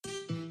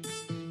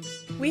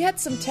We had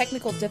some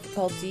technical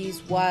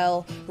difficulties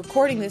while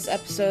recording this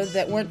episode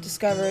that weren't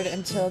discovered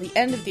until the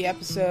end of the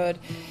episode,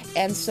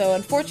 and so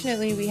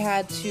unfortunately we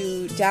had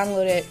to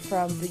download it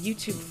from the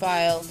YouTube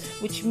file,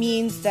 which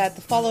means that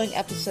the following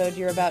episode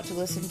you're about to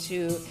listen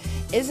to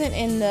isn't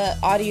in the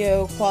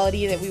audio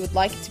quality that we would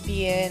like it to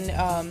be in.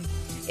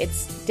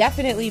 It's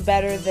definitely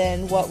better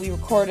than what we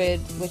recorded,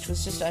 which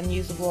was just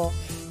unusable,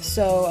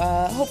 so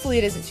hopefully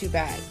it isn't too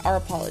bad. Our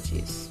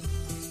apologies.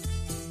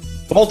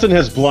 Bolton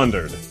has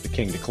blundered, the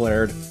king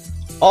declared.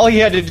 All he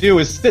had to do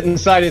was sit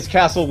inside his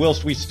castle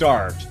whilst we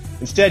starved.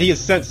 Instead, he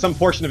has sent some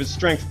portion of his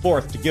strength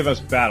forth to give us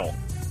battle.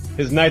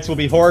 His knights will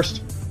be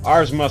horsed,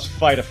 ours must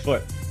fight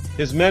afoot.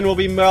 His men will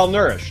be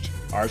malnourished,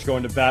 ours go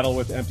into battle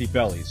with empty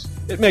bellies.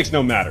 It makes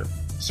no matter.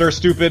 Sir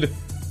Stupid,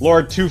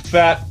 Lord Too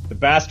Fat, the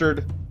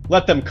bastard,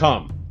 let them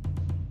come.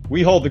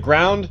 We hold the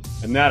ground,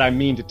 and that I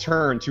mean to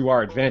turn to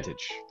our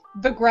advantage.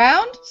 The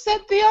ground? Said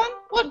Theon.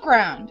 What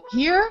ground?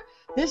 Here?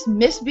 This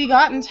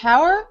misbegotten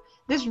tower?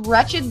 This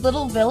wretched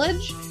little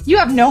village? You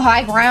have no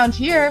high ground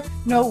here,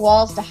 no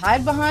walls to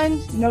hide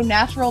behind, no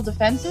natural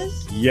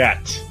defenses?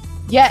 Yet,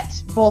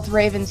 both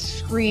ravens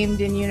screamed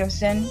in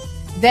unison.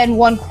 Then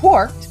one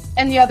quarked,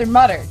 and the other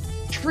muttered,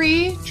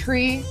 "Tree,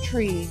 tree,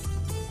 tree."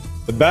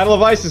 The Battle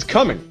of Ice is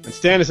coming, and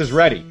Stannis is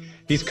ready.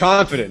 He's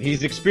confident,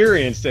 he's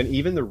experienced, and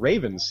even the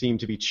ravens seem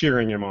to be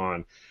cheering him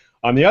on.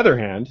 On the other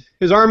hand,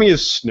 his army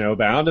is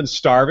snowbound and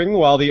starving,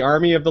 while the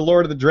army of the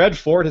Lord of the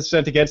Dreadfort has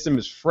sent against him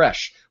is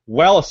fresh,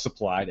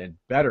 well-supplied, and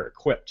better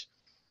equipped.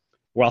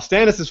 While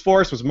Stannis'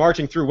 force was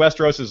marching through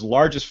Westeros'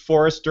 largest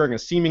forest during a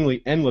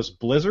seemingly endless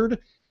blizzard,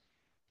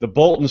 the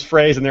Boltons,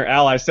 Freys, and their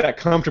allies sat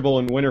comfortable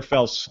in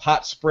Winterfell's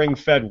hot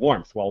spring-fed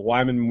warmth, while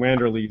Wyman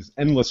Wanderley's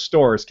endless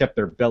stores kept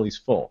their bellies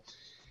full.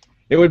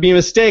 It would be a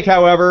mistake,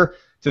 however,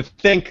 to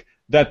think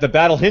that the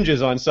battle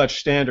hinges on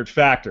such standard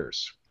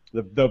factors.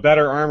 Though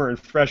better armor and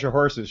fresher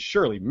horses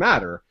surely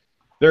matter,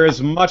 there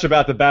is much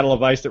about the Battle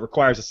of Ice that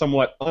requires a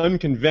somewhat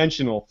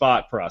unconventional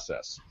thought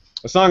process.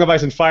 A Song of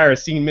Ice and Fire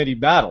has seen many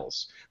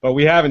battles, but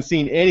we haven't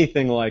seen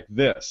anything like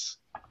this.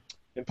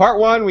 In Part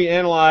 1, we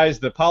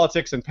analyzed the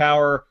politics and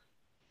power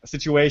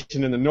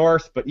situation in the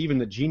North, but even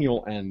the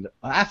genial and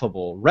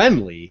affable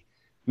Renly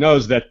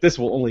knows that this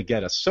will only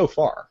get us so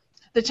far.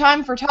 The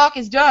time for talk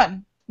is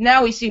done.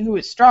 Now we see who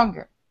is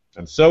stronger.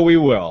 And so we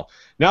will.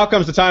 Now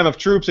comes the time of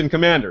troops and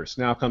commanders.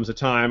 Now comes the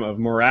time of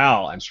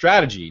morale and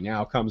strategy.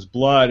 Now comes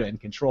blood and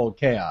controlled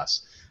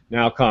chaos.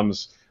 Now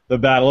comes the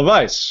Battle of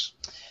Ice.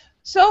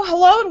 So,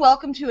 hello and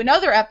welcome to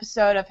another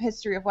episode of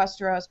History of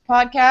Westeros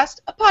podcast,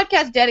 a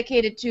podcast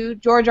dedicated to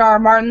George R. R.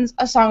 Martin's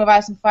A Song of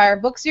Ice and Fire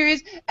book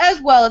series,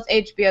 as well as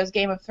HBO's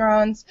Game of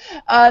Thrones.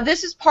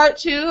 This is part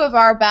 2 of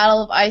our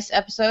Battle of Ice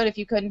episode, if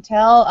you couldn't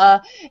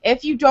tell.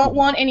 If you don't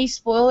want any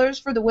spoilers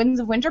for the Winds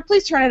of Winter,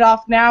 please turn it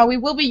off now. We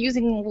will be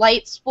using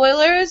light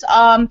spoilers.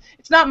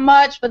 It's not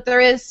much, but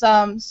there is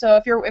some, so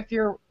if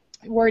you're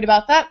worried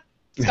about that,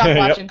 stop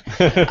watching.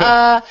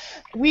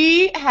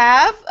 We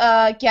have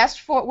a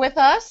guest with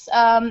us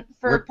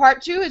for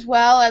Part 2 as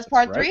well as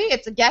Part 3.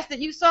 It's a guest that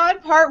you saw in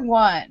Part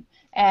 1.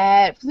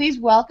 Please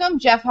welcome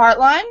Jeff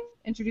Hartline.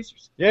 Introduce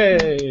yourself.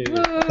 Yay!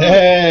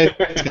 Hey!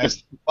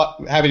 Guys.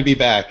 Happy to be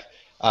back.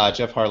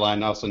 Jeff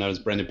Hartline, also known as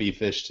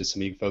BryndenBFish to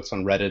some of you folks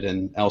on Reddit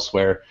and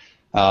elsewhere.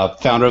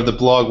 Founder of the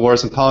blog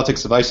Wars and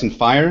Politics of Ice and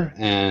Fire,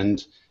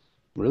 and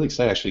I'm really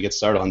excited actually to get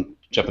started on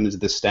jumping into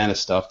this Stannis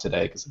stuff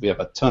today because we have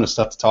a ton of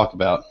stuff to talk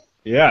about.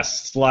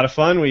 Yes, it's a lot of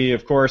fun. We,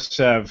 of course,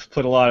 have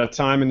put a lot of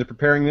time into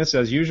preparing this,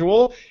 as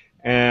usual.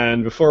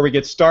 And before we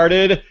get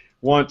started,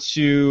 want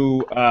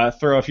to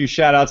throw a few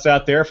shout-outs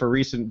out there for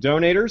recent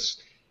donators.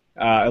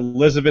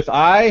 Elizabeth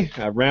I.,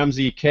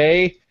 Ramsey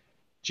K.,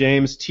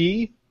 James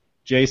T.,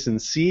 Jason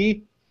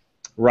C.,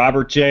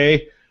 Robert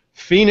J.,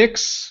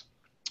 Phoenix,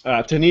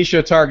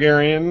 Tanisha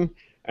Targaryen,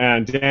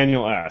 and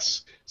Daniel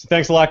S. So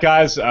thanks a lot,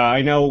 guys.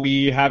 I know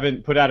we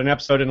haven't put out an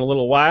episode in a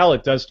little while.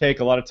 It does take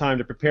a lot of time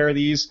to prepare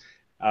these.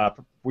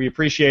 We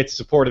appreciate the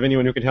support of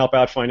anyone who can help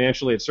out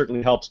financially. It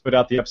certainly helps put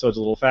out the episodes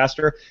a little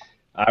faster.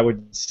 I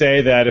would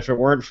say that if it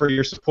weren't for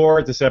your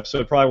support, this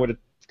episode probably would have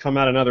come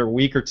out another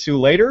week or two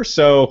later.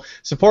 So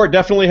support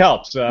definitely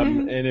helps.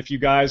 And if you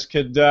guys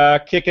could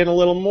kick in a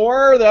little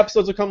more, the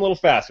episodes will come a little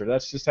faster.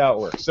 That's just how it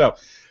works. So,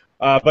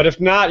 but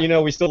if not,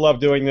 we still love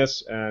doing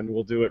this, and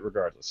we'll do it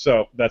regardless.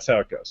 So that's how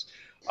it goes.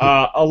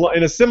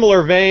 In a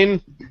similar vein,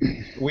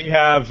 we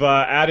have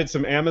added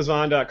some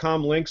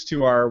Amazon.com links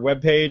to our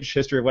webpage,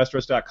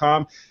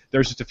 historyofwesteros.com.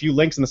 There's just a few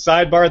links in the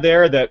sidebar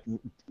there that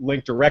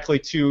link directly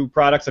to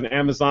products on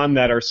Amazon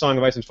that are Song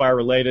of Ice and Fire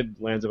related,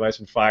 Lands of Ice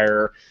and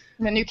Fire.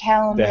 The new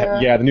calendar.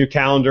 The new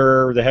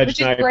calendar, the Hedge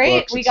Knight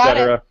books,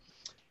 etc.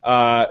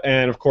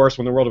 And, of course,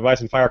 when the World of Ice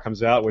and Fire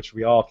comes out, which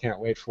we all can't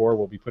wait for,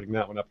 we'll be putting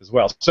that one up as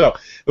well. So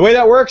the way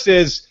that works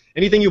is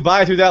anything you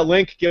buy through that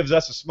link gives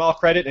us a small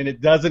credit, and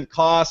it doesn't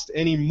cost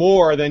any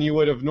more than you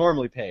would have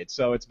normally paid.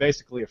 So it's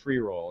basically a free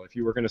roll. If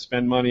you were going to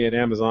spend money at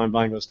Amazon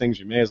buying those things,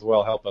 you may as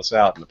well help us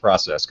out in the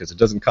process because it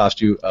doesn't cost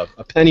you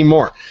a penny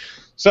more.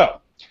 So,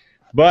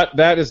 but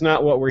that is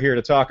not what we're here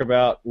to talk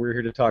about. We're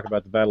here to talk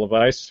about the Battle of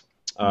Ice.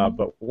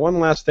 But one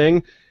last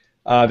thing.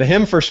 The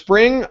Hymn for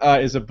Spring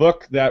is a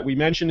book that we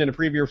mentioned in a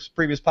previous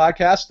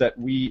podcast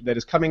that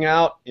is coming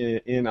out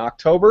in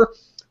October.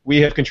 We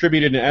have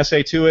contributed an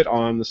essay to it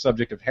on the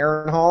subject of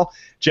Harrenhal.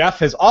 Jeff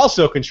has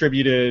also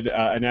contributed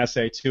an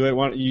essay to it.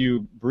 Why don't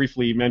you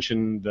briefly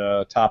mention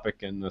the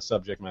topic and the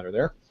subject matter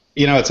there?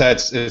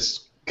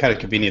 It's kind of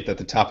convenient that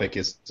the topic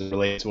is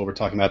related to what we're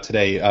talking about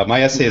today.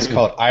 My essay is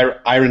called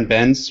Iron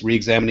Bends,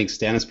 Re-Examining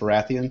Stannis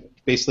Baratheon,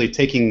 basically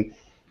taking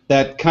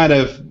that kind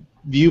of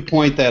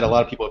viewpoint that a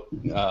lot of people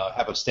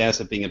have of Stannis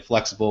of being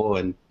inflexible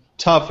and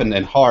tough and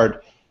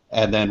hard,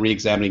 and then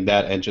re-examining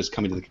that and just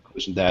coming to the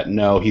conclusion that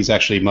no, he's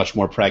actually much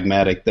more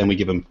pragmatic than we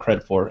give him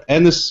credit for.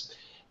 And it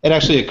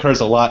actually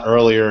occurs a lot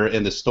earlier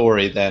in the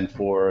story than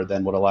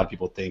what a lot of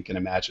people think and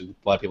imagine.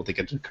 A lot of people think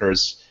it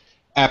occurs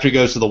after he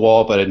goes to the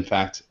wall, but in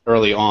fact,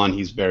 early on,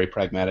 he's very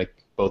pragmatic,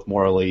 both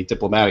morally,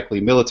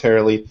 diplomatically,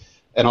 militarily,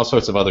 and all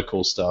sorts of other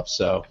cool stuff.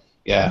 So,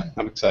 yeah,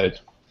 I'm excited.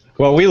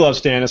 Well, we love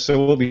Stannis,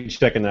 so we'll be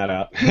checking that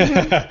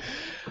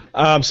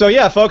out. So,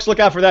 yeah, folks, look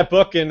out for that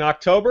book in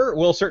October.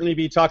 We'll certainly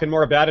be talking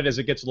more about it as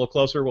it gets a little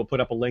closer. We'll put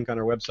up a link on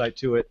our website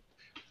to it.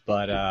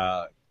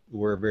 But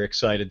we're very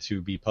excited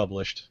to be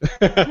published.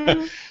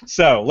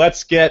 So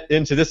let's get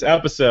into this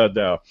episode,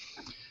 though.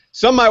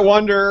 Some might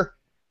wonder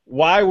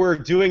why we're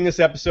doing this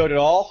episode at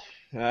all.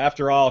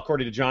 After all,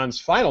 according to Jon's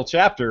final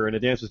chapter in A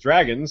Dance with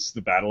Dragons,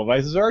 the Battle of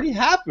Ice has already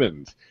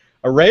happened.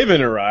 A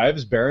raven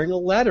arrives bearing a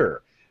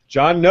letter.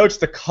 Jon notes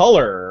the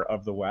color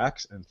of the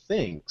wax and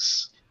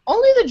thinks,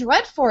 only the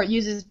Dreadfort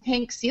uses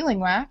pink sealing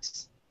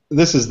wax.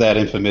 This is that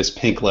infamous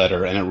pink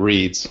letter, and it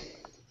reads,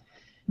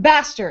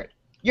 Bastard,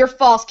 your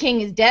false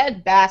king is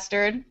dead,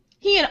 bastard.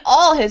 He and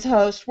all his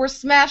hosts were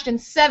smashed in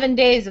 7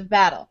 days of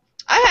battle.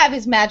 I have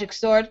his magic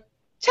sword.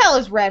 Tell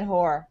his red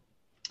whore.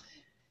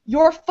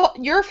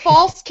 Your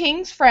false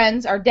king's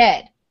friends are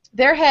dead,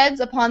 their heads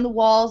upon the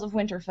walls of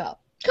Winterfell.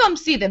 Come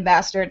see them,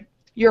 bastard.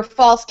 Your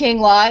false king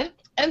lied,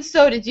 and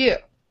so did you.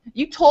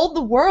 You told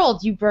the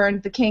world you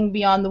burned the king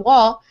beyond the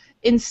wall.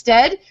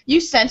 Instead, you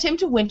sent him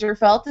to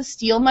Winterfell to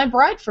steal my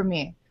bride from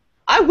me.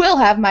 I will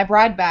have my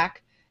bride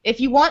back. If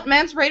you want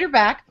Mance Rayder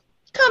back,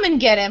 come and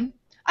get him.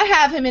 I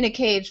have him in a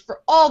cage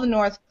for all the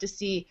North to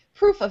see,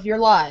 proof of your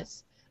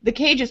lies. The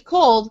cage is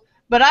cold,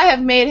 but I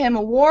have made him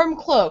a warm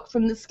cloak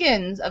from the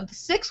skins of the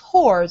 6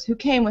 whores who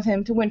came with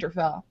him to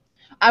Winterfell.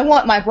 I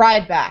want my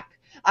bride back.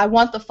 I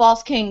want the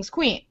false king's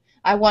queen.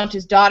 I want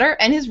his daughter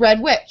and his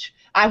red witch.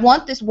 I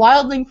want this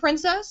wildling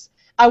princess.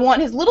 I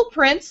want his little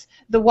prince,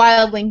 the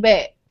wildling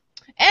babe.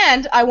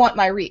 And I want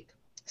my reek.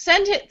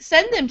 Send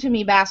them to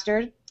me,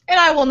 bastard, and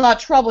I will not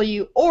trouble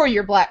you or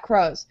your black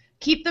crows.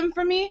 Keep them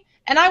from me,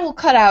 and I will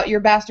cut out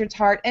your bastard's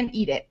heart and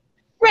eat it.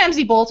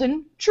 Ramsay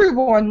Bolton,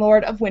 true-born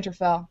lord of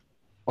Winterfell.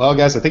 Well,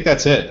 guys, I think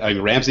that's it.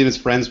 Ramsay and his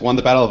friends won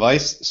the Battle of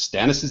Ice.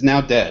 Stannis is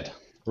now dead.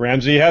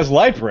 Ramsay has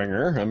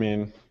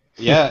Lightbringer.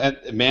 Yeah,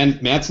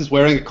 and Mance is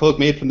wearing a cloak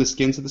made from the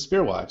skins of the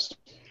Spearwives.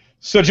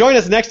 So join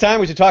us next time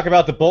we should talk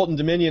about the Bolton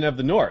Dominion of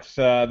the North.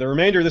 The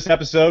remainder of this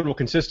episode will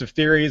consist of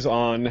theories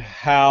on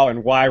how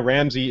and why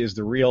Ramsay is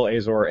the real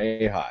Azor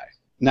Ahai.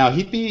 Now,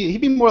 he'd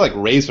be more like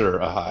Razor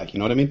Ahai, you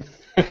know what I mean?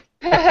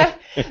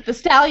 The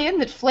stallion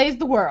that flays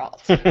the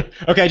world.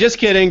 Okay, just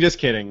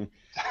kidding.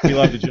 We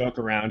love to joke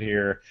around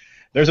here.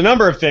 There's a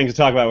number of things to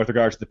talk about with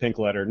regards to the pink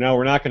letter. No,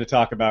 we're not going to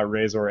talk about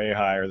Razor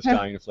Ahai or the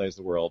stallion that flays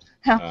the world.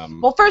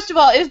 Well, first of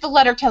all, is the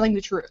letter telling the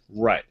truth?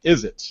 Right.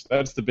 Is it?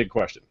 That's the big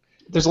question.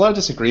 There's a lot of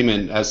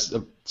disagreement as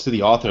to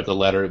the author of the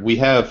letter. We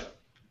have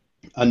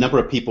a number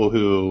of people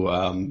who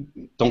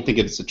don't think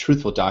it's a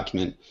truthful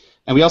document.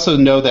 And we also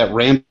know that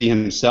Ramsay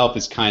himself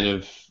is kind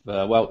of,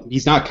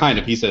 he's not kind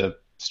of, he's a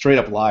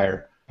straight-up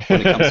liar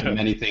when it comes to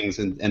many things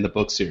in the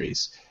book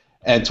series.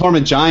 And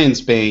Tormund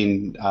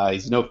Giantsbane,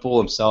 he's no fool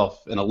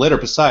himself. And a letter,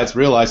 besides,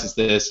 realizes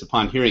this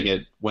upon hearing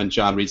it when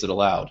Jon reads it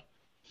aloud.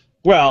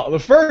 Well, the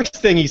first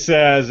thing he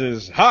says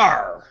is,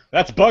 "Har,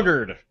 that's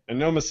buggered, and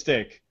no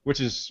mistake," which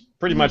is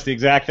pretty much the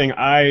exact thing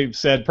I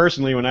said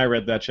personally when I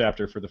read that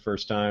chapter for the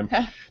first time.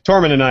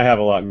 Tormund and I have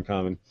a lot in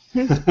common.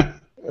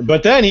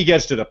 But then he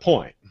gets to the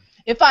point.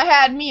 If I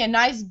had me a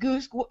nice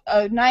goose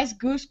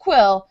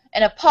quill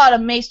and a pot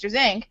of maester's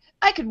ink,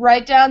 I could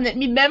write down that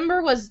me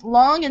member was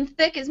long and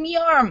thick as me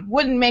arm.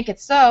 Wouldn't make it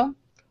so.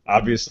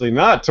 Obviously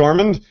not,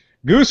 Tormund.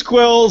 Goose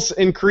quills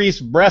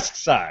increase breast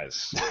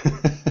size,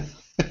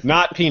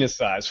 not penis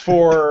size.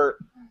 For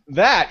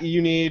that,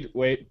 you need,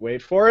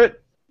 wait for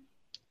it,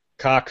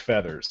 cock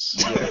feathers.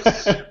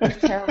 Yes.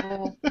 That's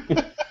terrible.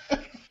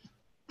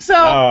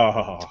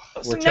 So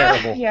we're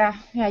terrible. Yeah,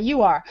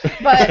 you are.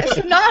 But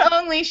so not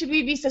only should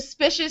we be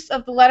suspicious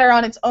of the letter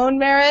on its own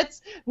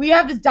merits, we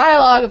have this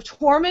dialogue of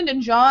Tormund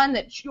and Jon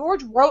that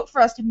George wrote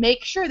for us to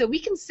make sure that we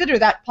consider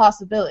that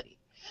possibility.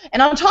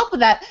 And on top of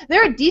that,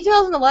 there are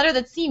details in the letter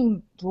that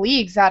seem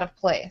leagues out of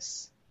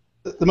place.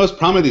 The most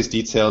prominent of these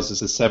details is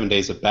the 7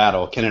 days of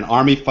battle. Can an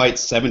army fight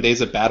 7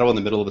 days of battle in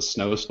the middle of a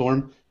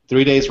snowstorm?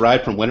 3 days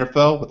ride from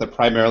Winterfell with a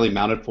primarily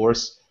mounted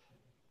force?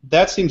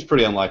 That seems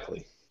pretty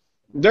unlikely.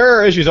 There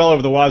are issues all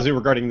over the wazoo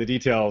regarding the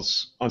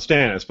details on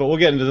Stannis, but we'll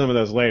get into some of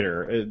those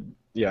later.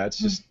 yeah, it's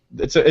just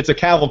it's a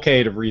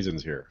cavalcade of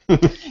reasons here.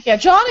 Yeah,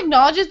 Jon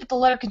acknowledges that the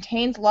letter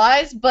contains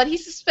lies, but he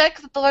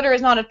suspects that the letter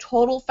is not a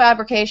total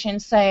fabrication,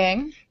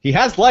 saying... He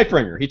has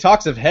Lightbringer. He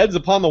talks of heads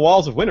upon the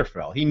walls of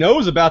Winterfell. He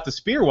knows about the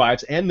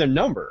Spearwives and their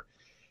number.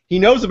 He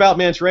knows about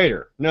Mance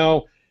Rayder.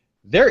 No,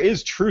 there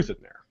is truth in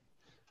there.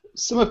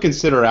 Some have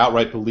considered or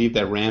outright believe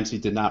that Ramsay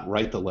did not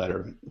write the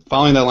letter.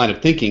 Following that line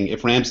of thinking,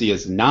 if Ramsay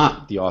is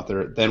not the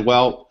author, then,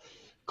 well,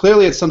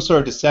 clearly it's some sort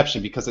of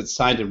deception because it's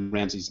signed in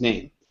Ramsay's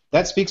name.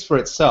 That speaks for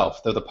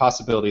itself, though the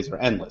possibilities are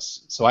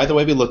endless. So either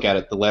way we look at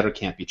it, the letter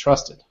can't be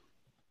trusted.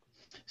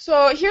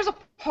 So here's a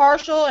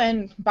partial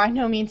and by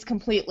no means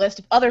complete list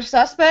of other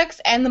suspects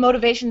and the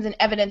motivations and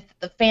evidence that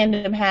the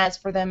fandom has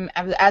for them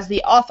as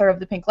the author of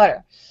the Pink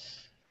Letter.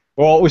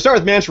 Well, we start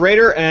with Mance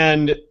Rayder,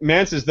 and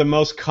Mance is the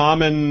most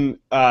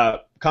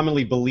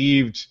commonly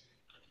believed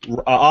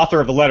author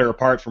of the letter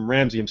apart from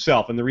Ramsay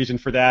himself, and the reason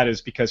for that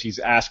is because he's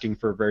asking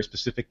for very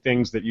specific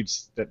things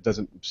that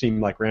doesn't seem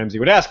like Ramsay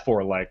would ask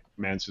for, like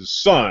Mance's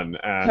son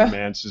and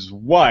Mance's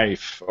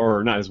wife,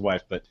 or not his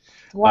wife, but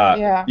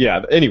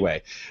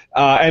anyway,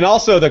 and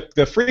also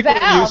the frequent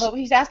Val, use.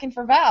 he's asking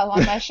for Val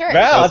on my shirt.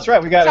 Val, that's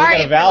right. We got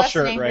a Val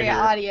shirt right right here.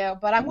 Audio,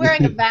 but I'm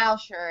wearing a Val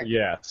shirt.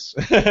 Yes,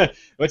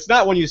 it's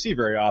not one you see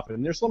very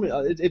often. There's so many.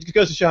 It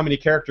goes to show how many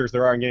characters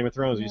there are in Game of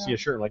Thrones. You see a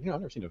shirt like, I've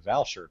never seen a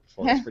Val shirt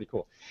before. That's pretty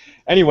cool.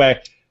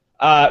 Anyway,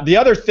 the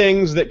other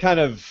things that kind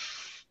of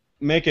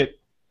make it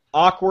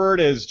awkward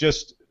is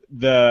just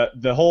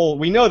the whole.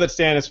 We know that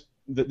Stannis.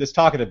 This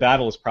talk of the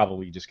battle is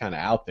probably just kind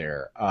of out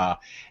there,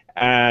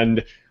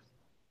 and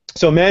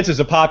so Mance is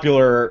a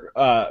popular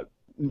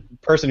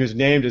person who's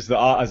named as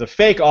a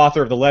fake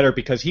author of the letter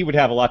because he would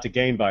have a lot to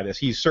gain by this.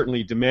 He's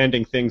certainly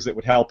demanding things that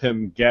would help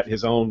him get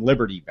his own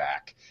liberty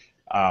back,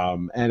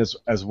 and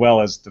as well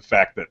as the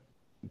fact that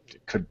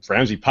could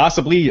Ramsay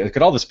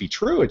could all this be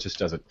true? It just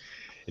doesn't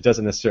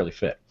necessarily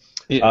fit.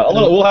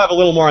 We'll have a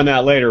little more on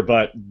that later,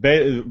 but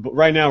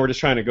right now we're just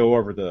trying to go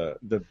over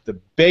the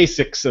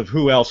basics of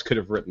who else could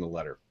have written the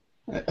letter.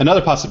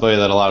 Another possibility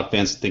that a lot of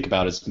fans think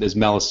about is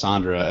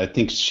Melisandre. I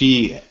think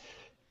she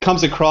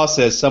comes across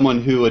as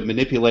someone who would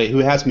manipulate, who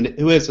has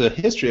a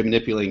history of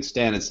manipulating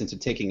Stannis into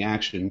taking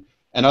action,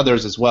 and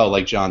others as well,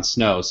 like Jon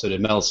Snow. So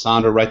did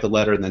Melisandre write the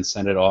letter and then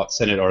send it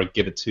or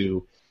give it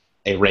to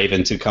a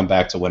Raven to come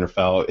back to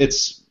Winterfell?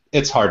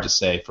 It's hard to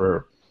say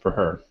for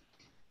her.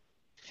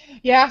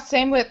 Yeah,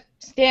 same with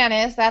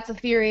Stannis. That's a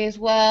theory as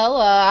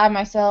well. I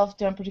myself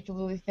don't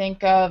particularly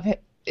think of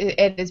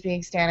it as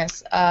being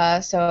Stannis,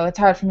 so it's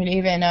hard for me to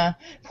even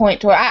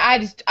point toward.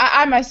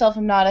 I myself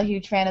am not a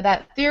huge fan of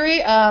that theory.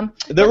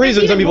 The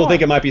reason some people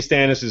think it might be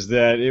Stannis is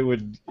that it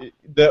would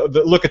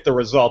look at the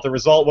result. The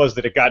result was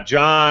that it got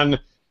Jon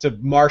to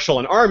marshal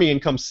an army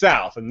and come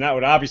south, and that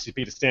would obviously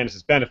be to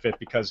Stannis' benefit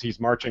because he's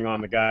marching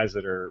on the guys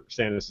that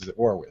Stannis is at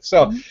war with.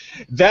 So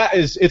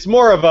it's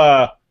more of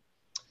a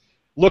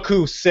look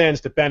who stands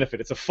to benefit.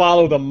 It's a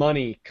follow the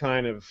money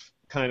kind of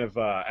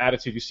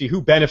attitude. You see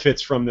who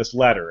benefits from this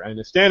letter, and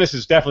Stannis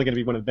is definitely going to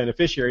be one of the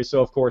beneficiaries,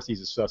 so of course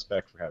he's a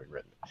suspect for having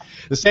written it.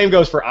 The same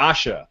goes for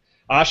Asha.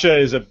 Asha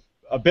is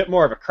a bit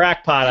more of a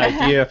crackpot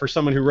idea for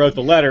someone who wrote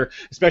the letter,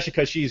 especially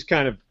because she's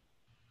kind of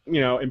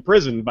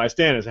imprisoned by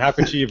Stannis. How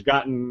could she have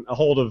gotten a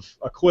hold of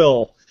a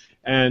quill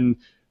and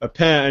a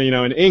pen,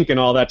 and ink and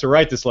all that to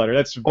write this letter?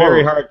 That's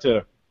very hard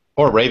to...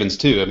 Or ravens,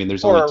 too. I mean,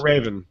 there's only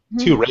raven.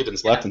 two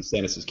ravens left in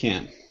Stannis'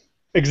 camp.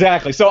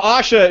 Exactly. So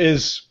Asha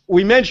is...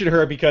 We mention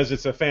her because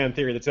it's a fan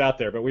theory that's out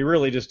there, but we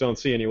really just don't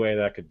see any way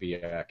that could be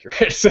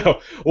accurate.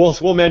 So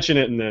we'll mention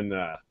it and then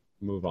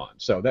move on.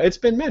 So it's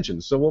been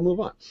mentioned, so we'll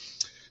move on.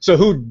 So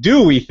who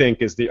do we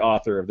think is the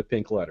author of the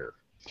Pink Letter?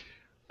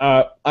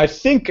 I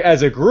think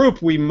as a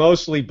group we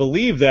mostly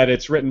believe that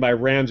it's written by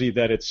Ramsay,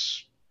 that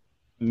it's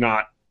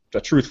not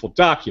a truthful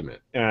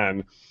document.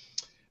 And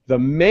the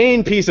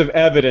main piece of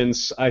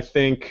evidence, I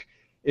think,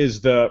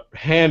 is the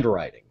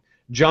handwriting.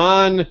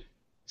 Jon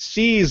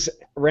sees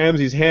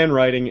Ramsay's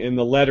handwriting in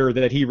the letter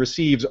that he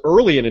receives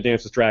early in A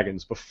Dance with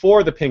Dragons,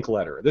 before the Pink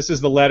Letter. This is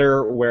the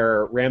letter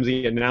where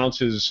Ramsay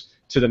announces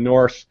to the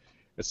North,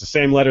 it's the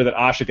same letter that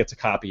Asha gets a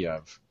copy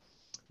of,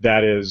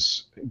 that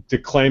is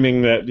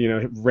declaiming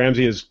that,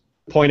 Ramsay is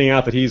pointing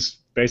out that he's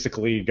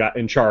basically got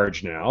in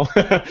charge now,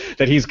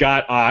 that he's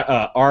got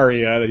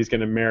Arya, that he's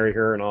going to marry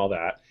her and all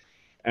that.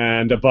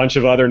 And a bunch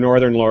of other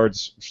Northern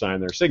lords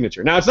sign their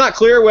signature. Now, it's not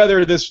clear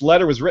whether this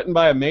letter was written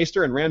by a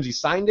maester and Ramsay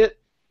signed it,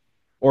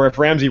 or if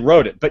Ramsay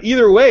wrote it. But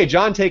either way,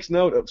 Jon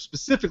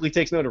specifically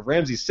takes note of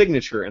Ramsay's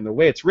signature and the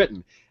way it's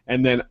written,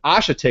 and then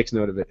Asha takes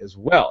note of it as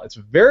well. It's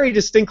very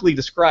distinctly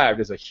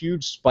described as a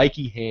huge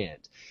spiky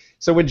hand.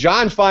 So when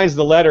Jon finds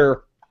the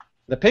letter,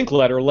 the Pink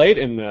Letter, late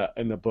in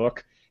the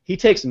book, he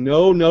takes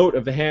no note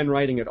of the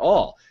handwriting at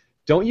all.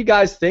 Don't you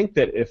guys think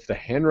that if the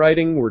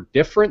handwriting were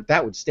different,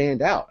 that would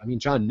stand out? I mean,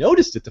 Jon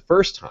noticed it the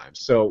first time,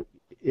 so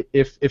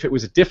if it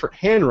was a different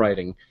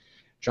handwriting,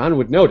 Jon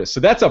would notice. So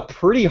that's a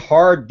pretty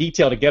hard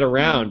detail to get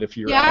around if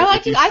you're. Yeah,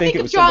 I think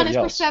of Jon as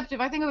perceptive.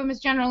 I think of him as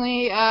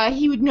generally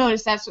he would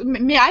notice that. So,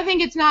 I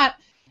think it's not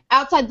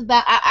outside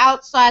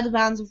the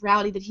bounds of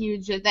reality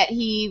that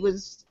he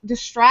was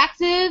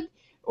distracted,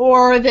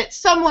 or that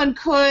someone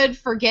could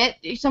forget.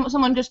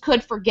 Someone just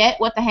could forget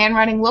what the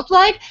handwriting looked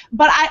like.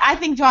 But I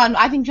think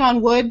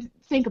John would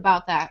think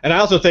about that. And I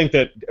also think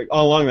that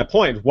along that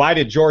point, why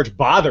did George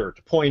bother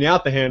to point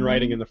out the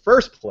handwriting in the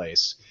first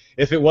place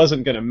if it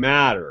wasn't going to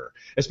matter?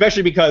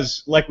 Especially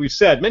because, like we've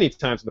said many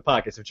times in the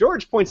podcast, if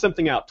George points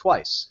something out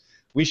twice,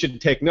 we should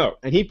take note.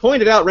 And he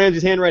pointed out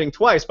Ramsay's handwriting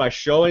twice by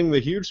showing the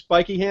huge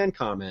spiky hand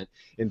comment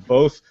in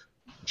both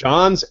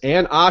John's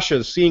and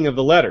Asha's seeing of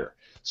the letter.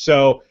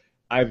 So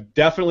I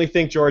definitely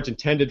think George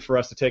intended for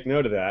us to take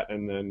note of that,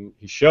 and then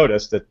he showed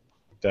us that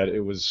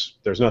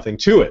there's nothing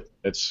to it.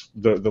 It's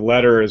the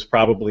letter is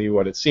probably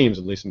what it seems,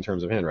 at least in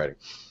terms of handwriting.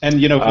 And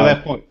for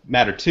that point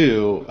matter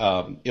too,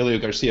 Elio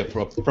Garcia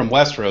from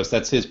Westeros,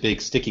 that's his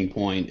big sticking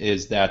point,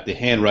 is that the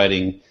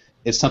handwriting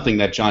is something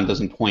that John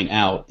doesn't point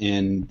out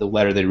in the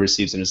letter that he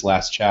receives in his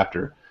last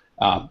chapter.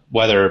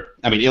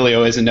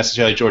 Elio isn't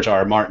necessarily George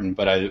R.R. Martin,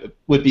 but I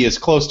would be as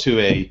close to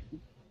a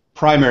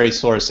primary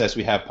source as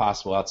we have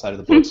possible outside of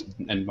the books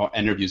and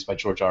interviews by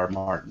George R.R.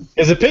 Martin.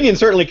 His opinion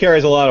certainly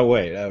carries a lot of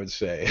weight, I would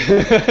say.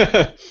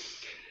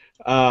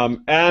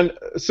 And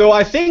so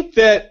I think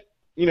that,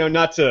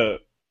 not to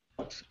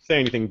say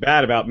anything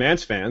bad about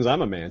Mance fans,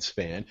 I'm a Mance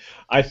fan,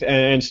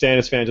 and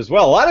Stannis fans as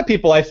well. A lot of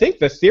people, I think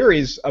the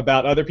theories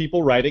about other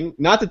people writing,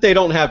 not that they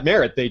don't have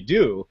merit, they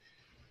do,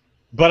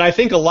 but I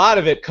think a lot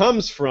of it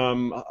comes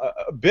from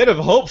a bit of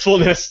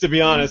hopefulness, to be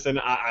honest, and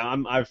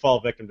I fall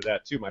victim to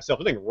that too myself.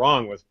 There's nothing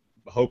wrong with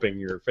hoping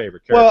your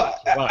favorite character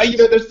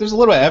survives. There's a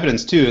little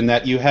evidence too in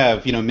that you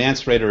have,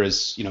 Mance Rayder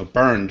is,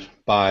 burned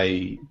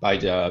by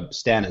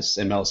Stannis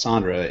and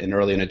Melisandre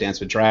early in A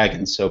Dance with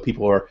Dragons. So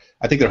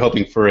I think they're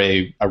hoping for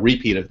a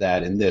repeat of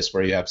that in this,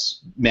 where you have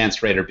Mance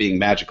Rayder being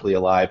magically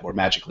alive or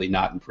magically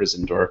not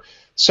imprisoned or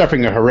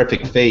suffering a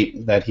horrific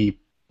fate that he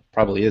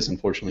probably is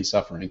unfortunately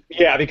suffering.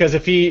 Yeah, because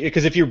if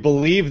you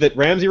believe that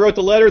Ramsay wrote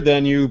the letter,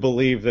 then you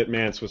believe that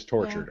Mance was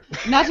tortured.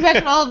 Yeah. Not to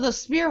mention all of the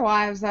spear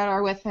wives that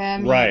are with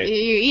him. Right.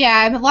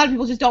 Yeah, a lot of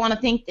people just don't want to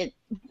think that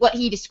what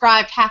he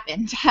described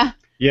happened.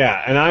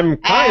 Yeah, and I'm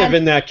kind of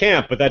in that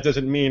camp, but that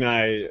doesn't mean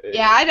I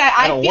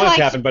don't want it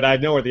to happen, but I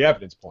know where the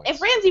evidence points.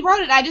 If Ramsay wrote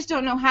it, I just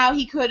don't know how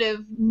he could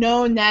have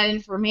known that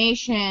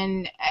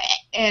information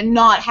and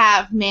not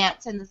have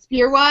Mance and the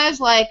spear wives.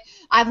 Like,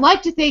 I'd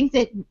like to think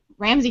that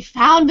Ramsay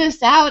found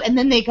this out and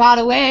then they got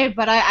away,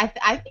 but I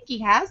think he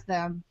has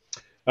them.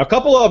 A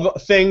couple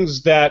of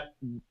things that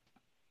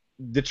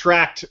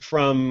detract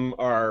from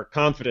our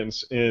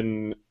confidence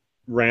in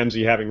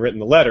Ramsay having written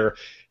the letter.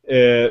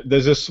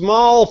 There's a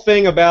small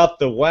thing about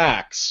the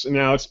wax.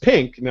 Now, it's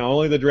pink. Now,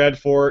 only the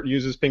Dreadfort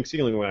uses pink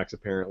sealing wax,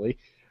 apparently.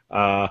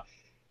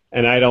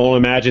 And I don't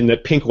imagine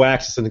that pink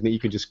wax is something that you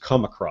can just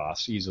come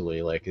across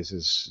easily. Like, this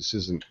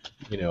isn't,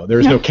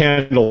 there's no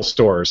candle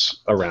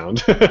stores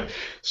around.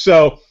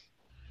 So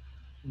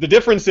the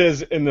difference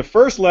is, in the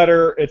first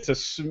letter,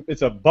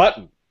 it's a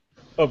button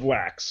of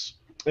wax.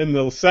 In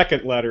the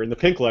second letter, in the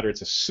pink letter,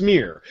 it's a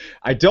smear.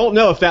 I don't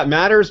know if that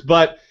matters,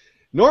 but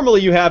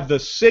normally you have the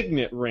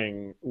signet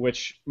ring,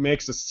 which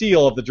makes a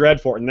seal of the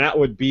Dreadfort, and that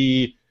would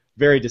be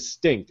very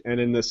distinct.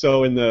 And in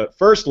the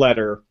first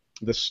letter,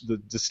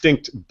 the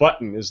distinct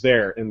button is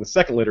there. In the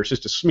second letter, it's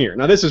just a smear.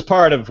 Now, this is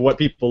part of what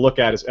people look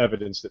at as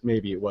evidence that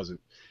maybe it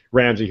wasn't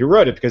Ramsay who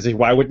wrote it, because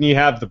why wouldn't he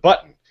have the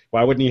button?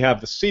 Why wouldn't he have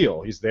the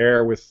seal? He's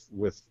there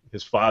with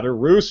his father,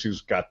 Roose,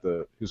 who's got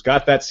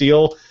that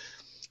seal.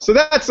 So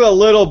that's a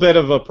little bit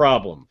of a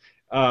problem.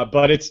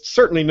 But it's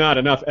certainly not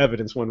enough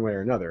evidence one way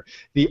or another.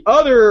 The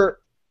other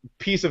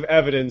piece of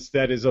evidence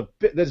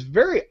that's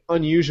very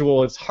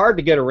unusual, it's hard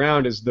to get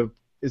around, is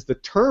the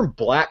term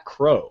Black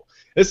Crow.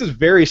 This is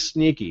very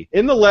sneaky.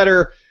 In the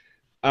letter,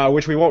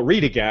 which we won't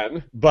read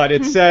again, but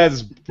it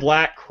says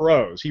Black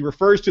Crows. He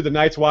refers to the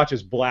Night's Watch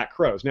as Black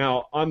Crows.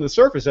 Now, on the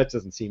surface, that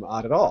doesn't seem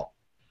odd at all.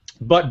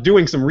 But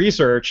doing some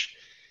research,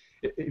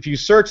 if you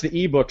search the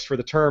ebooks for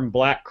the term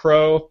Black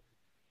Crow,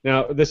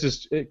 now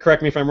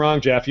correct me if I'm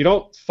wrong, Jeff, you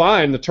don't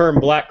find the term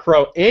Black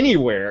Crow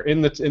anywhere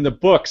in the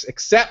books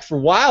except for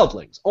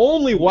Wildlings.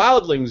 Only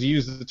Wildlings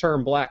use the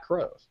term Black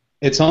Crows.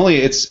 I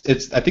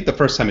think the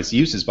first time it's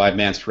used is by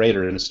Mance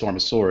Rayder in A Storm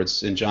of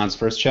Swords in John's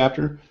first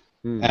chapter.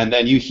 And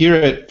then you hear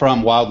it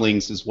from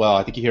Wildlings as well.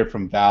 I think you hear it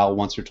from Val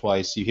once or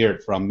twice. You hear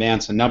it from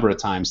Mance a number of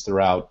times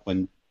throughout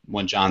when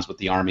John's with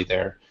the army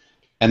there.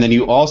 And then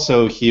you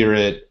also hear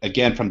it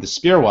again from the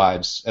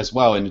Spearwives as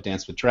well in A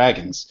Dance with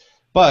Dragons.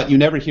 But you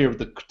never hear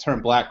the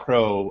term Black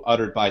Crow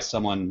uttered by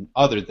someone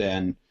other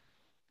than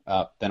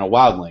a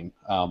Wildling.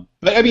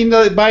 But I mean,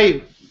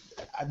 I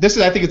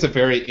think it's a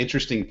very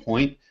interesting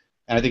point,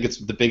 and I think it's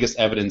the biggest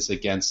evidence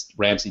against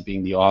Ramsay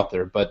being the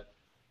author. But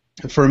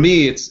for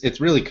me,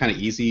 it's really kind of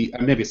easy.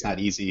 Maybe it's not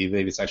easy.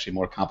 Maybe it's actually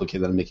more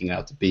complicated than I'm making it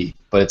out to be.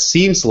 But it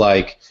seems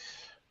like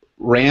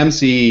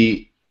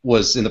Ramsay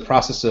was in the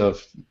process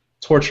of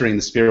torturing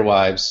the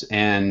Spearwives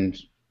and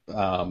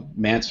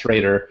Mance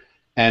Rayder,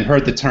 and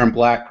heard the term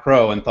Black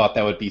Crow and thought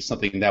that would be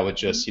something that would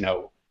just,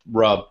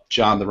 rub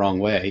John the wrong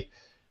way,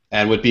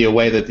 and would be a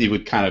way that he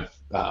would kind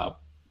of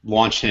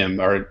launch him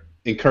or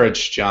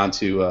encourage Jon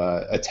to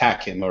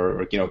attack him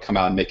or come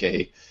out and make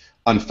a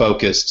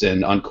unfocused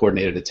and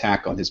uncoordinated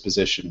attack on his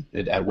position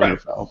at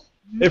Winterfell.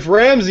 If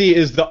Ramsay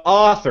is the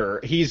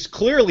author, he's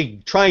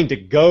clearly trying to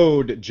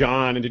goad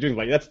Jon into doing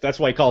that's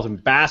why he calls him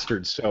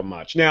bastard so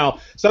much. Now,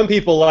 some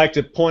people like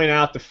to point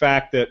out the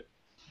fact that,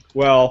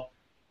 well,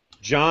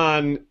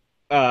 Jon,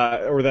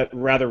 or that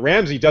rather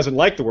Ramsay doesn't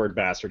like the word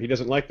bastard. He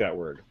doesn't like that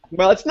word.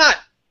 Well, it's not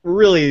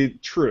really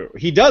true.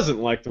 He doesn't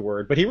like the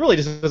word, but he really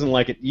just doesn't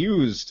like it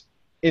used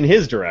in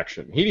his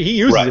direction. He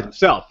uses it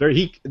himself.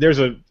 There's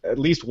at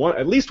least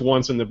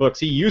once in the books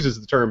he uses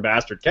the term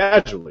bastard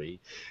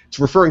casually. It's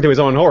referring to his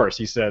own horse.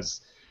 He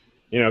says,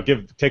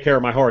 take care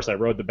of my horse. I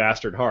rode the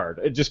bastard hard.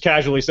 It just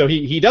casually. So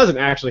he doesn't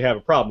actually have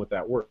a problem with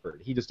that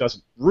word. He just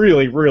doesn't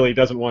really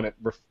doesn't want it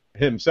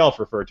himself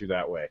referred to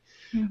that way.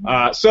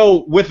 Mm-hmm.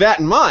 So with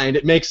that in mind,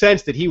 it makes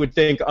sense that he would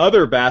think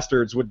other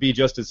bastards would be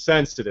just as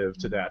sensitive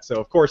to that. So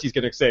of course he's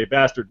going to say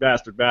bastard,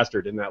 bastard,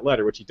 bastard in that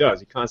letter, which he does.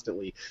 He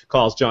constantly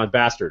calls Jon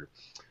bastard.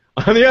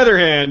 On the other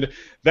hand,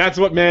 that's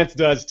what Mance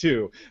does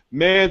too.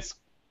 Mance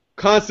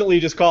constantly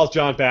just calls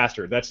Jon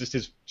bastard. That's just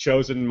his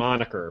chosen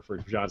moniker for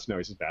Jon Snow.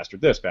 He says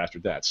bastard this,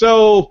 bastard that.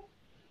 So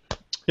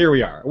here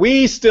we are.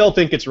 We still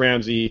think it's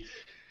Ramsay.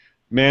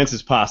 Mance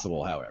is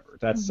possible, however.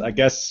 That's, I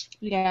guess,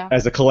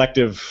 as a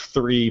collective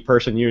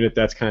 3-person unit,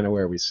 that's kind of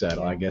where we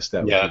settle. I guess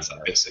that. Yeah, that's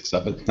the basics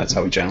of it. That's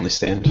how we generally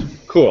stand.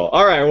 Cool.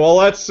 All right. Well,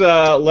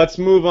 let's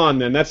move on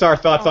then. That's our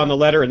thoughts on the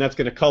letter, and that's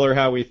going to color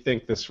how we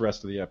think this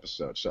rest of the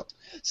episode.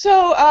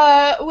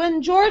 So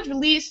when George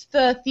released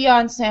the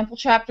Theon sample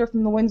chapter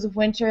from the Winds of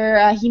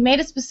Winter, he made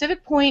a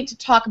specific point to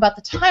talk about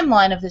the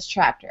timeline of this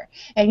chapter,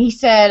 and he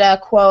said,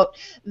 quote,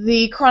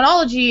 "The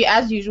chronology,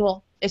 as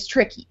usual, is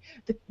tricky.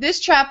 This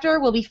chapter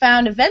will be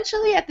found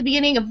eventually at the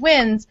beginning of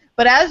Winds,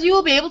 but as you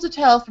will be able to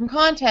tell from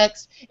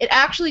context, it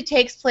actually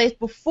takes place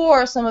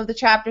before some of the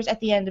chapters at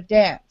the end of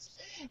Dance.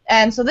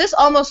 And so this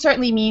almost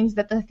certainly means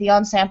that the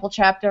Theon sample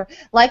chapter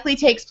likely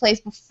takes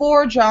place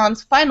before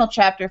Jon's final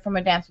chapter from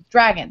A Dance with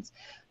Dragons.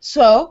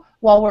 So,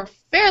 while we're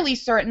fairly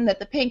certain that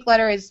the pink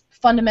letter is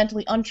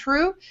fundamentally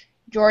untrue,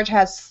 George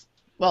has,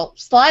 well,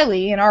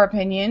 slyly, in our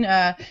opinion,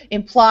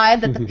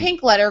 implied that the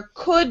pink letter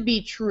could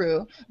be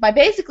true by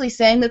basically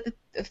saying that the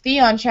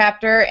Theon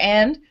chapter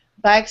and,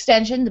 by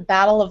extension, the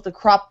Battle of the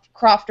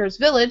Crofters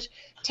Village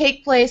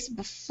take place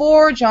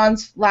before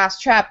Jon's last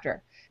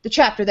chapter, the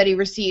chapter that he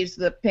receives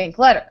the pink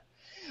letter.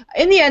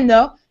 In the end,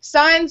 though,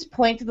 signs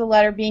point to the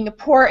letter being a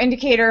poor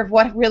indicator of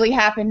what really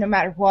happened no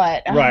matter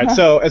what. Right,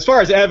 so as far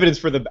as evidence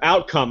for the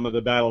outcome of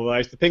the Battle of the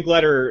Ice, the pink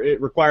letter,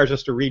 it requires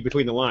us to read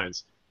between the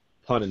lines.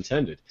 Pun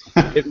intended.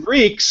 It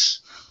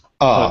reeks,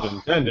 pun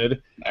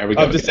intended,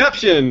 of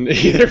deception,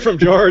 either from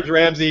George,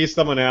 Ramsay,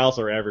 someone else,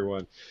 or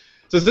everyone.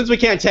 So since we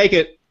can't take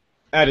it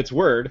at its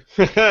word,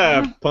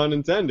 pun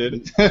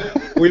intended,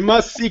 we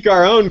must seek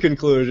our own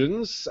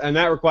conclusions, and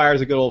that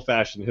requires a good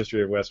old-fashioned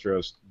History of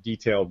Westeros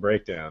detailed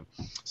breakdown.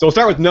 So we'll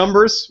start with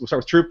numbers. We'll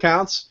start with troop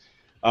counts.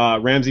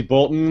 Ramsay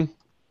Bolton,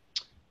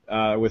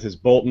 with his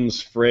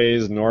Bolton's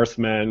phrase,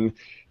 Northmen,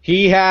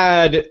 he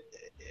had...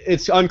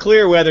 It's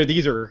unclear whether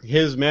these are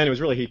his men. It was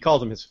really, he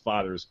calls them his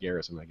father's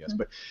garrison, I guess.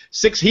 But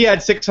he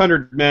had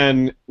 600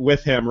 men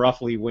with him,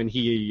 roughly, when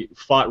he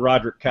fought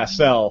Roderick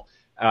Cassel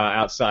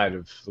outside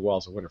of the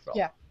walls of Winterfell.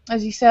 Yeah,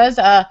 as he says,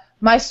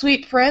 my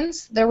sweet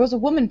friends, there was a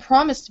woman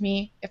promised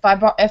me if I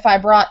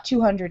brought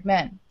 200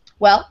 men.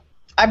 Well,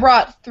 I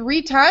brought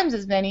 3 times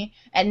as many,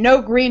 and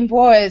no green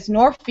boys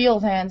nor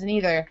field hands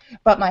neither,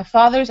 but my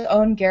father's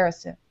own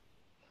garrison.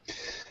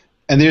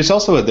 And there's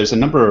a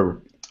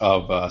number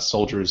of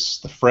soldiers,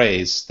 the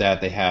phrase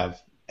that they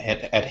have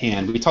at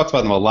hand. We talked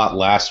about them a lot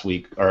last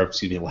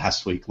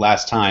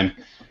time.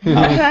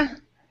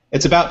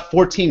 It's about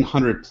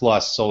 1,400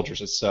 plus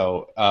soldiers or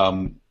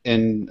so.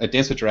 In A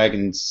Dance with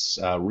Dragons,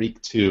 Reek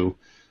 2,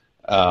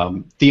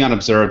 Theon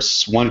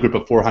observes one group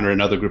of 400,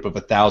 another group of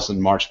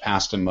 1,000 march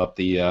past him up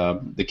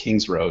the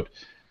King's Road.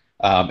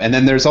 And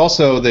then there's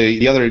also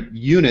the other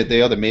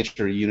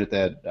major unit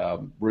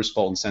that Roose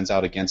Bolton sends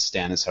out against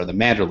Stannis are the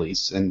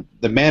Manderleys. And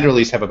the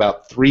Manderleys have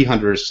about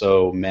 300 or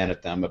so men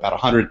at them, about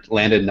 100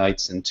 landed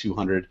knights and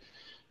 200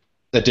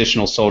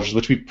 additional soldiers,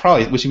 which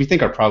we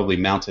think are probably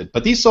mounted.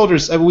 But these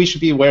soldiers, we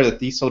should be aware that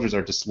these soldiers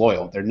are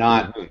disloyal. They're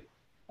not.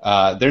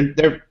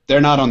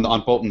 They're not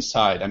on Bolton's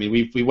side. I mean,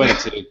 we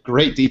went into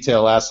great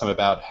detail last time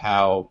about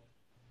how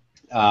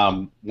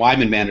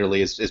Wyman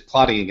Manderley is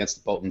plotting against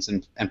the Boltons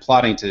and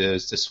plotting to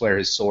swear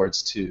his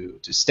swords to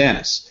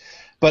Stannis.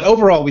 But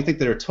overall, we think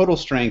that our total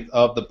strength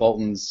of the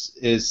Boltons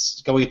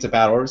is going into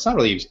battle, or it's not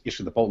really an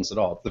issue of the Boltons at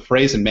all. The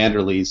phrase in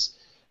Manderley's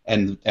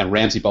and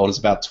Ramsay Bolton is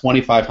about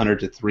 2,500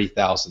 to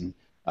 3,000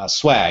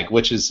 swag,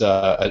 which is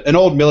an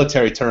old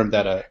military term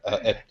that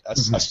a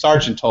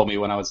sergeant told me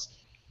when I was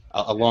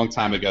a long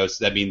time ago.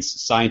 So that means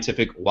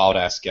scientific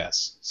wild-ass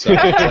guess. So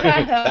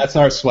that's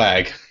our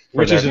swag.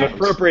 Which is an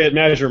appropriate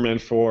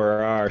measurement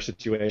for our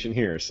situation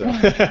here. So,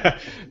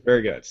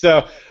 very good.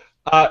 So,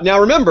 now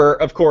remember,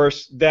 of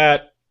course,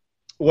 that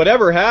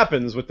whatever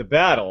happens with the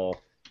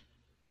battle,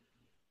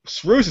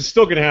 Roose is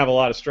still going to have a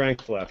lot of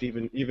strength left,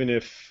 even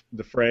if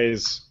the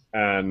Freys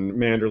and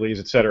Manderleys,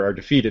 etc., are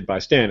defeated by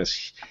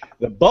Stannis.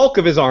 The bulk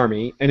of his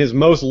army and his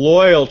most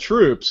loyal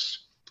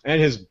troops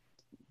and his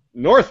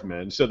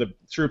Northmen, so the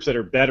troops that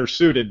are better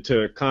suited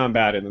to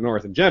combat in the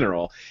North in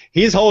general,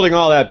 he's holding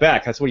all that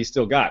back. That's what he's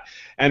still got.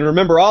 And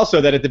remember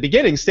also that at the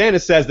beginning,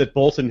 Stannis says that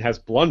Bolton has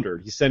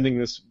blundered. He's sending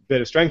this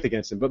bit of strength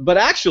against him. But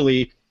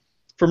actually,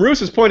 from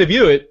Roose's point of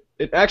view, it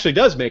actually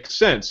does make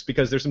sense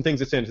because there's some things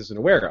that Stannis isn't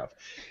aware of.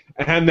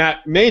 And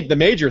the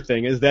major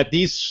thing is that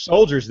these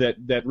soldiers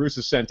that Roose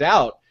has sent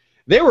out,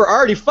 they were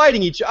already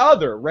fighting each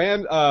other.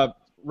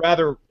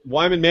 Rather,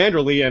 Wyman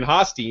Manderley and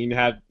Hosteen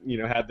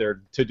had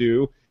their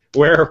to-do,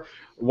 where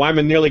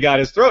Wyman nearly got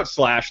his throat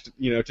slashed,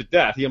 to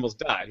death. He almost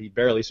died. He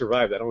barely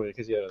survived that, only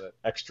because he had that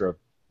extra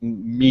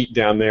meat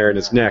down there in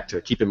his neck to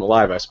keep him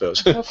alive, I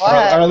suppose. or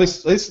at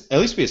least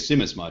we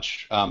assume as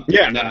much.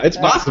 It's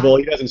possible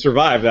he doesn't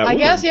survive that. I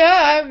guess,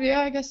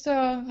 I guess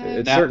so.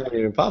 It's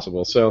certainly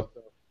impossible. So.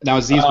 Now,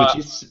 Aziz,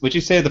 would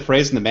you say the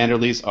Freys and the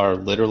Manderleys are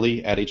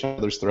literally at each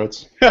other's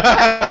throats?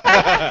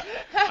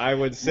 I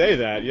would say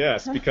that,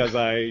 yes, because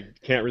I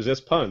can't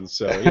resist puns.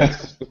 So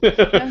yes.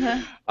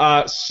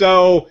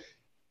 So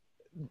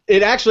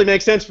it actually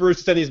makes sense for Roose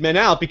to send these men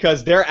out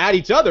because they're at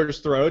each other's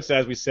throats,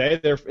 as we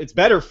say. It's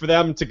better for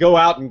them to go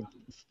out and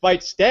fight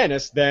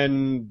Stannis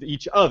than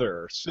each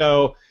other.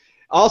 So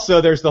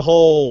also there's the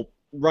whole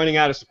running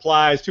out of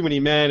supplies, too many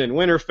men in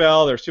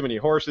Winterfell, there's too many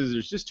horses,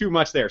 there's just too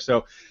much there.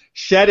 So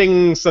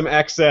shedding some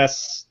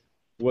excess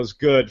was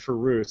good for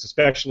Roose,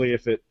 especially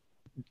if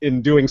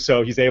in doing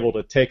so he's able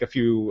to take a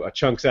few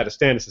chunks out of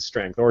Stannis'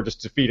 strength or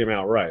just defeat him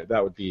outright.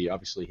 That would be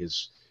obviously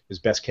his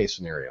best case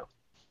scenario.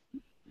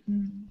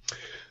 Mm-hmm.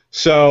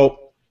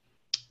 So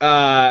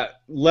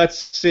let's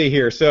see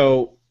here.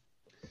 So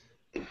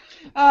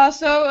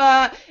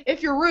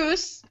if you're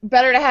Roose,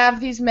 better to have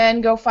these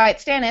men go fight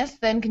Stannis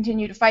than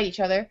continue to fight each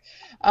other.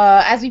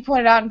 As we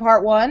pointed out in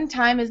part 1,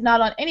 time is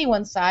not on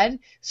anyone's side,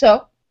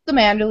 so the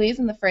Manderleys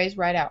and the Freys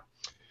ride out.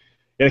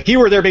 Yeah, the key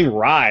word there being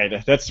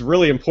ride. That's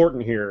really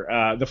important here.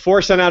 The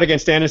force sent out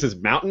against Stannis is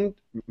mounted.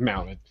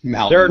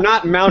 There are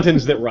not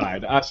mountains that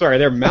ride. Sorry,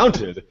 they're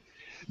mounted.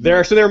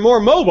 They're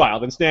more mobile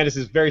than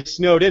Stannis' very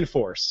snowed-in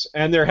force,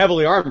 and they're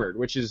heavily armored,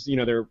 which is,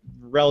 they're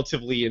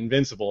relatively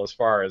invincible as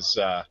far as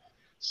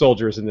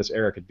soldiers in this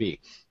era could be.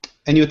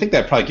 And you would think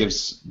that probably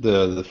gives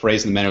the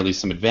Freys and the Manderleys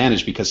some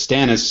advantage because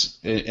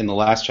Stannis, in the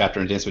last chapter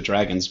in Dance with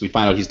Dragons, we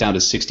find out he's down to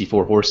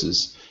 64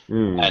 horses.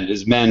 And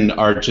his men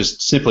are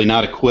just simply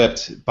not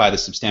equipped by the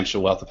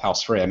substantial wealth of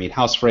House Frey. I mean,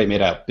 House Frey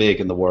made out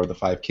big in the War of the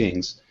Five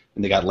Kings,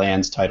 and they got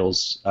lands,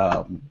 titles,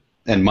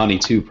 and money,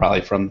 too,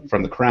 probably from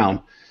the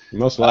crown.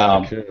 Most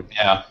likely.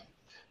 Yeah.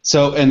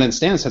 So, and then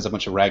Stannis has a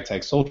bunch of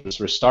ragtag soldiers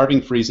who are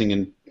starving, freezing,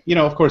 and,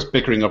 of course,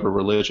 bickering over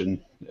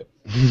religion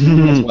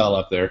as well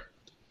up there.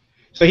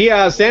 So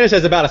Stannis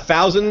has about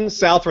 1,000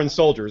 Southron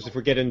soldiers, if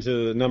we get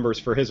into the numbers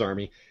for his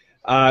army.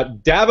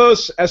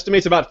 Davos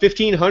estimates about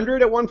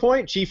 1,500 at one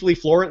point, chiefly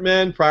Florent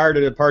men prior to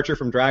departure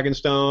from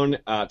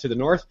Dragonstone to the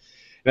north.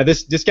 Now,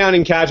 this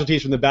discounting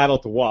casualties from the battle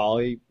at the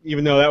Wall,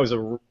 even though that was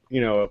a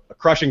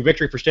crushing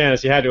victory for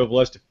Stannis, he had to have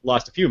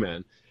lost a few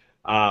men.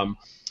 And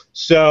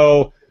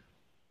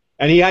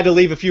he had to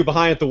leave a few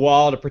behind at the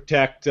Wall to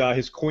protect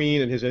his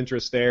queen and his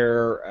interests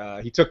there.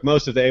 He took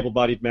most of the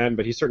able-bodied men,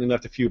 but he certainly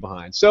left a few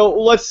behind. So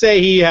let's say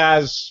he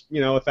has,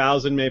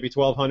 1,000, maybe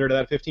 1,200 of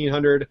that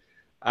 1,500,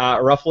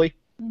 roughly.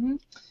 Mm-hmm.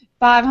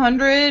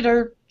 500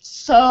 or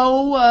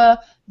so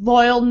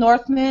loyal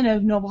Northmen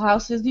of noble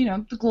houses,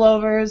 the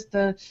Glovers,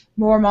 the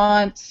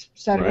Mormonts,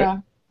 etc. Right.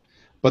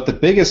 But the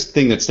biggest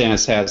thing that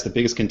Stannis has, the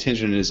biggest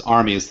contingent in his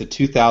army, is the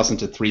 2,000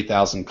 to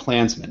 3,000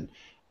 clansmen.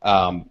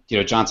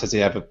 John says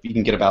you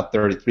can get about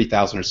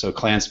 3,000 or so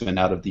clansmen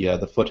out of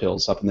the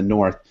foothills up in the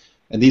north,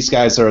 and these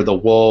guys are the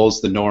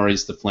Wolves, the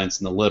Norries, the Flints,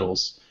 and the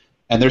Littles,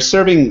 and they're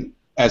serving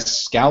as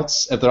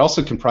scouts. They're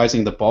also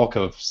comprising the bulk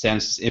of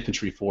Stannis'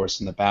 infantry force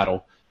in the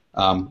battle.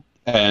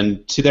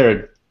 And to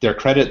their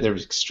credit, they're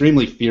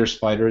extremely fierce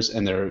fighters,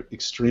 and they're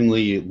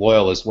extremely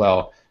loyal as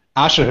well.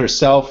 Asha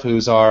herself,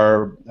 who's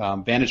our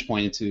vantage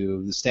point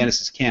into the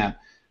Stannis' camp,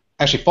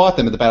 actually fought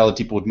them at the Battle of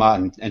Deepwood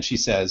Mountain, and she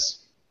says,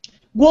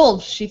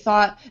 "Wolves," she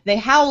thought, "they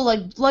howl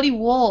like bloody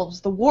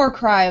wolves, the war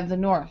cry of the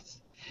North."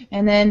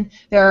 And then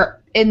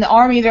in the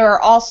army there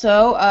are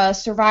also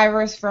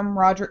survivors from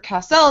Roderick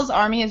Castle's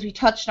army, as we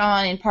touched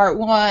on in part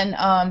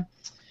 1,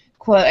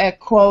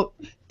 quote,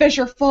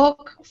 "Fisher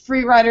folk,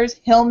 free riders,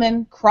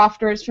 hillmen,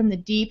 crofters from the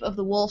deep of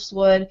the Wolf's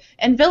Wood,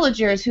 and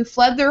villagers who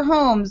fled their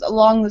homes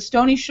along the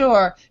stony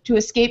shore to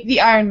escape the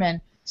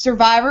Ironmen.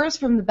 Survivors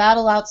from the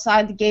battle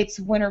outside the gates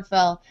of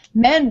Winterfell,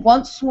 men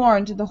once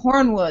sworn to the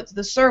Hornwoods,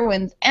 the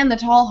Serwins, and the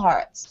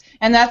Tallhearts."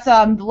 And that's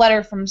the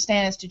letter from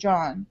Stannis to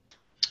Jon.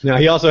 Now,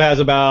 he also has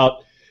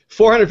about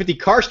 450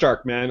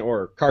 Karstark men,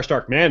 or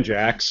Karstark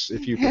manjacks,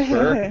 if you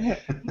prefer.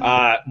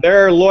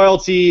 Their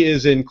loyalty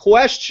is in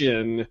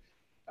question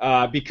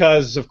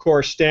because, of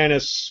course,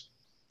 Stannis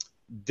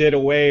did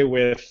away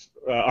with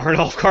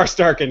Arnulf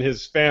Karstark and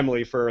his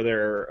family for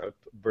their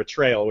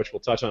betrayal, which we'll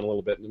touch on a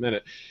little bit in a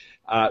minute.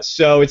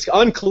 So it's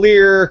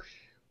unclear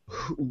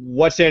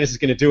what Stannis is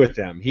going to do with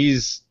them.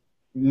 He's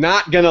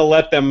not going to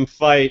let them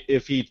fight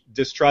if he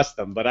distrusts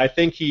them, but I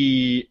think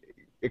he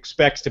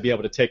expects to be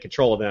able to take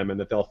control of them and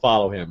that they'll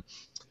follow him.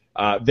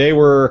 They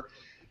were,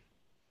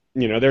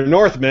 they're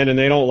Northmen and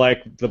they don't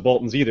like the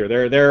Boltons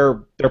either.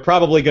 They're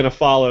probably going to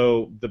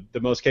follow the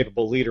most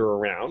capable leader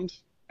around,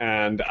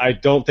 and I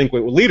don't think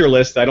with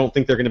leaderless, I don't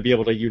think they're going to be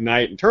able to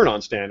unite and turn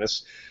on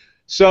Stannis.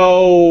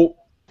 So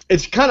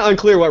it's kind of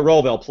unclear what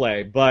role they'll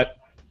play, but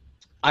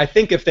I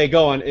think if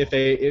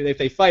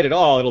they fight at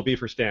all, it'll be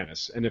for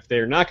Stannis, and if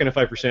they're not going to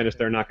fight for Stannis,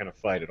 they're not going to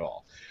fight at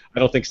all. I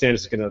don't think Stannis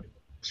is going to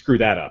screw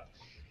that up.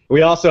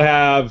 We also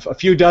have a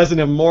few dozen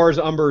of Moore's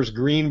Umber's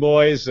green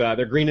boys.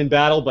 They're green in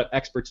battle, but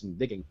experts in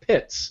digging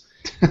pits,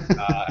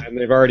 and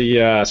they've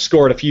already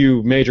scored a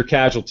few major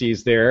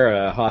casualties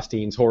there.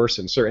 Hostein's horse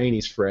and Sir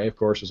Ainy's Frey, of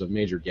course, was a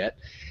major get.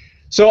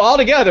 So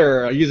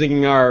altogether,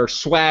 using our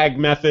swag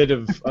method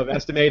of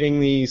estimating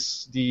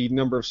the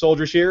number of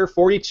soldiers here,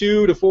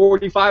 42 to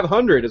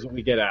 4,500 is what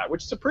we get at,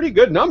 which is a pretty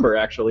good number,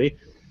 actually.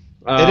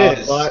 It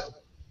is.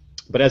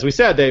 But as we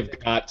said, they've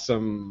got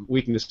some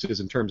weaknesses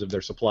in terms of their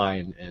supply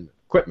and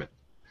equipment.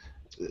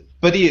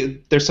 But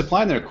their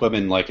supply and their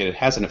equipment, it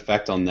has an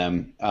effect on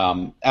them,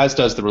 as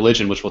does the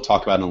religion, which we'll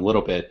talk about in a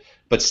little bit.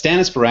 But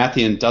Stannis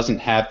Baratheon doesn't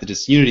have the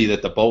disunity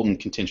that the Bolton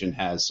contingent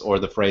has, or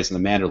the Freys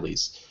and the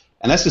Manderleys.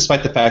 And that's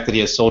despite the fact that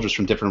he has soldiers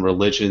from different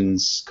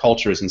religions,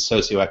 cultures, and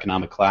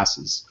socioeconomic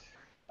classes.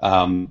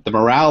 The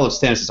morale of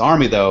Stannis'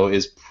 army, though,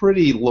 is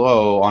pretty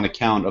low on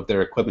account of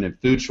their equipment and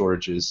food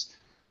shortages,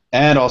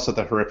 and also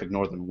the horrific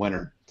northern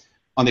winter.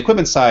 On the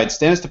equipment side,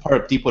 Stannis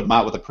departed Deepwood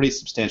Motte with a pretty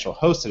substantial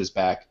host at his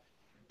back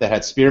that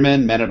had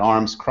spearmen,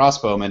 men-at-arms,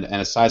 crossbowmen,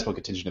 and a sizable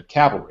contingent of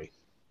cavalry.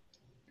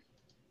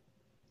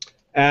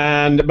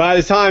 And by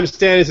the time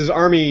Stannis'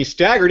 army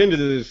staggered into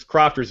this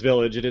Crofters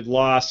village, it had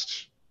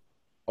lost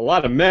a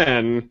lot of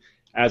men,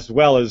 as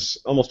well as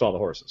almost all the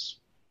horses.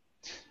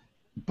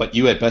 But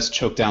you had best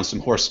choke down some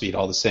horse speed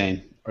all the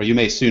same, or you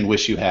may soon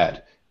wish you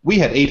had. We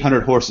had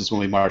 800 horses when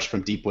we marched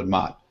from Deepwood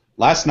Motte.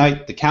 Last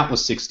night, the count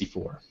was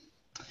 64.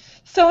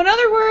 So in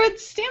other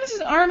words,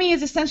 Stannis' army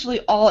is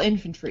essentially all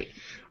infantry.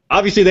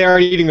 Obviously, they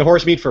aren't eating the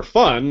horse meat for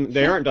fun.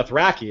 They aren't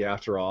Dothraki,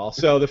 after all.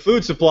 So the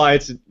food supply,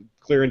 it's a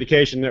clear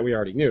indication that we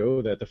already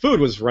knew, that the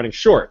food was running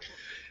short.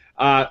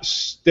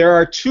 There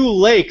are 2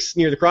 lakes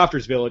near the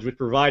Crofters village which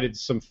provided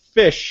some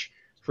fish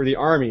for the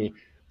army,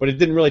 but it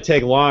didn't really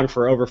take long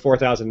for over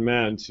 4,000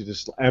 men to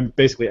just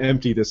basically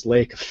empty this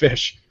lake of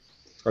fish,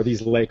 or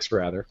these lakes,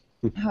 rather.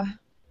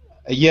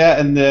 Yeah,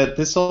 and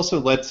this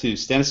also led to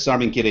Stannis'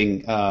 army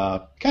getting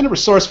kind of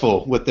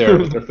resourceful with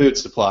their food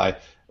supply.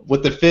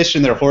 With the fish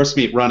and their horse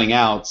meat running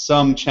out,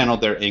 some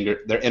channeled their inner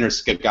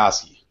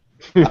Skagasi.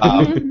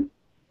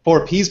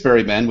 4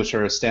 Peasbury men, which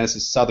are Stannis'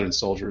 southern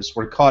soldiers,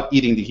 were caught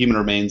eating the human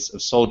remains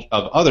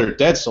of other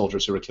dead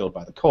soldiers who were killed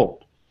by the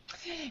cold.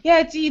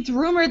 Yeah, it's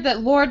rumored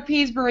that Lord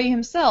Peasbury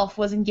himself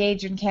was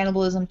engaged in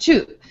cannibalism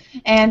too.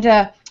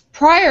 And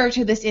prior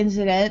to this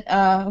incident,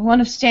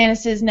 one of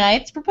Stannis'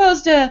 knights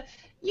proposed a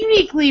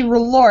uniquely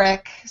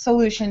R'hlloric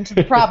solution to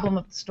the problem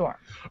of the storm.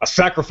 A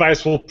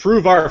sacrifice will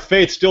prove our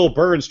faith still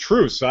burns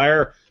true,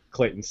 sire,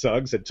 Clayton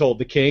Suggs had told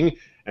the king,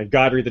 and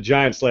Godry the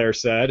Giant Slayer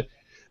said,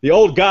 "The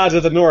old gods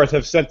of the north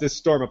have sent this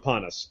storm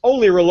upon us.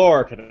 Only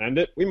R'hllor can end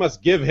it. We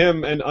must give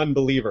him an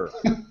unbeliever."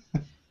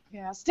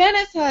 Yeah,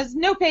 Stannis has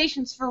no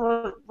patience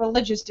for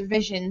religious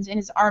divisions in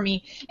his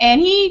army,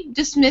 and he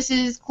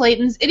dismisses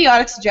Clayton's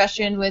idiotic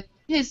suggestion with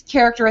his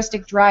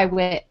characteristic dry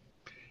wit.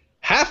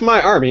 "Half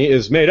my army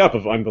is made up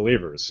of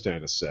unbelievers,"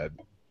 Stannis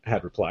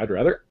had replied,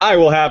 rather. "I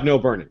will have no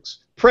burnings.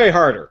 Pray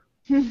harder."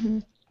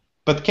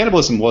 But the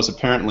cannibalism was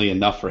apparently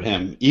enough for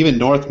him. Even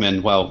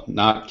Northmen, well,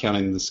 not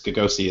counting the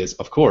Skagossi,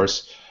 of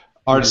course,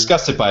 are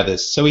disgusted by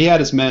this. So he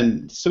had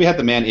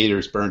the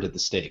man-eaters burned at the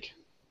stake.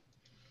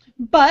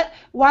 But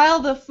while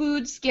the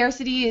food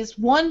scarcity is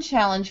one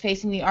challenge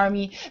facing the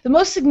army, the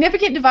most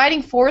significant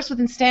dividing force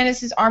within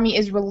Stannis' army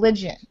is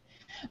religion.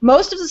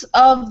 Most of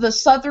the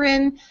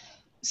Southrons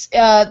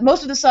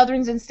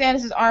in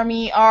Stannis'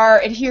 army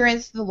are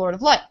adherents to the Lord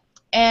of Light,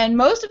 and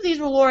most of these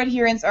R'hllor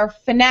adherents are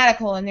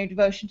fanatical in their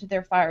devotion to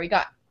their fiery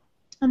god.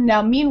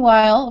 Now,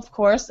 meanwhile, of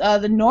course,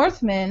 the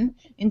Northmen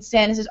in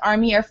Stannis'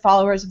 army are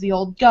followers of the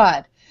old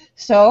god.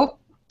 So,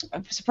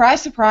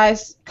 surprise,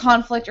 surprise,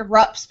 conflict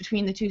erupts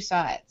between the two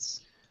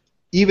sides.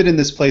 "Even in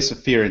this place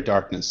of fear and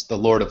darkness, the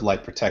Lord of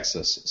Light protects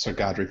us," Sir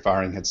Godry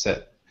Firing had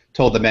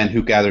told the men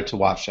who gathered to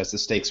watch as the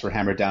stakes were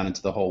hammered down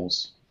into the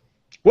holes.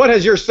 "What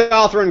has your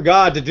Southron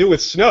god to do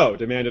with snow?"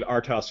 demanded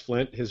Artos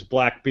Flint. His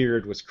black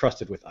beard was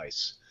crusted with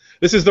ice.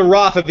 "This is the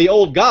wrath of the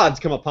old gods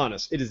come upon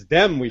us. It is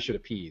them we should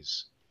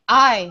appease."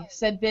 "Aye,"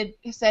 said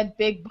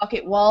Big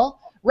Bucket Wall.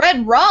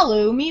 "Red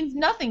Ralu means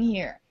nothing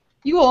here.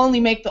 You will only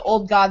make the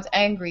old gods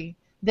angry.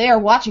 They are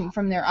watching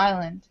from their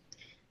island."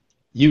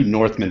 "You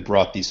Northmen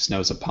brought these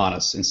snows upon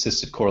us,"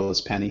 insisted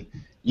Corlys Penny.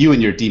 "You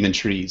and your demon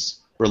trees.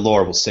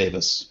 R'hllor will save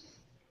us."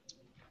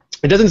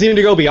 It doesn't seem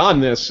to go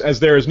beyond this, as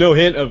there is no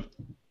hint of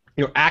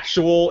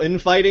actual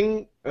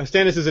infighting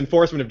Stannis'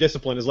 enforcement of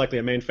discipline is likely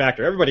a main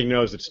factor. Everybody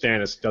knows that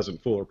Stannis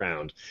doesn't fool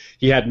around.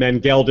 He had men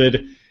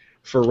gelded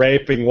for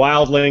raping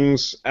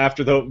wildlings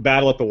after the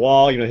battle at the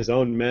Wall, his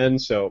own men.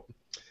 So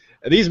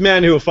these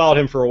men who have followed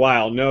him for a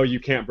while know you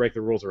can't break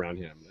the rules around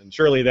him. And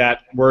surely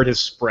that word has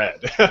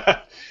spread.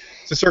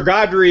 To Sir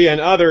Godfrey and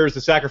others,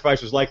 the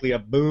sacrifice was likely a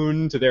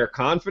boon to their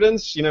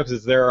confidence,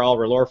 because they're all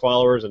R'hllor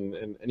followers,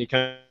 and any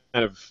kind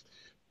of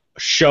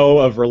show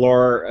of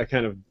R'hllor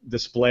kind of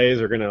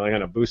displays are going to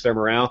kind of boost their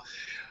morale.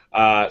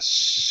 But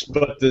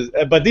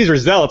these are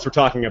zealots we're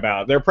talking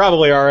about. They're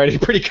probably already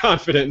pretty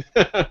confident.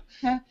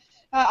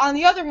 On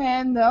the other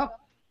hand, though,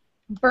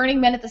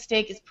 burning men at the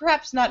stake is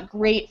perhaps not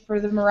great for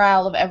the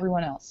morale of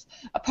everyone else.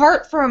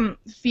 Apart from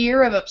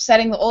fear of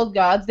upsetting the old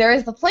gods, there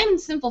is the plain and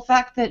simple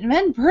fact that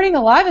men burning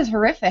alive is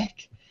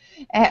horrific.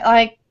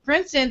 For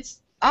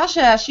instance,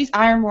 Asha, she's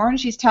ironborn,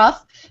 she's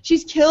tough,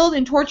 she's killed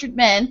and tortured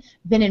men,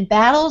 been in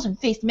battles and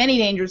faced many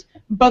dangers,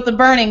 but the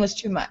burning was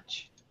too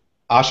much.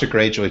 Asha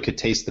Greyjoy could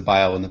taste the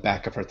bile in the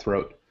back of her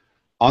throat.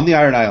 On the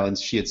Iron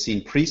Islands, she had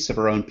seen priests of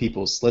her own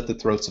people slit the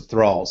throats of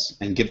thralls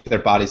and give their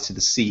bodies to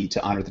the sea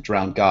to honor the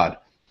drowned god.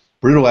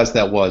 Brutal as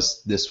that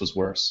was, this was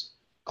worse.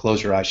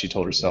 Close your eyes, she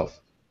told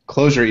herself.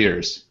 Close your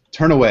ears.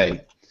 Turn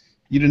away.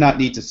 You do not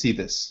need to see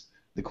this.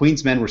 The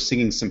Queen's men were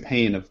singing some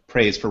paean of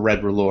praise for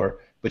Red R'hllor,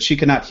 but she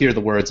could not hear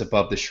the words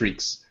above the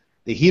shrieks.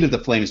 The heat of the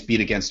flames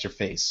beat against her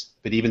face,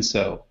 but even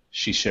so,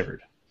 she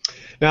shivered.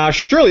 Now,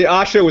 surely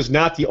Asha was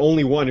not the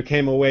only one who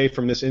came away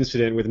from this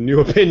incident with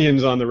new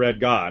opinions on the Red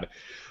God.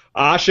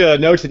 Asha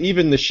notes that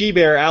even the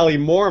she-bear Ali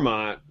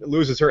Mormont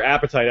loses her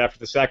appetite after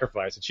the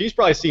sacrifice, and she's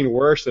probably seen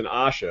worse than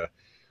Asha.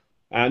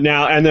 And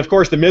of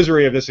course, the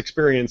misery of this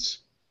experience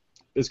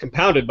is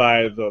compounded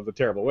by the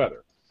terrible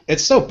weather.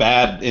 It's so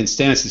bad in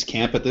Stannis'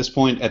 camp at this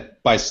point,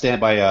 by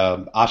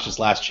Asha's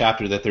last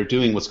chapter, that they're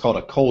doing what's called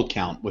a cold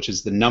count, which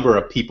is the number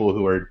of people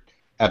who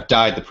have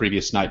died the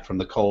previous night from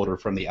the cold or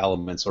from the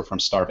elements or from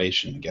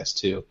starvation, I guess,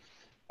 too.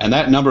 And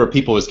that number of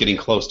people is getting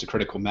close to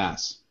critical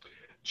mass.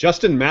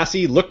 Justin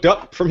Massey looked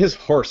up from his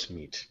horse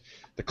meat.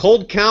 The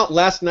cold count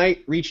last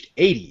night reached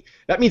 80.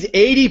 That means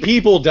 80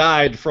 people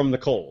died from the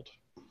cold.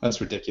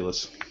 That's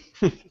ridiculous.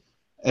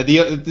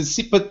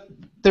 But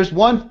there's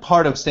one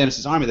part of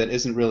Stannis' army that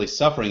isn't really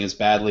suffering as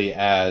badly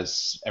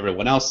as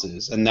everyone else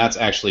is, and that's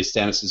actually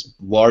Stannis'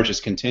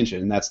 largest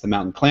contingent, and that's the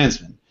Mountain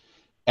Clansmen.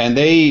 And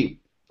they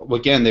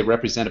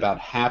represent about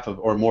half of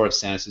or more of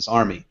Stannis'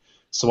 army.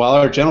 So while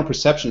our general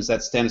perception is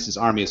that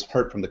Stannis' army is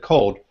hurt from the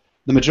cold,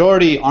 the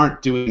majority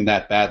aren't doing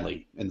that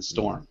badly in the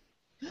storm.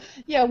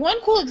 Yeah,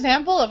 one cool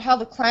example of how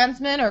the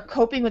clansmen are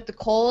coping with the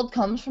cold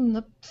comes from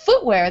the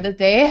footwear that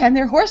they and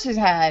their horses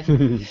had.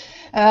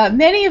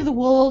 Many of the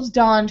wolves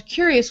donned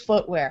curious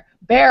footwear.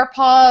 Bear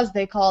paws,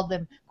 they called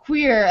them.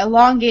 Queer,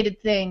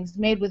 elongated things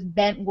made with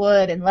bent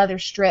wood and leather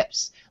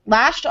strips,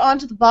 lashed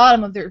onto the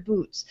bottom of their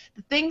boots.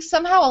 The things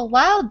somehow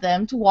allowed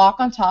them to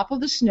walk on top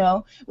of the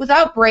snow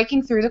without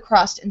breaking through the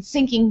crust and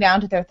sinking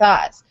down to their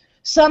thighs.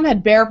 Some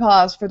had bear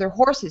paws for their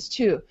horses,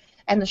 too,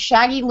 and the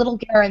shaggy little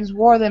Garrons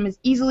wore them as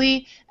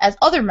easily as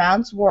other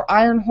mounts wore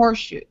iron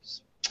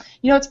horseshoes.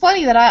 It's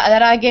funny that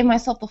I gave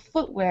myself the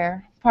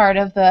footwear part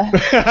of the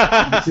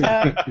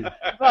episode,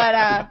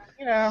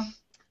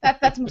 but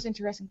that's the most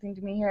interesting thing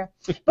to me here.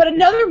 But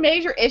another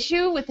major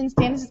issue within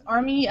Stannis'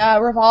 army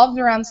revolves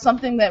around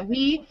something that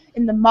we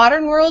in the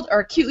modern world are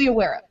acutely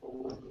aware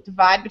of: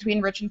 divide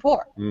between rich and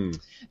poor.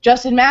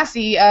 Justin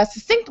Massey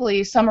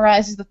succinctly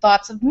summarizes the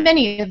thoughts of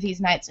many of these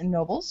knights and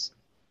nobles.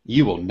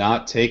 You will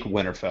not take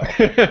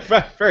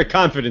Winterfell. Very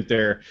confident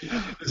there.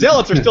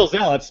 Zealots are still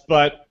zealots,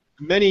 but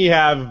many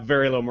have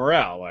very low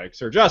morale, like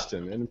Sir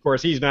Justin. And, of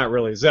course, he's not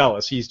really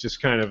zealous. He's just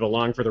kind of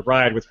along for the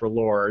ride with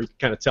R'hllor. You can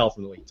kind of tell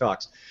from the way he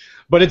talks.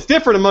 But it's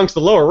different amongst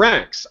the lower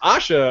ranks.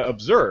 Asha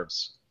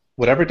observes.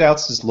 Whatever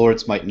doubts his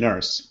lords might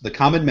nurse, the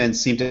common men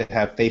seem to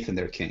have faith in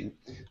their king.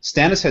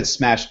 Stannis had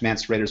smashed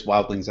Mance Rayder's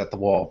wildlings at the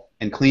Wall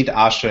and cleaned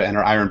Asha and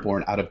her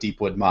Ironborn out of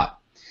Deepwood Motte.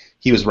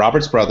 He was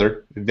Robert's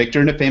brother,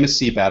 victor in a famous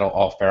sea battle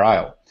off Fair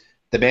Isle,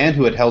 the man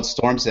who had held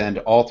Storm's End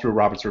all through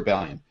Robert's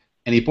rebellion,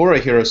 and he bore a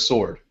hero's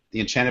sword, the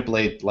enchanted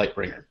blade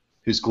Lightbringer,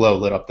 whose glow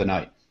lit up the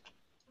night.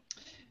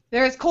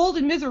 They're as cold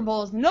and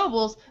miserable as the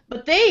nobles,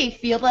 but they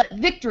feel that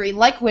victory,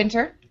 like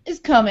winter, is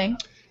coming.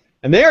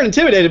 And they are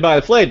intimidated by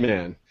the flayed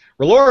man.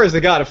 R'hllor is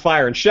the god of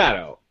fire and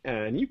shadow,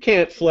 and you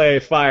can't flay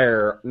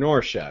fire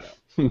nor shadow.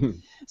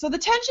 So the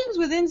tensions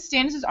within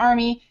Stannis'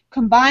 army,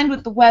 combined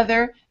with the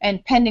weather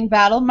and pending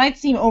battle, might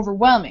seem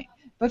overwhelming.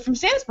 But from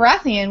Stannis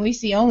Baratheon, we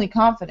see only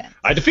confidence.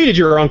 I defeated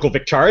your uncle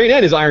Victarion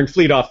and his iron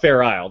fleet off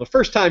Fair Isle, the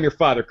first time your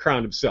father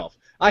crowned himself.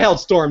 I held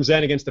Storm's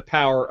End against the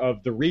power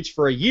of the Reach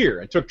for a year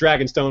and took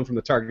Dragonstone from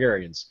the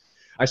Targaryens.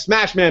 I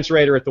smashed Mance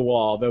Rayder at the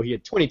Wall, though he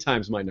had 20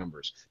 times my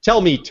numbers.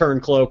 Tell me,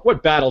 Turncloak,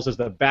 what battles has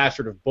the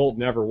bastard of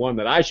Bolton ever won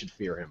that I should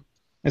fear him?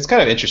 It's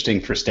kind of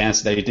interesting for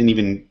Stannis that he didn't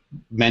even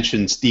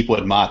mention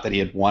Deepwood Motte, that he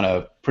had won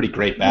a pretty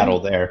great battle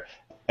there.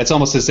 It's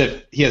almost as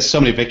if he has so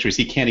many victories,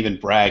 he can't even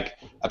brag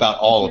about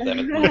all of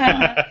them.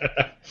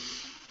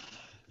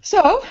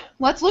 So,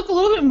 let's look a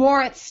little bit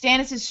more at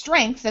Stannis'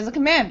 strengths as a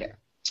commander.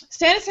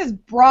 Stannis has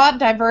broad,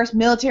 diverse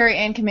military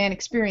and command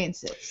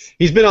experiences.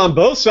 He's been on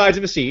both sides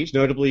of a siege,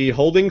 notably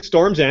holding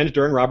Storm's End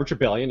during Robert's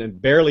Rebellion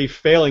and barely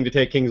failing to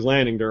take King's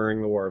Landing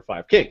during the War of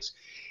Five Kings.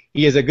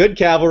 He is a good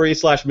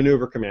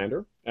cavalry/maneuver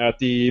commander. At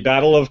the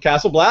Battle of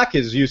Castle Black,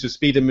 his use of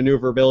speed and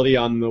maneuverability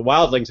on the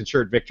wildlings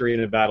ensured victory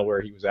in a battle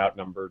where he was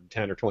outnumbered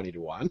 10 or 20 to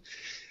 1.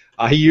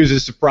 He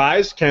uses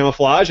surprise,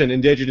 camouflage, and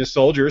indigenous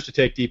soldiers to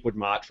take Deepwood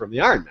Motte from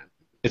the Iron Men.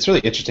 It's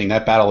really interesting,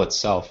 that battle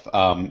itself.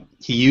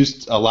 He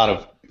used a lot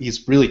of...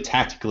 He's really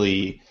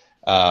tactically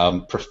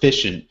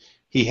proficient.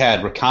 He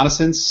had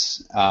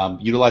reconnaissance,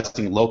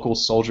 utilizing local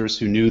soldiers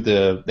who knew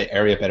the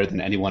area better than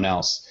anyone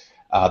else.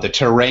 The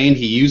terrain,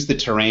 he used the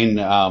terrain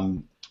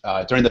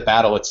during the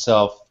battle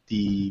itself.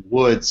 The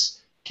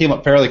woods came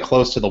up fairly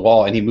close to the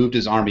wall, and he moved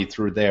his army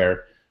through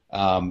there,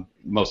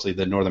 mostly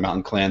the Northern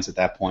Mountain clans at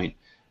that point.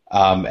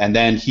 And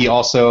then he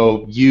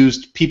also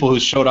used people who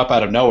showed up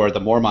out of nowhere,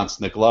 the Mormonts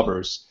and the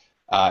Glovers,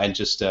 and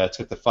just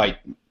took the fight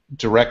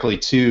directly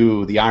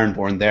to the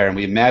Ironborn there. And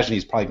we imagine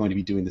he's probably going to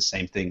be doing the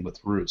same thing with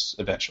Roose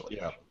eventually.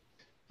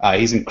 Yeah.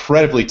 He's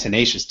incredibly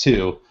tenacious,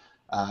 too.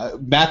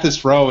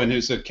 Mathis Rowan,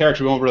 who's a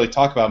character we won't really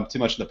talk about too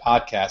much in the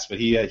podcast, but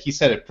he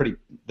said it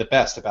the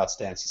best about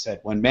Stannis. He said,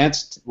 when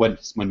Mace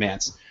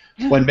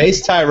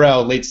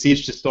Tyrell laid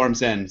siege to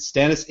Storm's End,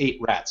 Stannis ate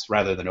rats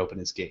rather than open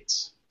his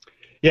gates.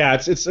 Yeah,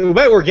 it's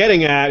what we're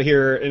getting at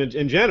here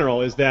in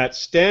general is that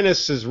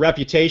Stannis'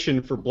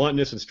 reputation for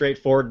bluntness and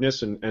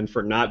straightforwardness and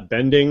for not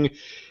bending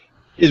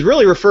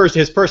really refers to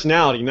his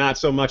personality, not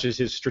so much as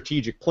his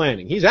strategic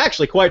planning. He's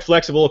actually quite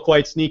flexible,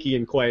 quite sneaky,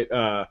 and quite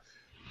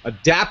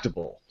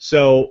adaptable.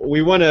 So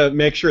we want to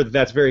make sure that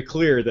that's very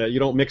clear, that you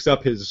don't mix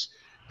up his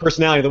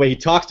personality, the way he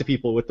talks to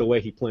people, with the way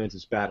he plans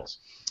his battles.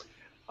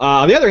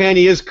 On the other hand,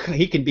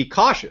 he can be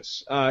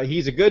cautious.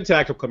 He's a good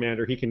tactical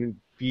commander. He can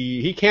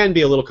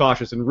be a little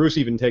cautious, and Roose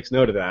even takes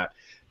note of that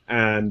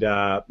and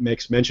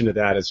makes mention of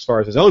that as far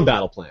as his own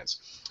battle plans.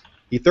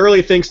 He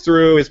thoroughly thinks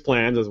through his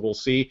plans, as we'll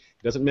see.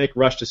 He doesn't make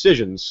rush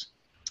decisions.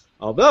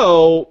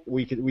 Although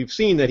we've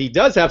seen that he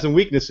does have some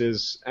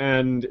weaknesses,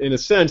 and in a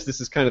sense, this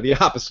is kind of the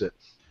opposite.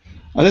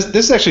 Well, this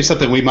is actually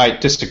something we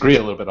might disagree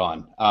a little bit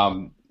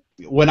on.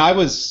 When I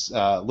was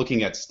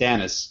looking at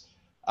Stannis,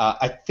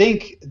 I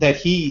think that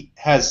he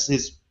has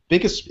his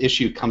biggest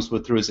issue comes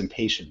through his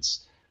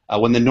impatience.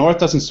 When the North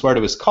doesn't swear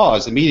to his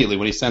cause immediately,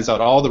 when he sends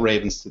out all the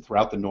ravens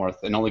throughout the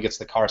North and only gets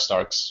the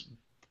Karstarks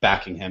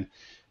backing him,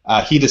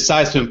 he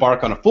decides to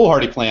embark on a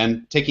foolhardy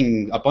plan,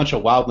 taking a bunch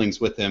of wildlings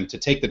with him to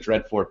take the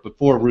Dreadfort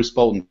before Roose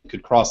Bolton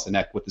could cross the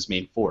neck with his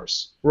main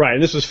force. Right,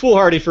 and this was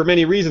foolhardy for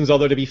many reasons,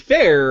 although to be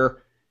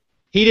fair,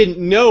 he didn't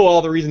know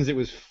all the reasons it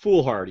was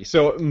foolhardy.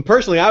 So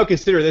personally, I would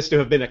consider this to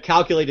have been a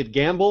calculated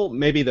gamble,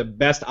 maybe the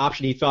best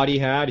option he thought he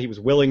had. He was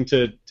willing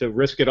to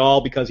risk it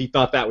all because he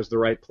thought that was the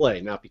right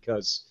play, not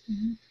because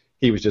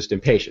he was just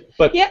impatient.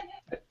 But yeah,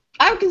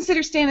 I would consider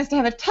Stannis to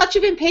have a touch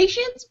of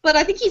impatience, but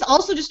I think he's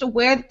also just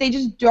aware that they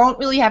just don't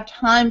really have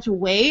time to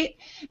wait.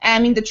 I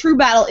mean, the true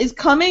battle is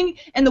coming,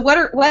 and the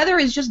weather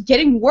is just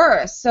getting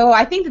worse. So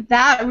I think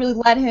that really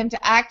led him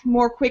to act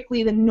more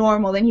quickly than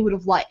normal than he would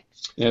have liked.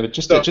 Yeah, but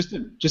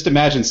just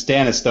imagine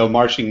Stannis, though,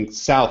 marching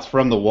south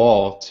from the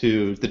wall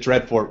to the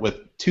Dreadfort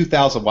with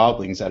 2,000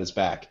 wildlings at his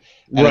back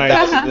and right.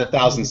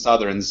 1,000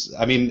 Southrons.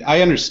 I mean,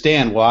 I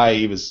understand why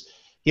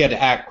he had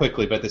to act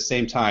quickly, but at the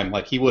same time,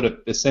 like, he would have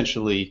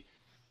essentially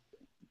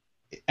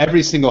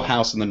every single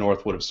house in the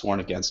North would have sworn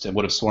against him,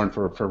 would have sworn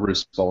for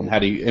Roose Bolton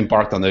had he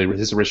embarked on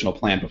his original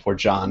plan before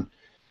Jon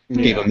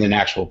gave him an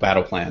actual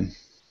battle plan.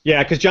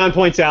 Yeah, because John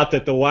points out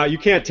that you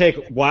can't take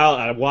a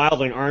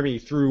wildling army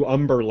through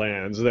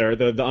Umberlands. There,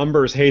 the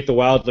Umbers hate the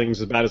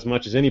wildlings about as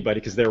much as anybody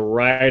because they're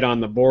right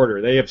on the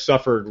border. They have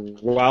suffered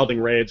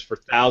wildling raids for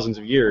thousands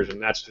of years, and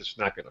that's just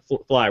not going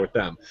to fly with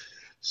them.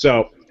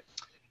 So,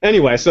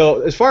 anyway,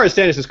 so as far as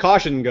Stannis'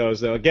 caution goes,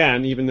 though,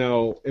 again, even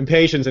though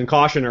impatience and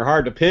caution are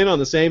hard to pin on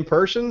the same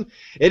person,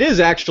 it is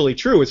actually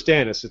true with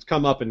Stannis. It's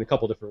come up in a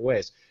couple different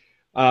ways.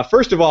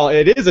 First of all,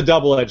 it is a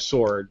double-edged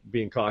sword,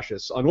 being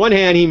cautious. On one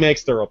hand, he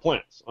makes thorough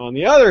plans. On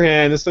the other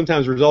hand, this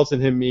sometimes results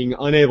in him being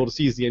unable to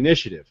seize the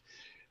initiative.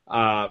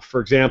 For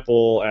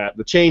example, at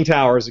the chain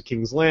towers at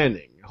King's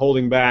Landing,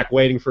 holding back,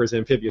 waiting for his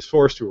amphibious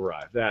force to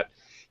arrive. That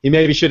he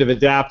maybe should have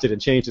adapted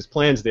and changed his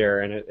plans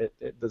there, and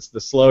the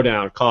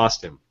slowdown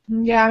cost him.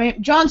 Yeah, I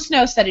mean, Jon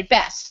Snow said it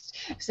best,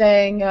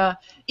 saying,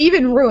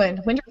 even ruined,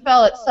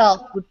 Winterfell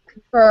itself would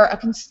confer a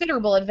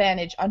considerable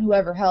advantage on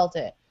whoever held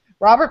it.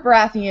 Robert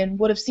Baratheon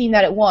would have seen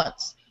that at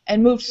once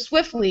and moved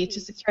swiftly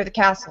to secure the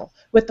castle,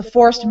 with the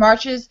forced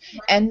marches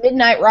and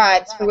midnight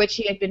rides for which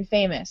he had been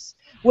famous.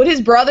 Would his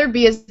brother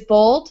be as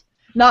bold?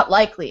 Not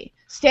likely.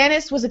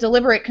 Stannis was a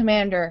deliberate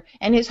commander,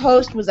 and his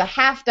host was a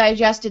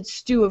half-digested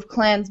stew of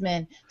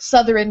clansmen,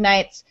 Southern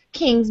knights,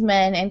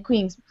 kingsmen, and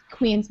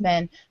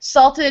queensmen,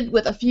 salted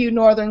with a few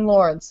northern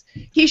lords.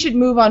 He should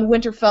move on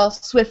Winterfell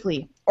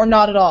swiftly, or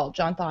not at all,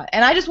 Jon thought.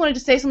 And I just wanted to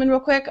say something real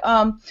quick,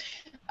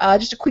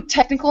 just a quick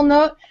technical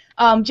note.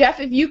 Jeff,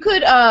 if you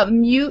could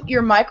mute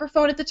your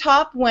microphone at the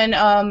top when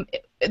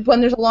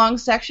when there's a long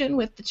section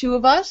with the two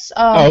of us.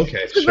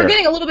 Okay, Because sure. we're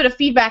getting a little bit of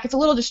feedback. It's a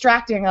little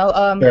distracting.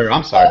 Sure,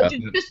 I'm sorry about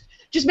that.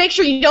 Just make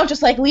sure you don't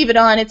just like leave it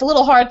on. It's a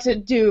little hard to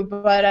do,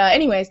 but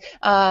anyways,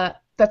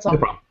 that's all. No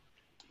problem.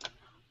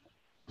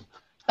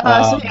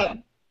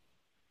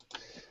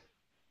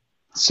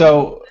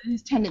 So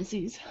His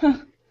tendencies.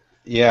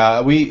 yeah,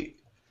 we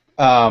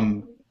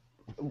should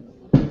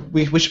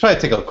probably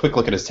take a quick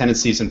look at his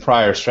tendencies and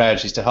prior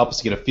strategies to help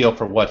us get a feel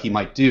for what he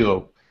might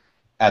do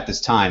at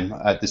this time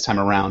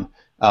around.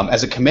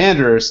 As a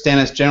commander,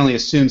 Stannis generally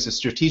assumes a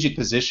strategic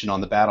position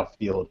on the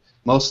battlefield,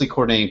 mostly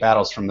coordinating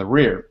battles from the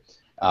rear.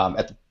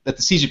 At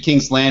the Siege of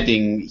King's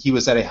Landing,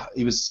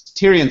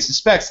 Tyrion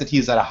suspects that he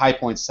is at a high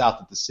point south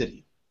of the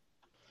city.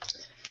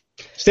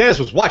 Stannis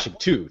was watching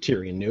too,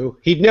 Tyrion knew.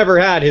 He'd never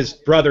had his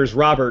brother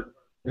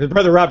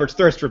Robert's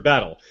thirst for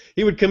battle.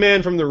 He would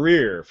command from the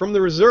rear, from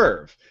the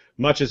reserve,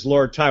 much as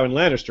Lord Tywin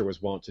Lannister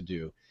was wont to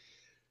do.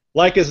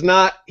 Like as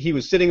not, he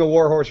was sitting a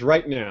warhorse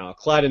right now,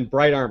 clad in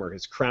bright armor,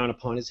 his crown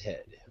upon his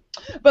head.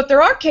 But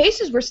there are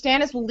cases where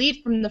Stannis will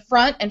lead from the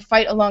front and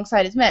fight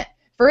alongside his men.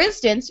 For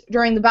instance,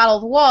 during the Battle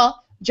of the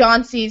Wall,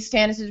 Jon sees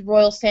Stannis'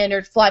 royal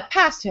standard fly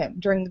past him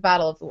during the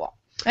Battle of the Wall.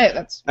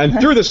 Hey,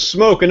 and through the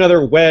smoke,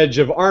 another wedge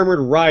of armored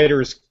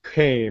riders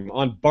came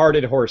on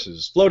barded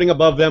horses. Floating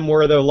above them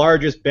were the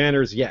largest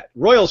banners yet,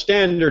 royal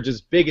standards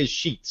as big as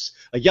sheets,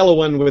 a yellow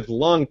one with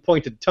long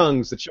pointed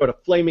tongues that showed a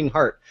flaming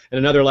heart, and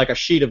another like a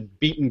sheet of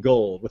beaten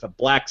gold, with a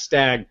black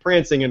stag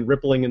prancing and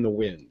rippling in the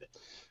wind.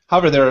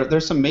 However,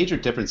 there's some major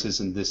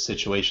differences in this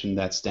situation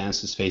that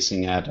Stannis is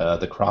facing at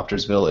the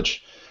Crofters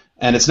Village.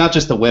 And it's not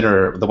just the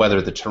weather,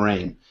 the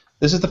terrain.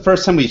 This is the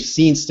first time we've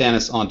seen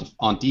Stannis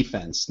on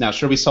defense. Now,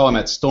 sure, we saw him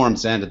at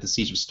Storm's End, at the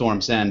Siege of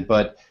Storm's End,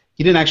 but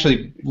he didn't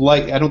actually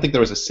I don't think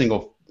there was a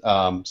single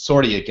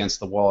sortie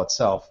against the wall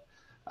itself.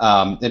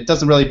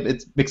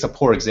 It makes a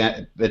poor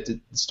example.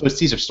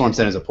 Siege of Storm's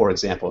End is a poor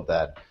example of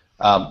that.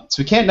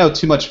 So we can't know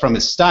too much from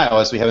his style,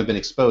 as we haven't been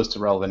exposed to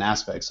relevant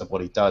aspects of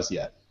what he does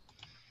yet.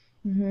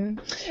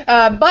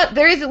 Mm-hmm. But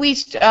there is at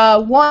least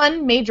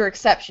one major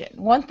exception,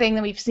 one thing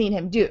that we've seen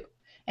him do.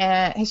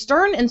 His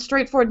stern and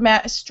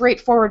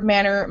straightforward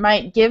manner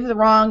might give the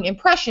wrong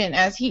impression,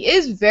 as he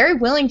is very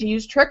willing to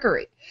use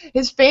trickery.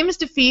 His famous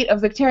defeat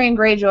of Victorian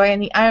Greyjoy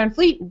and the Iron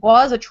Fleet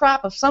was a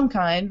trap of some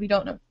kind. We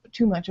don't know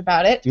too much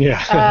about it.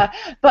 Yeah.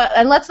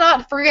 And let's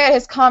not forget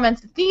his comments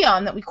to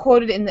Theon that we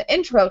quoted in the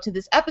intro to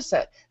this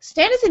episode.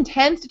 Stannis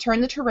intends to turn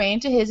the terrain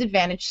to his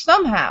advantage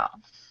somehow.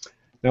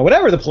 Now,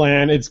 whatever the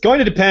plan, it's going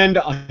to depend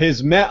on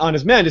his men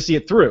to see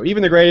it through.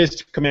 Even the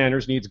greatest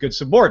commanders needs good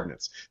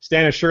subordinates.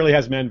 Stannis surely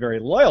has men very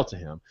loyal to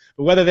him,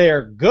 but whether they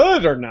are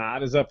good or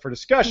not is up for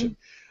discussion.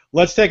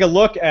 Let's take a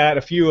look at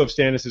a few of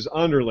Stannis'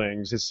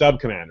 underlings, his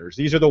sub-commanders.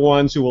 These are the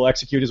ones who will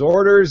execute his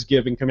orders,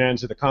 giving commands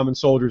to the common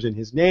soldiers in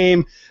his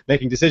name,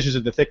 making decisions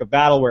in the thick of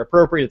battle where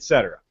appropriate,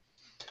 etc.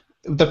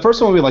 The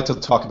first one we'd like to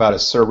talk about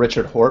is Sir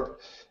Richard Horp.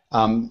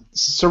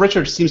 Sir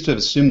Richard seems to have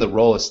assumed the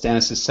role as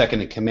Stannis'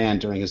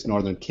 second-in-command during his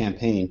northern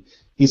campaign.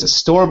 He's a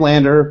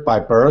Stormlander by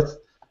birth.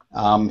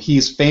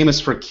 He's famous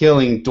for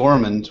killing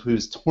Dormund,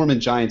 who's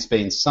Tormund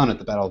Giantsbane's son at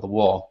the Battle of the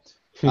Wall.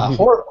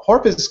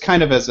 Horp is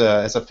kind of as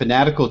a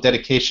fanatical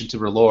dedication to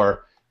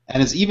R'hllor,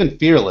 and is even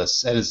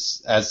fearless,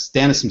 as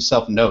Stannis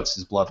himself notes,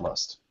 his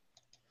bloodlust.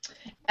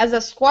 As a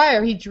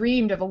squire, he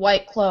dreamed of a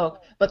white cloak,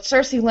 but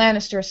Cersei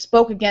Lannister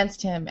spoke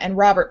against him, and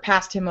Robert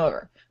passed him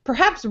over.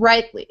 Perhaps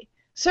rightly.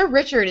 Sir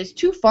Richard is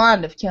too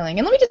fond of killing.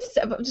 And let me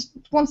just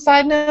one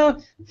side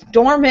note,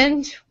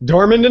 Dormund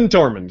and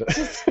Tormund.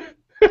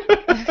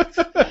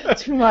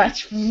 Too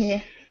much for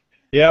me.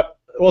 Yep.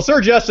 Well, Sir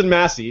Justin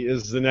Massey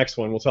is the next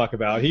one we'll talk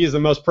about. He is the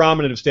most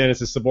prominent of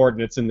Stannis'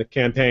 subordinates in the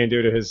campaign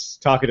due to his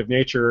talkative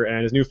nature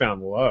and his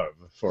newfound love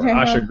for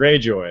Asha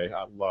Greyjoy.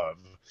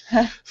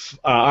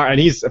 And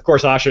he's, of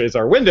course, Asha is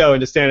our window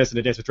into Stannis and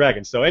the Dance with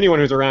Dragons. So anyone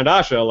who's around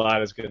Asha a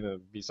lot is going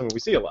to be someone we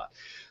see a lot.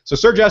 So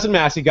Sir Justin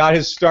Massey got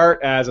his start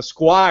as a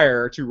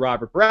squire to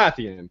Robert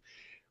Baratheon,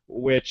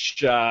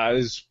 which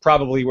is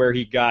probably where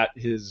he got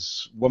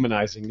his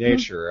womanizing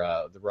nature.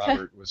 The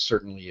Robert was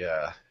certainly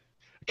a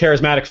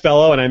charismatic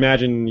fellow, and I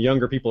imagine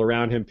younger people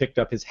around him picked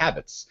up his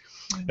habits.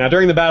 Now,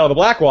 during the Battle of the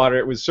Blackwater,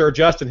 it was Sir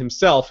Justin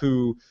himself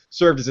who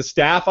served as a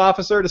staff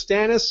officer to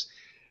Stannis,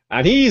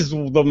 and he's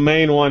the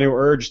main one who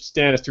urged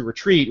Stannis to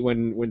retreat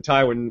when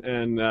Tywin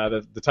and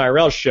the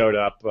Tyrells showed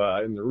up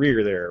in the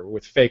rear there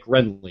with fake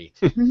Renly.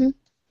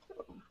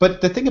 But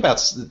the thing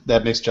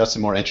that makes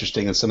Justin more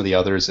interesting than some of the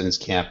others in his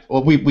camp,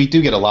 well, we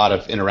do get a lot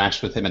of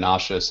interaction with him and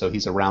Asha, so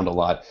he's around a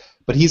lot.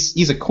 But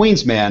he's a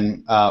Queen's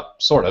man,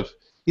 sort of.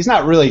 He's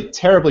not really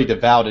terribly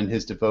devout in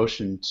his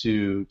devotion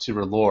to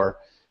R'hllor,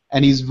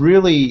 and he's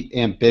really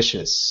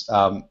ambitious.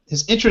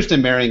 His interest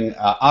in marrying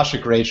Asha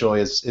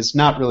Greyjoy is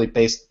not really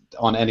based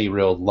on any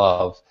real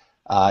love.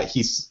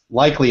 He's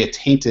likely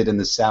attainted in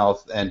the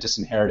south and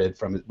disinherited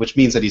which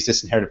means that he's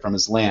disinherited from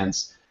his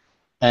lands.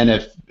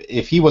 And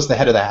if he was the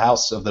head of the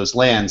house of those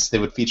lands, they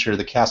would feature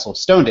the Castle of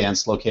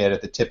Stonedance located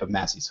at the tip of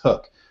Massey's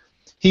Hook.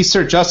 He's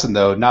Sir Justin,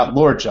 though, not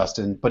Lord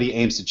Justin, but he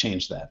aims to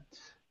change that.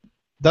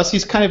 Thus,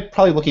 he's kind of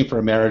probably looking for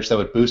a marriage that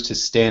would boost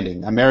his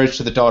standing. A marriage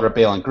to the daughter of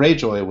Balon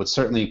Greyjoy would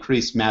certainly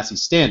increase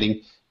Massey's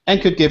standing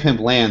and could give him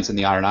lands in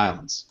the Iron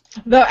Islands.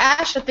 Though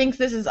Asha thinks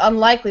this is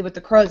unlikely with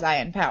the Crozai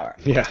in power.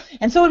 Yeah.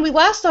 And so when we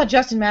last saw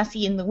Justin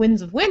Massey in The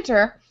Winds of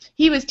Winter,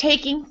 he was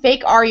taking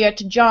fake Arya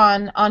to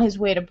Jon on his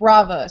way to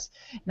Braavos.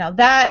 Now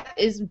that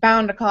is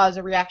bound to cause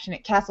a reaction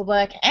at Castle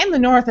Black and the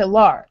North at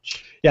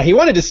large. Yeah, he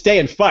wanted to stay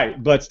and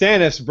fight, but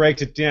Stannis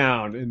breaks it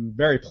down in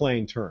very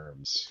plain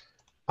terms.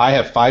 I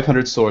have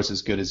 500 swords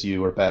as good as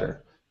you or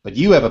better, but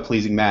you have a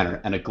pleasing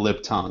manner and a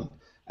glib tongue,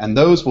 and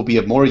those will be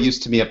of more use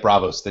to me at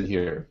Braavos than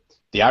here.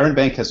 The Iron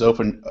Bank has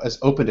opened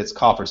its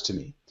coffers to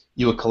me.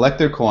 You will collect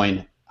their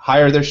coin,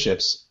 hire their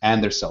ships,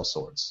 and their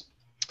sellswords.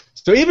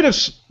 So even if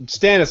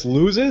Stannis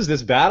loses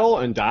this battle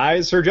and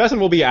dies, Sir Justin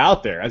will be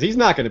out there, as he's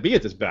not going to be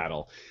at this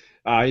battle.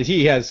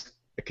 He has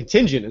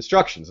contingent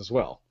instructions as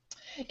well.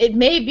 It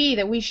may be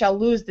that we shall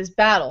lose this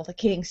battle, the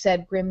king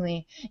said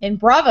grimly. In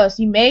Braavos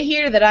you may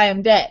hear that I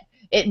am dead.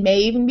 It may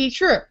even be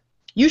true.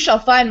 You shall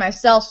find my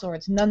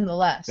sellswords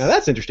nonetheless. Now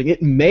that's interesting.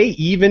 It may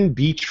even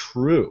be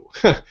true.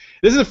 This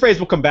is a phrase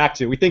we'll come back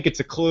to. We think it's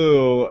a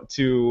clue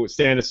to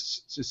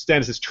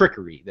Stannis'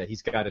 trickery that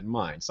he's got in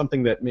mind,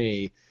 something that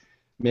may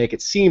make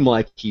it seem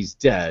like he's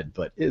dead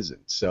but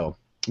isn't. So,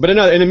 but in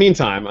the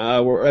meantime,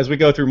 as we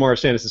go through more of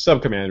Stannis'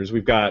 sub-commanders,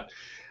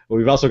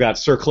 we've also got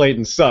Sir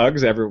Clayton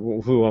Suggs,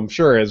 who I'm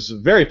sure is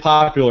very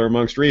popular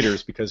amongst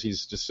readers because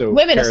he's just so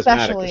women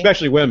charismatic.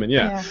 Especially women,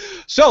 yeah.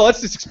 So let's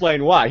just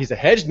explain why. He's a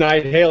hedge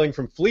knight hailing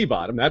from Flea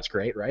Bottom. That's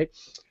great, right?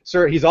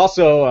 Sir, he's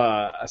also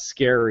a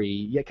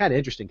scary, kind of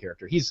interesting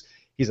character. He's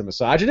a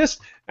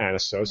misogynist and a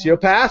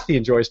sociopath. He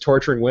enjoys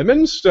torturing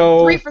women.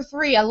 So 3 for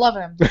 3. I love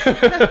him.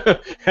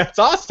 That's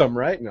awesome,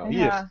 right? No,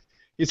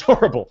 he's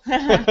horrible.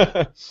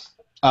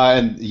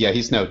 And yeah,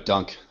 he's no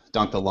Dunk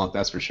the Lunk,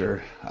 that's for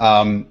sure.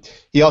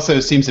 He also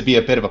seems to be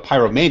a bit of a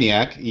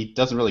pyromaniac. He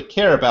doesn't really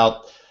care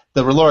about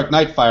the R'hlloric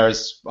night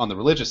fires on the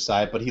religious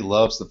side, but he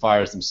loves the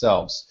fires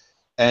themselves.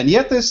 And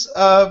yet this,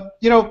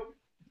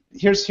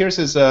 here's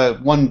his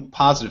one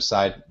positive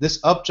side. This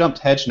up-jumped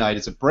hedge knight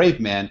is a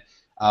brave man.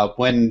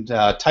 When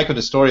Tycho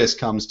Nestorius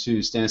comes to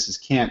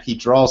Stannis' camp, he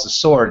draws a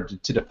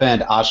sword to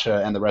defend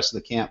Asha and the rest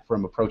of the camp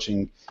from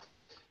approaching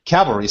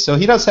cavalry. So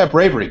he does have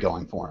bravery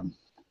going for him.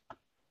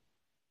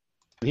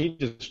 He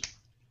just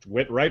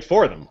went right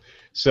for them.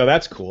 So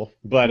that's cool.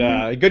 But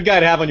a good guy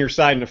to have on your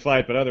side in a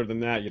fight, but other than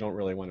that, you don't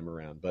really want him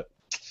around. But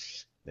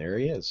there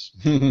he is.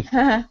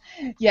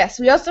 Yes,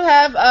 we also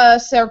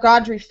have Ser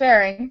Godry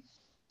Faring.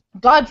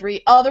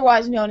 Godry,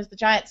 otherwise known as the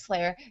Giant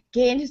Slayer,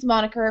 gained his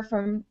moniker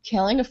from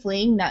killing a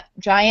fleeing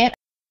giant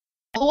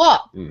on the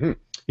wall. Mm-hmm.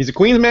 He's a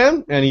Queen's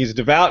man, and he's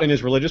devout in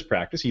his religious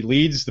practice. He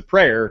leads the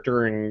prayer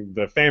during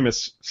the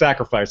famous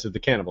sacrifice of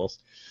the cannibals.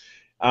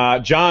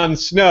 Jon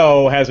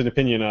Snow has an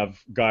opinion of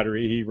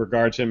Godry. He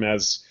regards him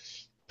as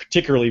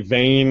particularly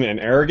vain and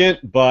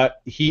arrogant,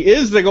 but he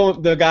is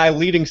the guy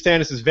leading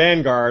Stannis'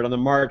 vanguard on the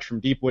march from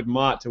Deepwood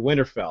Motte to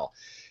Winterfell.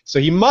 So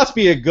he must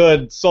be a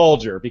good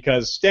soldier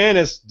because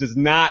Stannis does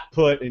not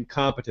put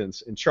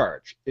incompetence in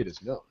charge. It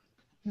is known.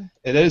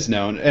 It is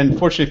known, and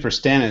fortunately for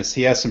Stannis,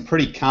 he has some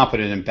pretty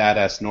competent and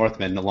badass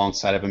Northmen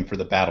alongside of him for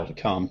the battle to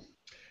come.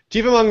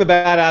 Chief among the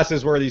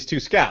badasses were these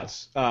two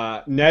scouts,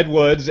 Ned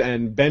Woods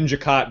and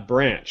Benjicot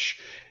Branch.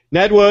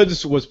 Ned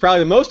Woods was probably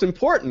the most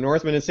important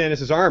Northman in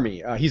Stannis'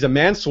 army. He's a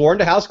man sworn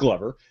to House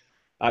Glover.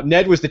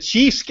 Ned was the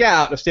chief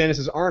scout of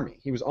Stannis' army.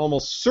 He was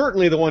almost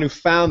certainly the one who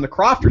found the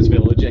Crofters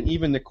village, and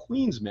even the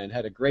Queen's men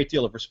had a great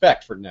deal of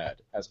respect for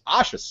Ned. As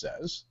Asha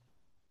says,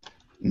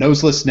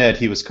 Noseless Ned,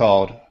 he was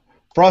called.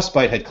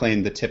 Frostbite had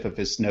claimed the tip of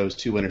his nose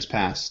 2 winters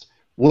past.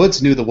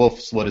 Woods knew the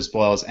wolf's wood as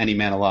well as any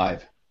man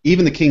alive.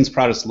 Even the king's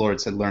proudest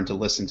lords had learned to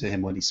listen to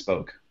him when he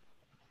spoke.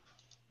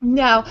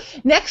 Now,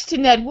 next to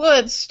Ned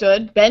Woods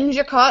stood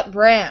Benjicot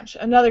Branch,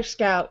 another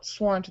scout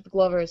sworn to the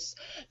Glovers.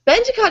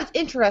 Benjicot is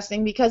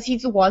interesting because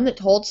he's the one that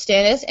told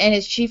Stannis and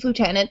his chief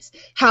lieutenants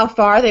how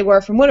far they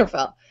were from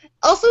Winterfell.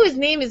 Also, his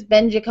name is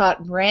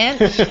Benjicot Branch,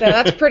 so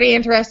that's pretty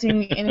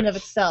interesting in and of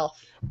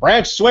itself.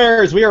 Branch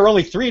swears we are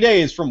only 3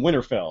 days from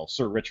Winterfell,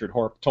 Sir Richard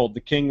Horp told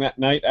the king that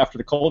night after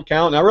the cold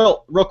count. Now,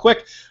 real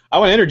quick, I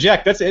want to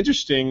interject. That's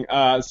interesting,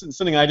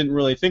 something I didn't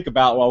really think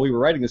about while we were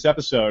writing this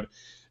episode.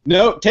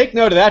 Take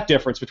note of that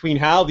difference between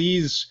how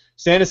these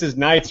Stannis'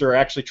 knights are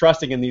actually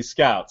trusting in these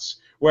scouts.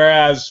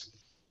 Whereas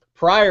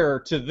prior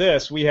to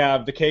this, we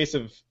have the case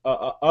of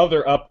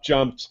other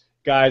up-jumped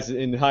guys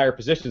in higher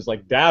positions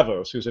like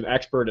Davos, who's an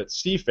expert at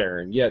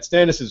seafaring. Yet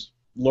Stannis'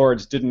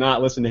 lords did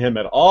not listen to him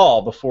at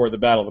all before the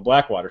Battle of the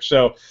Blackwater.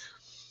 So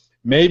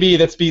maybe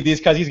that's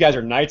because these guys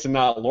are knights and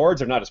not lords.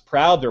 They're not as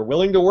proud. They're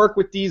willing to work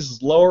with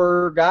these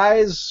lower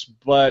guys,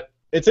 but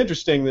it's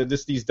interesting that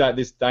these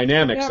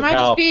dynamics of how... It might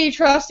just be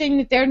trusting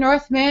that they're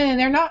Northmen and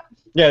they're not.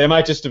 Yeah, they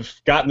might just have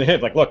gotten the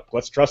hint, like, look,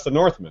 let's trust the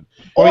Northmen.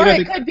 Or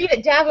it could be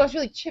that Davos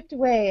really chipped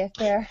away at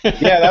their...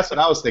 Yeah, that's what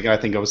I was thinking.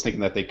 I was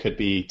thinking that they could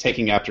be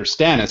taking after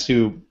Stannis,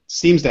 who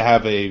seems to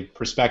have a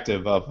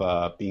perspective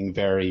of being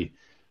very...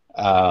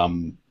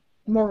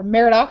 more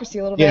meritocracy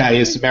a little bit. Yeah, he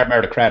is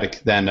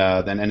meritocratic than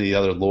any of the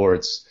other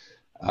lords.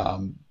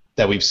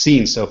 that we've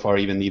seen so far,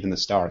 even the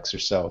Starks or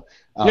so.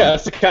 Yeah,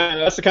 that's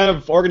the kind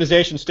of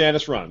organization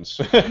Stannis runs.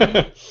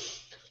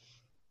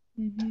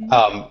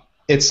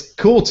 It's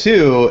cool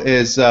too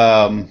is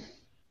that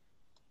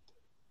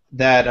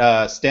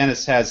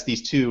Stannis has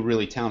these two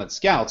really talented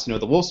scouts, the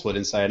Wolfswood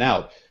inside and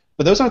out.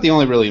 But those aren't the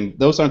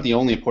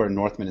only important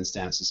Northmen in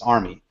Stannis'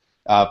 army.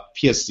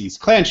 He has these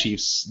clan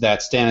chiefs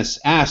that Stannis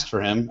asked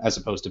for him, as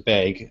opposed to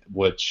beg,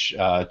 which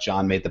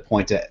Jon made the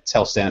point to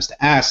tell Stannis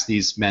to ask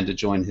these men to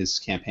join his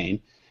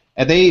campaign.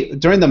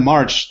 And during the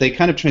march, they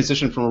kind of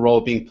transitioned from a role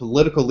of being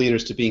political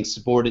leaders to being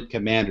subordinate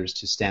commanders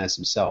to Stannis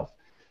himself.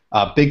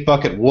 Big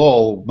Bucket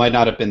Wool might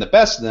not have been the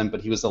best of them,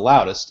 but he was the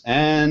loudest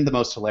and the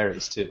most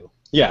hilarious too.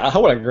 Yeah,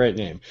 what a great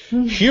name.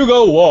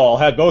 Hugo Wall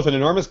had both an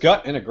enormous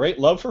gut and a great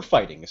love for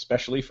fighting,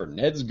 especially for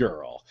Ned's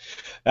girl.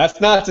 That's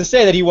not to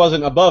say that he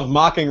wasn't above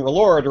mocking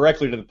R'hllor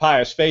directly to the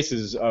pious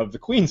faces of the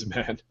Queen's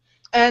men.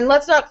 And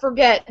let's not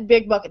forget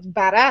Big Bucket's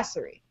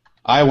badassery.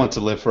 I want to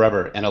live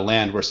forever in a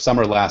land where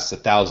summer lasts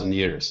 1,000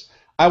 years.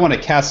 I want a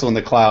castle in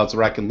the clouds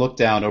where I can look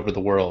down over the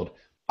world.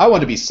 I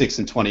want to be 6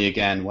 and 20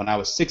 again. When I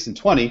was 6 and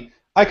 20,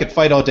 I could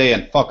fight all day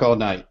and fuck all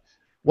night.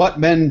 What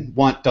men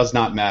want does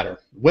not matter.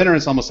 Winter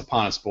is almost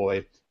upon us,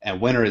 boy, and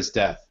winter is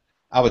death.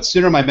 I would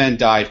sooner my men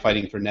die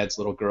fighting for Ned's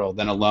little girl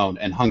than alone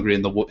and hungry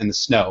in the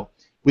snow,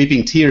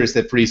 weeping tears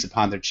that freeze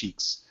upon their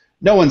cheeks.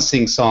 No one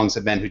sings songs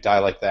of men who die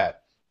like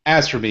that.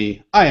 As for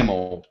me, I am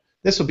old.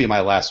 This will be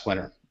my last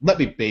winter. Let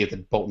me bathe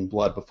in Bolton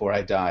blood before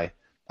I die.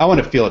 I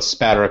want to feel it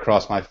spatter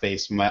across my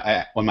face when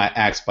my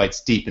axe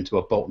bites deep into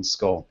a Bolton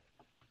skull.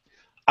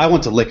 I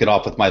want to lick it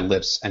off with my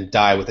lips and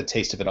die with a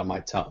taste of it on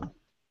my tongue.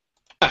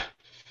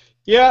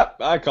 Yeah,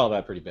 I call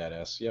that pretty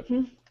badass. Yep.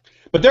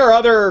 But there are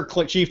other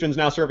chieftains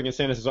now serving in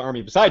Stannis'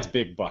 army besides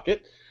Big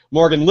Bucket.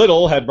 Morgan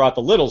Little had brought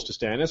the Littles to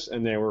Stannis,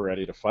 and they were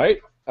ready to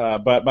fight.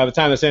 But by the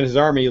time that Stannis'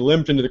 army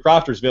limped into the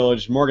Crofters'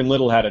 village, Morgan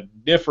Little had a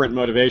different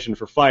motivation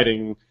for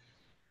fighting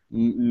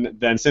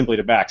than simply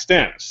to back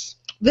Stannis.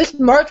 This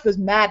march was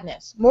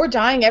madness. More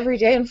dying every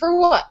day, and for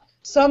what?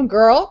 Some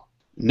girl?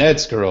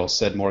 Ned's girl,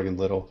 said Morgan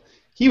Little.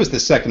 He was the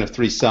second of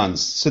 3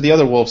 sons, so the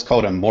other wolves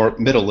called him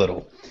Middle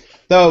Little,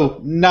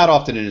 though not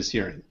often in his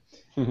hearing.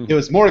 It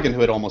was Morgan who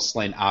had almost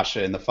slain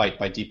Asha in the fight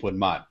by Deepwood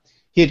Motte.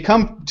 He had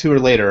come to her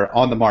later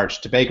on the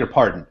march to beg her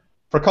pardon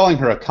for calling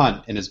her a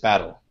cunt in his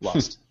battle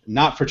lust,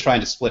 not for trying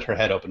to split her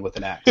head open with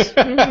an axe.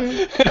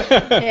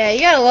 Yeah,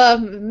 you gotta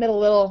love Middle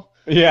Little.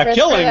 Yeah,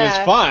 killing is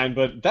fine,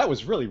 but that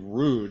was really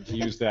rude to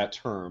use that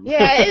term.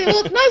 Yeah,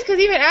 it's nice because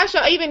even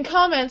Asha even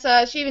comments,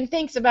 she even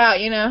thinks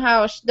about,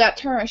 how that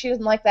term, she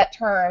doesn't like that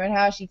term, and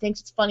how she thinks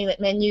it's funny that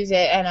men use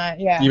it,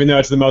 and yeah. Even though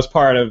it's the most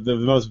part of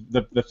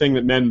the thing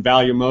that men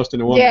value most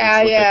in a woman,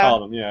 that's what they call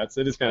them. Yeah,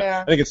 it is kind of.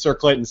 I think it's Sir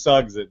Clayton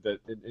Suggs that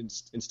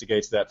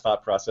instigates that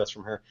thought process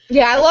from her.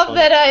 Yeah, I love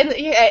that.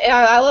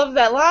 I love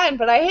that line,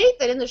 but I hate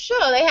that in the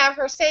show they have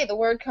her say the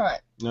word cunt.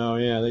 Oh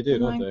yeah, they do,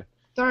 don't they?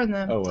 Darn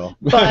them. Oh well.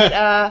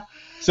 But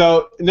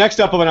so next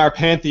up in our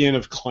pantheon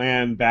of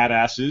clan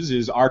badasses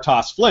is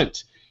Artos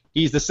Flint.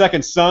 He's the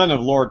second son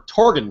of Lord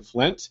Torgon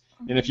Flint,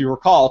 and if you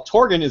recall,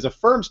 Torgon is a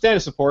firm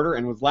Stannis supporter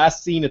and was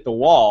last seen at the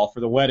Wall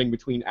for the wedding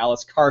between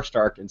Alice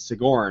Karstark and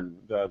Sigorn,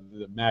 the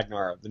new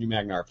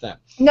Magnar of Them.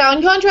 Now,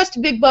 in contrast to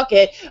Big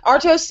Bucket,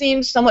 Artos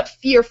seems somewhat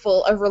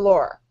fearful of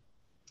R'hllor.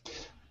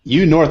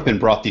 You Northmen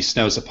brought these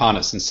snows upon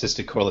us,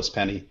 insisted Corlys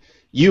Penny.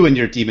 You and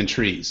your demon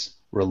trees.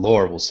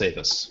 R'hllor will save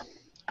us.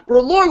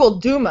 R'hllor will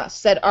doom us,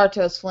 said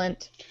Artos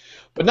Flint.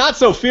 But not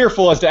so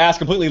fearful as to ask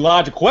completely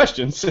logical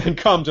questions and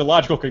come to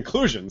logical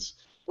conclusions.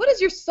 What has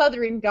your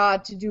southern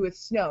god to do with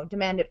snow?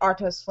 Demanded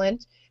Artos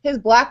Flint. His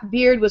black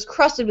beard was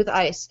crusted with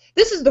ice.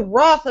 This is the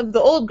wrath of the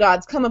old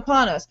gods come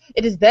upon us.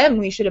 It is them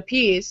we should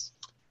appease.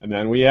 And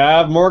then we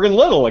have Morgan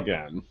Little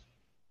again.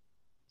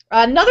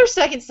 Another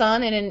second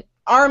son in an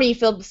army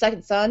filled with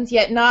second sons,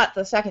 yet not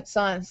the second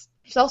son's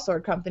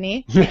sellsword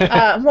company.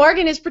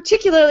 Morgan is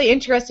particularly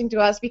interesting to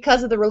us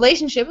because of the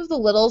relationship of the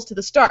Littles to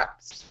the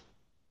Starks.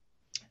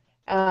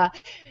 Now,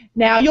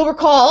 if you'll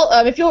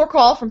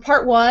recall from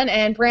Part 1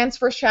 and Bran's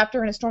first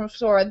chapter in A Storm of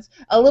Swords,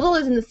 a Little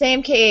is in the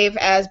same cave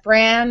as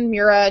Bran,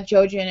 Mira,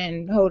 Jojen,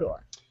 and Hodor.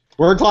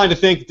 We're inclined to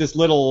think that this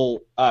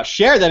Little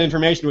shared that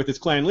information with his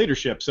clan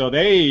leadership, so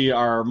they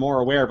are more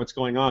aware of what's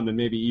going on than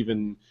maybe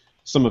even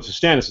some of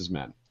Stannis'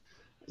 men.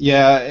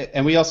 Yeah,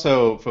 and we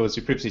also, as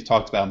we previously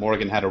talked about,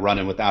 Morgan had a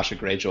run-in with Asha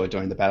Greyjoy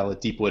during the Battle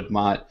at Deepwood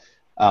Motte,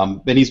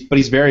 but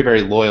he's very,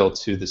 very loyal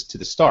to the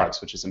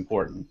Starks, which is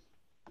important.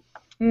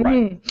 Mm-hmm.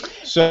 Right.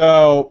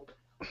 So.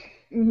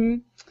 Mm-hmm.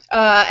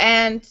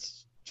 And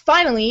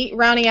finally,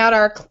 rounding out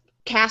our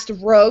cast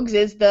of rogues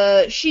is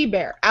the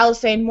She-Bear,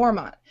 Alysanne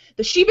Mormont.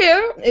 The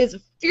She-Bear is a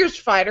fierce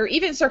fighter.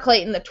 Even Sir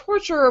Clayton, the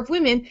torturer of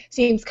women,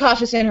 seems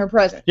cautious in her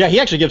presence. Yeah, he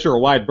actually gives her a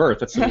wide berth.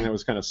 That's something that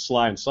was kind of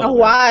sly and subtle. A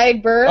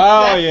wide berth?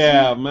 Oh,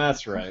 yeah,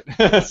 that's right.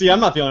 See, I'm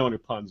not the only one who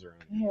puns her.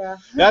 Yeah.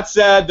 That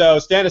said, though,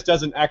 Stannis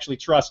doesn't actually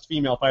trust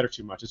female fighters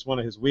too much. It's one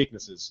of his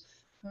weaknesses.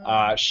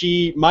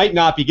 She might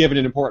not be given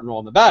an important role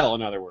in the battle,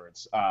 in other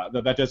words.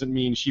 Though that doesn't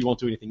mean she won't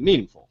do anything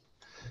meaningful.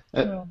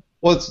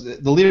 Well,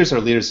 the leaders are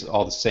leaders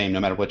all the same, no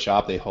matter what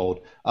job they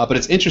hold. But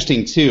it's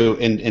interesting, too,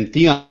 in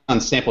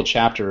Theon's sample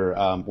chapter,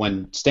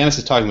 when Stannis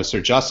is talking with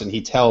Sir Justin,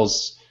 he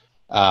tells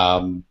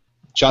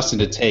Justin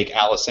to take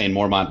Alysanne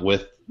Mormont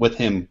with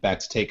him back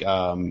to take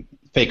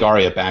fake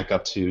Arya back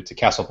up to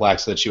Castle Black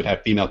so that she would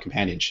have female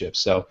companionship.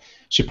 So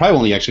she probably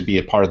won't actually be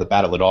a part of the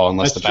battle at all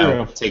unless the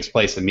battle takes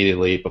place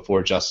immediately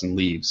before Justin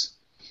leaves.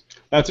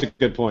 That's a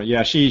good point.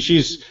 Yeah,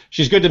 she's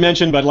good to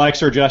mention, but like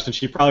Sir Justin,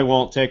 she probably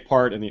won't take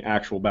part in the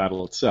actual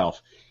battle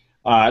itself.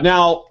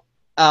 So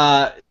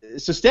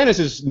Stannis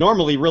is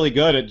normally really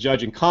good at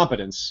judging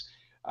competence,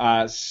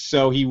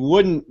 so he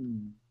wouldn't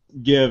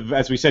give,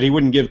 as we said, he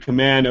wouldn't give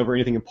command over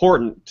anything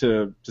important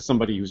to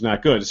somebody who's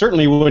not good.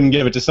 Certainly wouldn't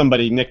give it to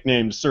somebody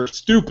nicknamed Sir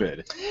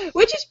Stupid.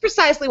 Which is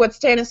precisely what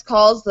Stannis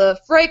calls the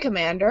Frey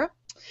commander.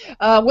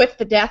 With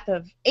the death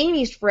of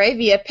Amy's Frey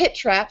via pit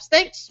traps,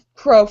 thanks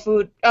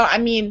Crowdoof.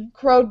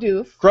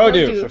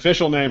 Crowdoof,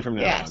 official name from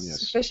now on.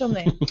 Yes, official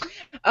name.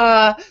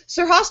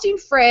 Sir Hostine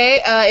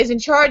Frey is in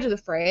charge of the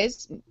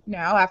Freys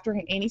now after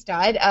Aenys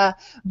died.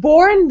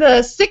 Born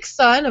the sixth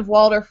son of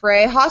Walder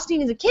Frey,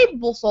 Hostine is a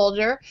capable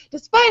soldier,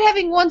 despite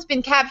having once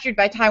been captured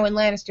by Tywin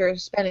Lannister,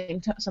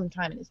 spending some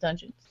time in his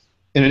dungeons.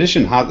 In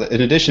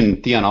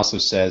addition, Theon also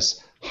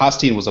says,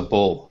 Hostine was a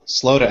bull,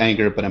 slow to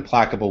anger but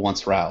implacable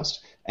once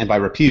roused, and by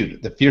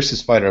repute, the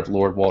fiercest fighter of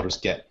Lord Walder's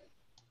get.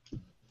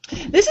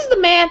 This is the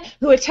man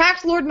who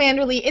attacked Lord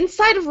Manderley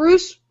inside of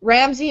Roose,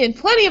 Ramsay, and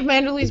plenty of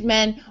Manderley's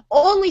men,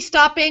 only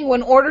stopping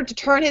when ordered to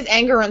turn his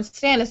anger on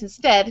Stannis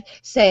instead,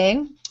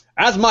 saying,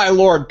 "As my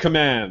lord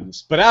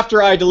commands, but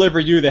after I deliver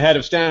you the head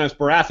of Stannis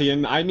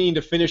Baratheon, I mean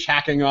to finish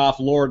hacking off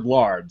Lord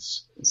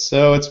Lards."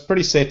 So it's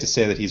pretty safe to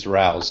say that he's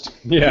roused.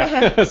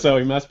 Yeah, so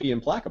he must be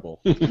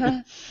implacable.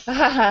 But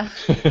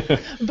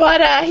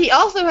he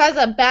also has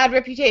a bad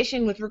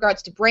reputation with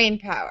regards to brain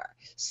power.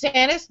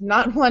 Stannis,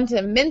 not one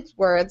to mince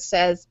words,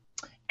 says,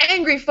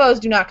 "Angry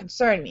foes do not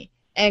concern me.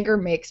 Anger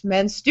makes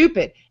men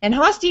stupid, and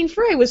Hostine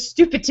Frey was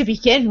stupid to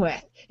begin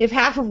with. If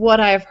half of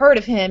what I have heard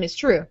of him is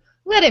true,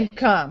 let him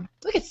come."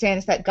 Look at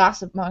Stannis, that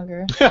gossip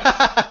monger.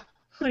 What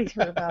do you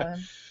heard about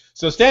him?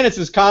 So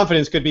Stannis'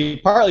 confidence could be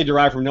partly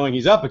derived from knowing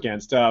he's up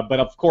against, but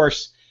of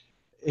course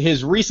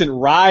his recent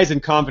rise in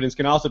confidence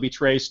can also be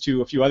traced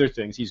to a few other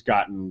things. He's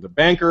gotten the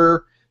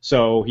banker,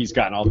 so he's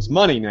gotten all this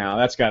money now.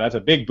 That's a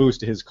big boost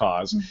to his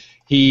cause.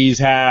 He's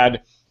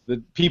had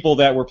the people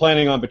that were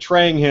planning on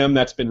betraying him,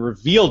 that's been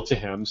revealed to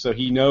him, so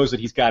he knows that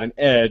he's got an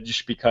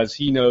edge because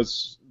he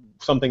knows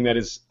something that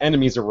his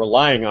enemies are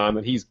relying on,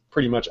 that he's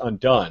pretty much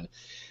undone.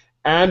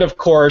 And of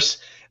course,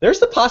 there's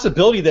the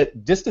possibility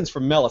that distance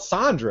from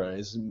Melisandre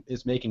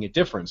is making a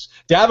difference.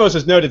 Davos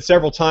has noted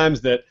several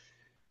times that,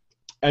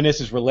 and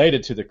this is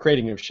related to the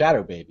creating of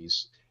shadow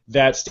babies,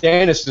 that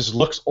Stannis just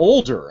looks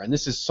older, and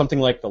this is something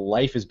like the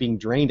life is being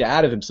drained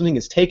out of him. Something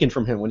is taken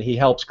from him when he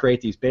helps create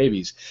these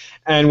babies.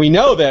 And we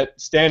know that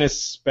Stannis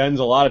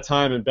spends a lot of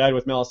time in bed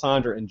with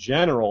Melisandre in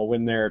general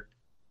when they're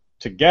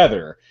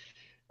together.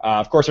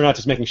 Of course, they're not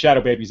just making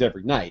shadow babies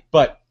every night,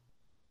 but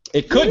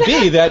it could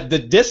be that the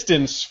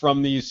distance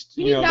from these,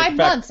 you need 9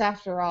 months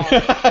after all.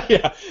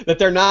 Yeah, that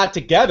they're not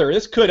together.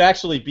 This could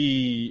actually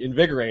be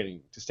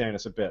invigorating to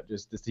Stannis a bit,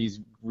 just that he's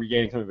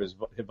regaining some of his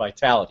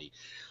vitality.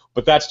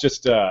 But that's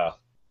just a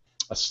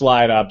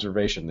slight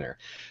observation there.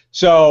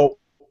 So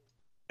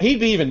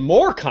he'd be even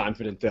more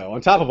confident, though,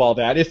 on top of all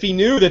that, if he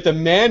knew that the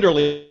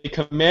Manderley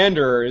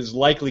commander is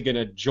likely going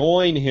to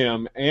join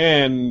him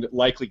and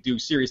likely do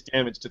serious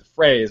damage to the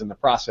Freys in the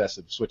process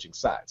of switching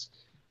sides.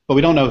 But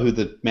we don't know who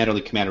the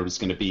Manderley commander is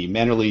going to be.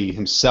 Manderley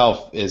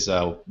himself is,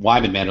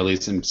 Wyman Manderley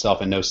is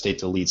himself in no state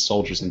to lead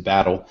soldiers in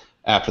battle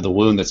after the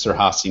wound that Sir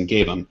Hostine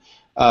gave him.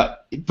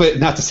 But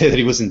not to say that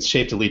he was in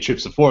shape to lead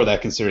troops before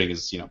that, considering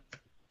his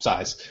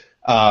size.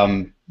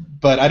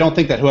 But I don't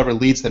think that whoever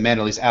leads the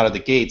Manderleys out of the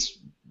gates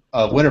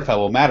of Winterfell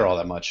will matter all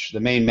that much. The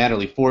main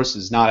Manderley force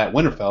is not at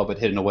Winterfell, but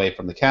hidden away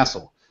from the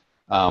castle.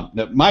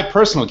 My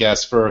personal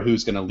guess for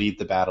who's going to lead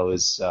the battle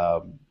is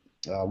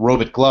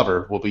Robert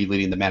Glover will be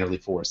leading the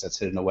Manderley force that's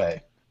hidden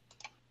away.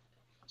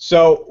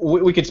 So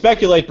we could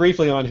speculate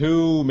briefly on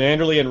who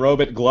Manderley and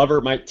Robert Glover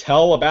might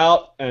tell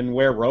about and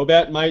where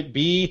Robert might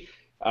be.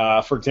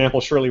 For example,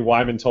 Shirley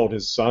Wyman told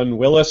his son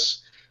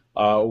Willis.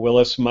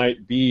 Willis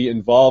might be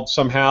involved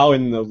somehow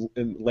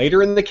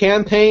later in the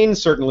campaign.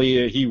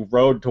 Certainly, he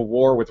rode to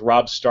war with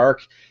Robb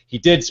Stark. He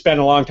did spend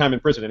a long time in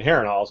prison in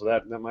Harrenhal, so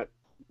that might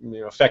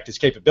affect his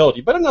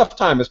capability. But enough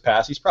time has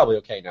passed. He's probably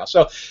okay now.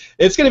 So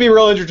it's going to be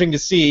real interesting to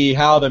see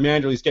how the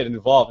Manderleys get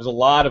involved. There's a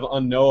lot of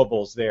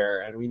unknowables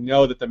there, and we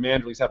know that the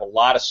Manderleys have a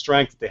lot of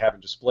strength that they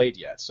haven't displayed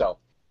yet. So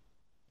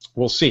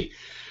we'll see.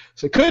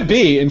 So it could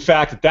be, in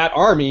fact, that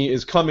army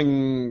is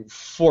coming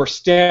for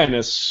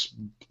Stannis,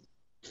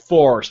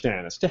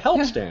 to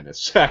help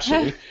Stannis,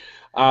 actually.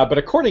 But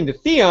according to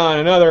Theon,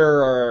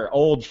 another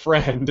old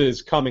friend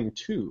is coming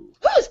too.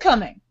 Who's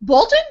coming?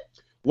 Bolton?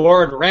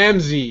 Lord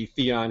Ramsay,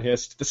 Theon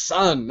hissed. The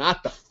son,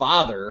 not the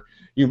father.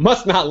 You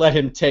must not let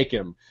him take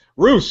him.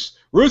 Roose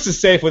is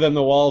safe within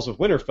the walls of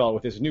Winterfell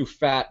with his new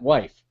fat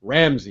wife.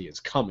 Ramsay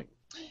is coming.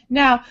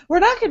 Now, we're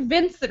not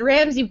convinced that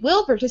Ramsay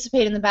will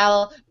participate in the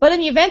battle, but in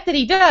the event that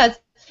he does,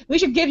 we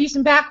should give you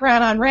some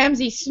background on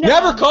Ramsay Snow.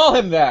 Never call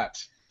him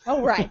that!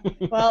 Oh, right.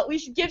 Well, we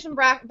should give some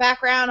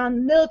background on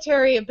the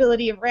military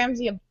ability of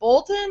Ramsay of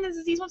Bolton,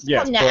 as he wants to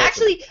call him. Now,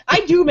 actually,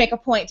 I do make a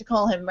point to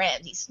call him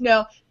Ramsay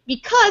Snow,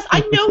 because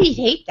I know he'd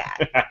hate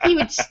that. He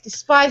would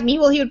despise me.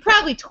 Well, he would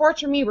probably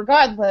torture me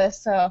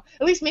regardless, so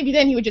at least maybe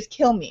then he would just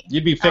kill me.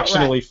 You'd be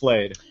fictionally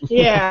flayed.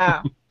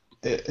 Yeah.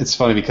 It's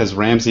funny because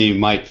Ramsay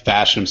might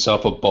fashion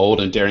himself a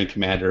bold and daring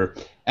commander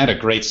and a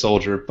great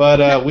soldier,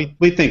 but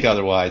we think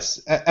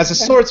otherwise. As a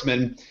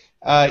swordsman,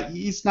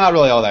 he's not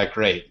really all that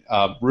great.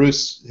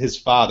 Roose, his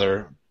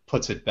father,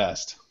 puts it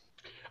best.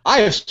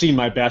 I have seen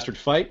my bastard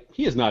fight.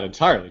 He is not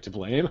entirely to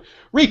blame.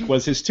 Reek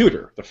was his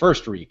tutor, the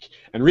first Reek,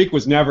 and Reek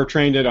was never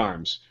trained at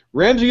arms.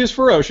 Ramsay is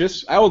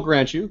ferocious, I will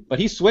grant you, but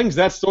he swings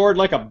that sword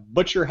like a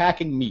butcher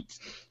hacking meat.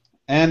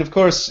 And of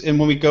course, and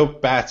when we go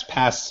back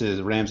past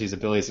to Ramsay's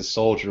ability as a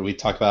soldier, we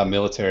talk about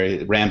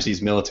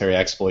Ramsay's military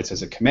exploits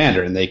as a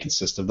commander, and they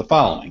consist of the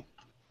following.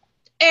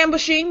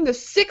 Ambushing the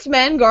 6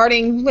 men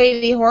guarding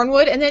Lady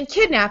Hornwood, and then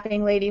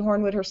kidnapping Lady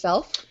Hornwood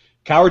herself.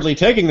 Cowardly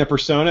taking the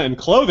persona and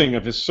clothing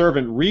of his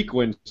servant Reek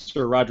when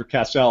Sir Roger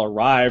Cassell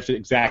arrived to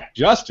exact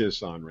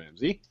justice on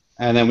Ramsay.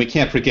 And then we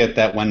can't forget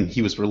that when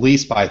he was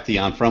released by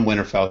Theon from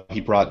Winterfell, he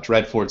brought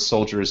Dreadford's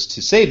soldiers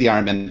to save the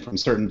Iron Men from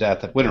certain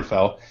death at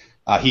Winterfell.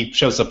 He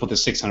shows up with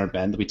his 600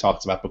 men that we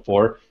talked about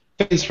before,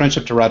 pays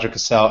friendship to Roger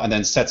Cassell, and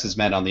then sets his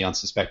men on the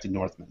unsuspecting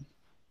Northmen.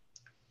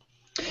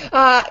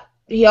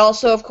 He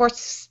also, of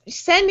course,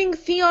 sending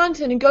Theon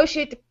to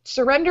negotiate the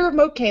surrender of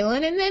Moat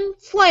Cailin and then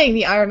flaying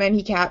the Iron Men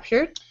he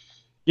captured.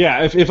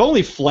 Yeah, if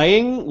only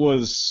flaying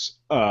was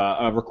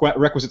a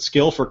requisite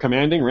skill for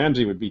commanding,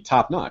 Ramsay would be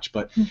top-notch.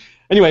 But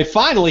anyway,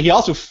 finally, he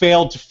also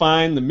failed to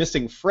find the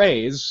missing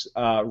phrase,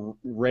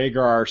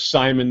 Rhaegar,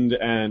 Simon,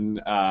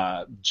 and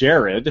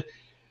Jared.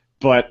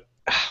 But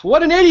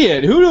what an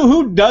idiot!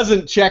 Who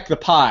doesn't check the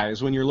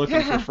pies when you're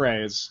looking for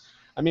phrase?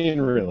 I mean,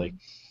 really.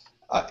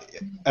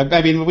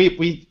 I mean,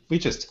 we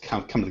just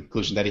come to the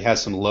conclusion that he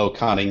has some low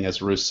conning,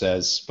 as Roose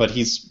says, but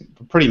he's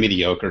pretty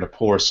mediocre and a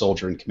poor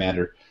soldier and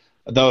commander.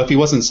 Though if he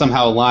wasn't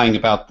somehow lying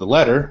about the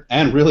letter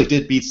and really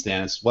did beat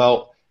Stannis,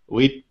 well,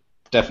 we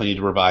definitely need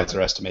to revise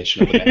our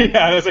estimation of the man.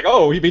 Yeah, it's like,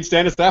 oh, he beat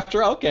Stannis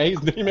after all? Okay,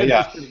 he made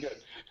this pretty good.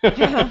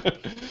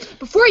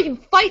 Before he can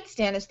fight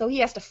Stannis, though, he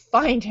has to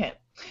find him.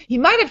 He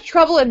might have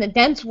trouble in the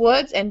dense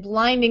woods and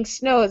blinding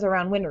snows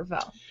around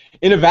Winterfell.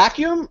 In a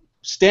vacuum,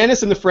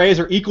 Stannis and the Freys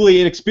are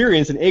equally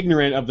inexperienced and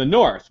ignorant of the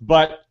North,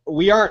 but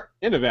we aren't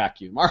in a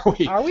vacuum, are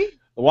we? Are we?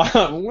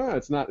 Well,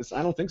 it's not.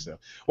 I don't think so.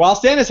 While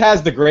Stannis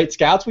has the great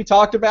scouts we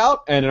talked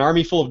about and an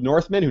army full of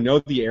Northmen who know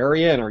the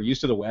area and are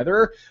used to the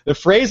weather, the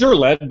Freys are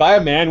led by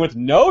a man with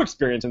no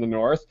experience in the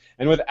North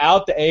and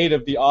without the aid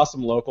of the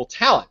awesome local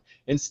talent.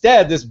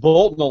 Instead, this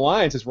Bolton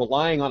alliance is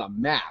relying on a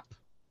map.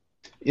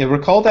 Yeah,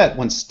 recall that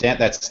when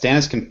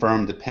Stannis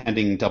confirmed the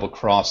pending double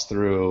cross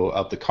through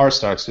of the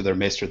Karstarks through their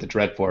maester the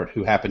Dreadfort,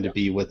 who happened to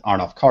be with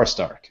Arnulf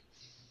Karstark.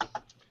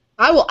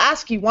 I will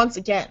ask you once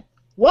again,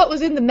 what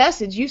was in the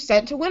message you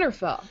sent to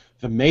Winterfell?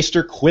 The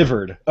maester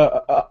quivered.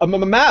 A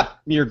map,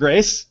 Your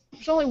Grace.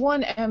 There's only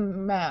one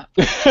map.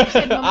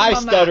 I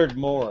stuttered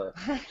more.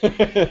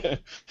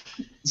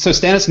 So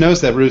Stannis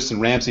knows that Roose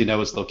and Ramsay know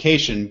his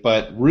location,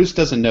 but Roose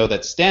doesn't know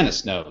that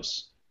Stannis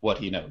knows what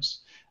he knows.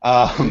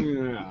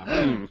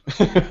 Ramsay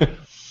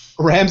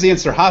and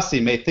Sir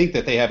Hosty may think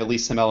that they have at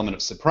least some element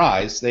of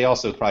surprise. They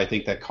also probably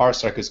think that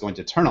Karstark is going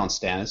to turn on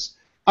Stannis,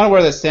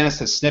 unaware that Stannis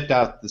has snipped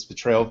out this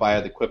betrayal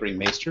via the quivering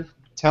maester,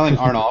 telling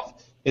Arnulf,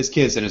 his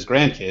kids, and his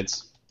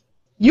grandkids.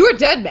 You are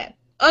dead men.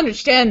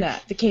 Understand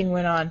that, the king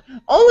went on.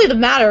 Only the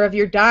matter of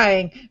your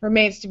dying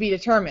remains to be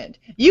determined.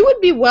 You would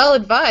be well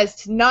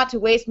advised not to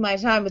waste my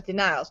time with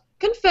denials.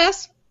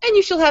 Confess, and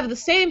you shall have the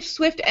same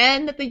swift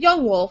end that the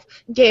young wolf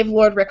gave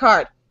Lord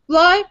Rickard.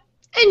 Lie,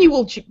 and you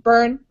will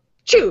burn.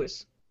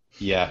 Choose.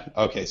 Yeah,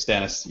 okay,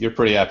 Stannis, you're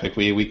pretty epic.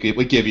 We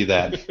give you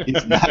that.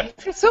 It's not,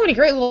 He's got so many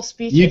great little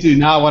speeches. you do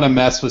not want to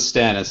mess with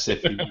Stannis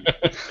if you...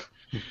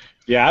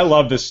 Yeah, I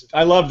love this.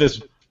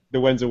 The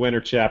Winds of Winter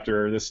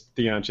chapter, or this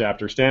Theon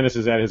chapter. Stannis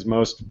is at his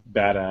most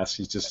badass.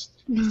 He's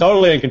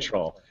totally in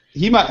control.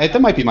 That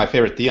might be my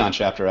favorite Theon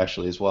chapter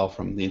actually as well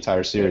from the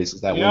entire series.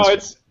 Is that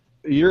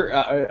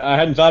I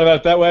hadn't thought about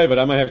it that way, but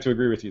I might have to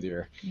agree with you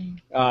there.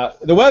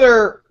 The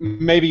weather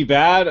may be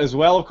bad as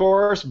well, of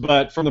course,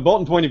 but from the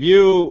Bolton point of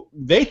view,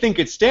 they think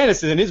it's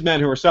Stannis and his men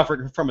who are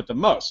suffering from it the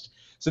most.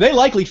 So they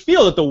likely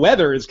feel that the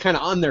weather is kind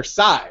of on their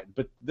side,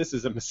 but this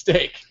is a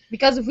mistake.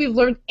 Because if we've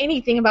learned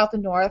anything about the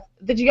North,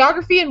 the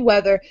geography and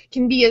weather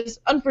can be as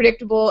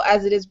unpredictable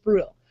as it is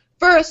brutal.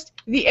 First,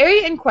 the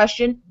area in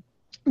question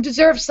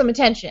deserves some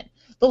attention.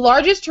 The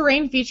largest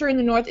terrain feature in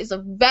the North is a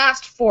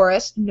vast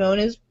forest known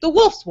as the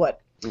Wolf's Wood.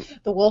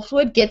 The Wolf's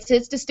Wood gets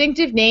its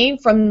distinctive name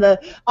from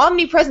the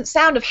omnipresent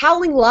sound of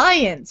howling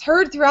lions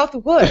heard throughout the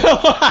wood.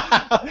 Those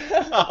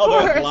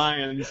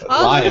lions.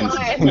 Lions.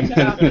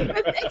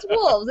 It's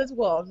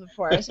wolves, of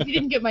course, if you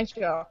didn't get my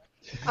joke.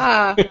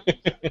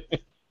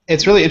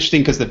 It's really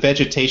interesting because the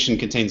vegetation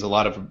contains a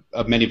lot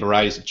of many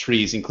varieties of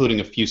trees, including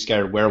a few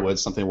scattered weirwoods,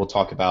 something we'll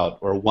talk about,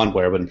 or one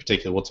weirwood in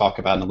particular we'll talk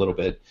about in a little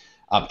bit.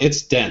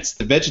 It's dense.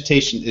 The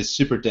vegetation is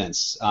super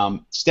dense.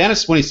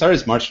 Stannis, when he started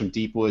his march from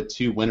Deepwood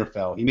to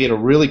Winterfell, he made a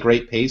really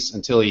great pace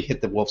until he hit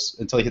the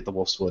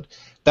Wolf's Wood.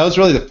 That was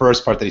really the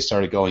first part that he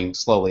started going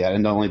slowly at,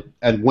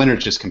 and winter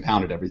just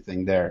compounded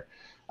everything there.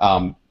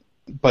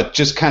 But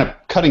just kind of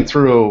cutting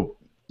through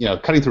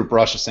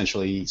brush,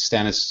 essentially,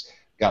 Stannis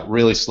got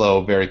really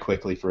slow very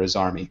quickly for his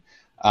army.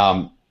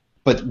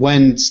 But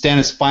when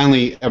Stannis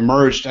finally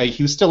emerged,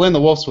 he was still in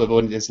the Wolf's Wood, but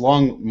when his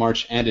long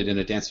march ended in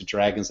a dance of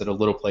dragons at a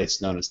little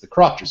place known as the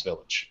Crofters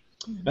Village.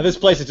 Now, this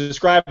place is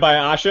described by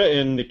Asha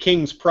in the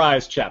King's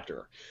Prize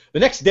chapter. The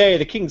next day,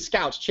 the king's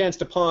scouts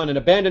chanced upon an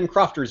abandoned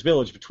Crofters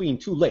village between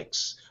two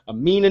lakes, a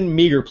mean and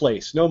meager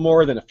place, no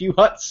more than a few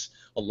huts,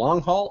 a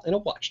long hall, and a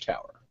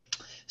watchtower.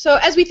 So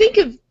as we think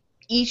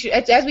each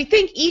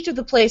of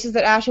the places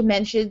that Asha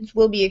mentions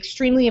will be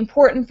extremely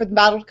important for the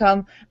battle to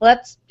come,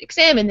 let's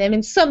examine them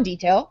in some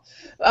detail.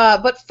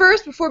 But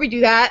first, before we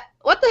do that,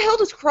 what the hell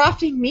does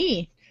crofting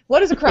mean?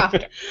 What is a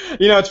crofter?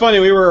 It's funny.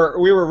 We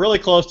were really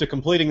close to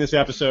completing this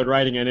episode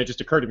writing, and it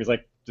just occurred to me. It's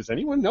like, does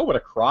anyone know what a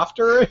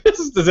crofter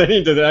is? Does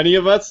any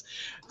of us?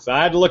 So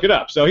I had to look it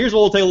up. So here's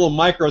we'll take a little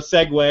micro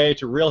segue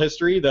to real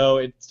history, though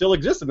it still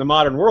exists in the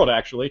modern world,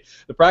 actually.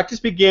 The practice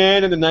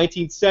began in the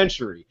 19th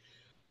century.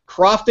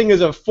 Crofting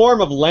is a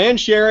form of land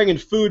sharing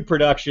and food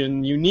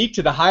production unique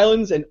to the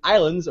Highlands and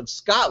Islands of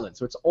Scotland,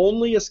 so it's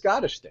only a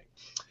Scottish thing.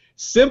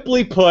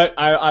 Simply put,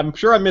 I'm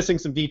sure I'm missing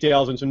some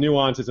details and some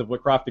nuances of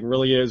what crofting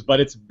really is, but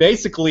it's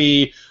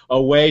basically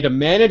a way to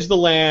manage the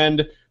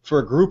land for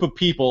a group of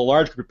people, a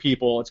large group of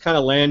people. It's kind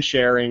of land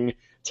sharing,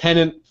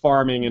 tenant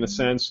farming in a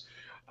sense.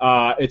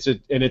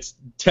 It's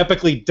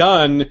typically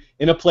done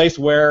in a place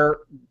where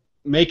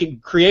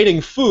creating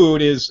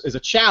food is a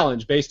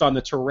challenge based on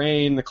the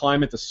terrain, the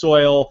climate, the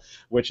soil,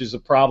 which is a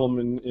problem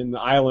in the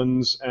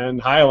islands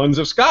and highlands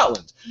of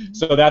Scotland. Mm-hmm.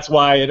 So that's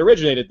why it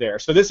originated there.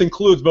 So this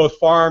includes both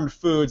farmed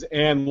foods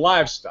and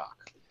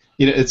livestock.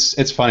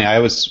 It's funny.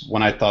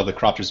 When I thought of the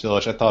Crofters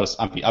Village,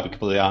 I'll be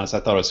completely honest, I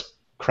thought it was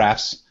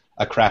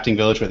a crafting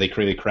village where they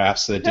created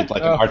crafts. So they did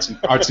like arts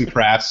and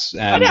crafts.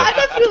 And I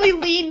definitely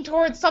leaned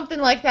towards something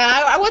like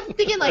that. I wasn't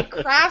thinking like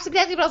crafts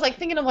exactly, but I was like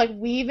thinking of like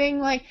weaving.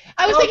 Like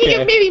I was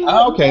thinking of maybe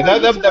more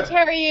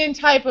utilitarian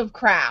type of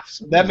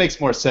crafts. That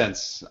makes more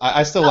sense.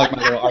 I still like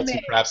my little arts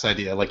and crafts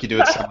idea, like you do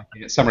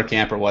at summer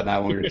camp or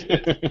whatnot when we were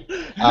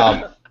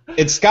kids.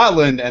 In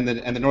Scotland and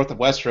the north of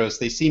Westeros,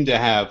 they seem to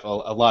have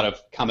a lot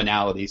of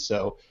commonality.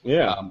 So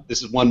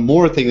this is one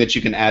more thing that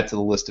you can add to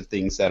the list of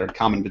things that are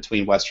common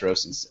between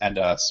Westeros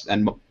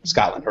and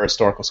Scotland, or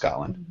historical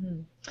Scotland.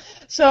 Mm-hmm.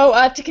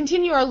 So to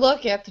continue our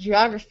look at the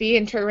geography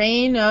and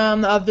terrain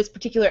of this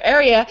particular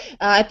area,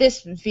 at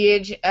this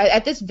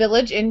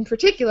village in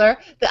particular,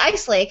 the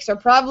ice lakes are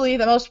probably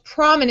the most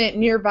prominent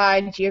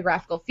nearby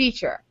geographical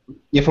feature.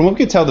 Yeah, from what we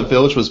can tell, the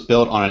village was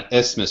built on an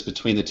isthmus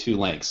between the two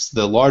lakes.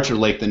 The larger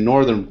lake, the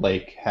northern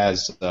lake,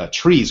 has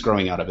trees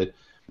growing out of it.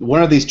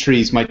 One of these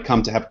trees might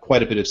come to have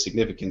quite a bit of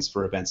significance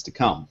for events to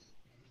come.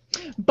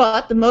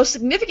 But the most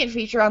significant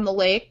feature on the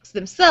lakes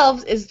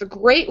themselves is the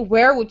great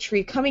weirwood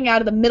tree coming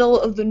out of the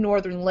middle of the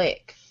northern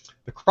lake.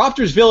 The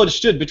Crofters village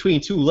stood between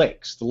two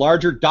lakes, the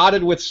larger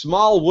dotted with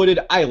small wooded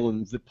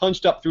islands that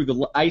punched up through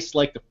the ice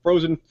like the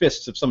frozen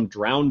fists of some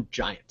drowned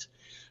giant.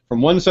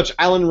 From one such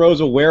island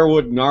rose a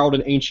weirwood, gnarled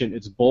and ancient,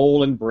 its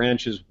bole and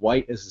branches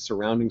white as the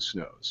surrounding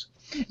snows.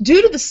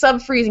 Due to the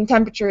sub-freezing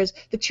temperatures,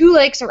 the two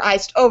lakes are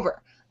iced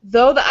over,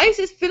 though the ice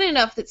is thin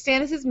enough that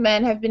Stannis'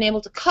 men have been able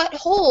to cut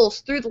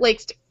holes through the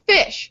lakes to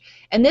fish,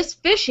 and this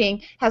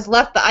fishing has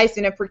left the ice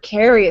in a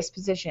precarious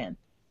position.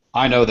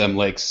 I know them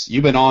lakes.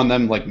 You've been on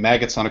them like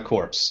maggots on a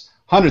corpse.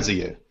 Hundreds of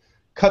you.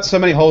 Cut so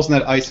many holes in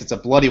that ice it's a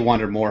bloody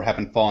wonder more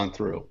haven't fallen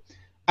through.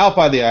 Out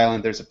by the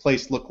island there's a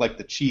place looked like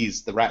the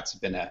cheese the rats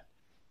have been at.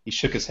 He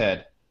shook his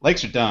head.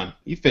 Lakes are done.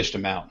 You fished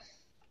them out.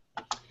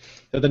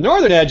 At the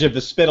northern edge of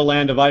the spit of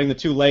land dividing the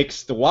two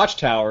lakes, the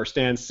watchtower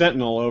stands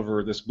sentinel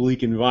over this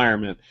bleak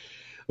environment.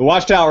 The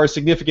watchtower is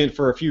significant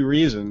for a few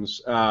reasons.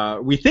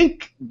 We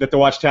think that the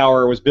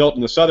watchtower was built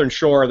in the southern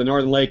shore of the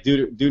northern lake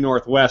due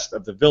northwest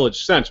of the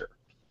village center.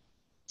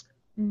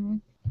 Mm-hmm.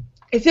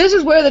 If this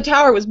is where the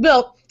tower was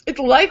built, it's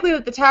likely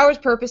that the tower's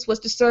purpose was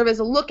to serve as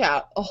a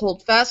lookout, a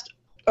holdfast,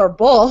 or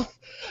both.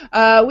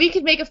 We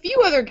could make a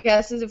few other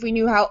guesses if we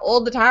knew how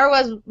old the tower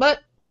was, but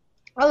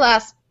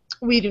alas,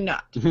 we do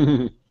not.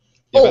 By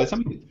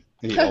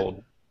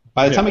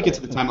the time we get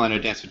to the timeline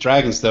of Dance with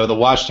Dragons, though, the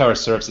watchtower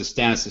serves as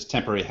Stannis'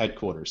 temporary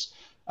headquarters.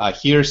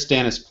 Here,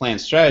 Stannis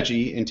planned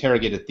strategy,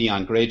 interrogated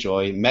Theon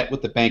Greyjoy, met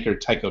with the banker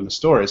Tycho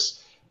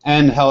Nestoris,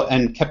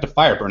 and kept a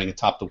fire burning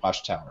atop the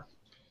watchtower.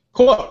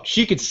 Quote,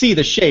 she could see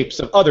the shapes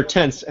of other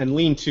tents and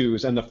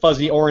lean-tos and the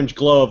fuzzy orange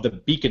glow of the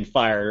beacon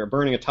fire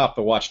burning atop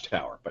the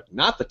watchtower, but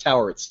not the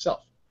tower itself.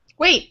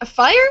 Wait, a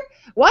fire?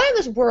 Why in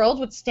this world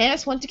would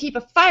Stannis want to keep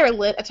a fire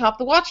lit atop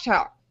the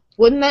watchtower?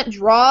 Wouldn't that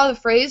draw the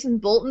Freys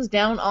and Boltons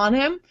down on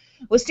him?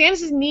 Was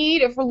Stannis'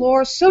 need for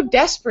lore so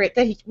desperate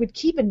that he would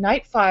keep a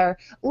night fire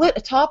lit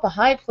atop a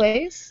high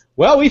place?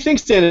 Well, we think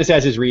Stannis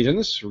has his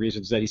reasons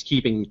that he's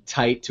keeping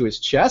tight to his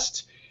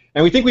chest,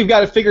 and we think we've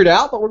got it figured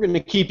out, but we're going to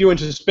keep you in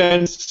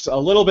suspense a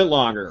little bit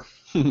longer.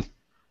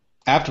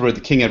 Afterward,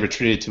 the king had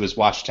retreated to his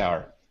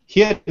watchtower. He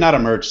had not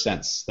emerged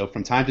since, though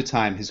from time to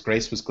time his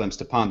grace was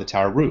glimpsed upon the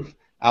tower roof,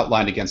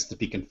 outlined against the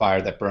beacon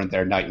fire that burned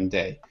there night and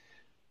day.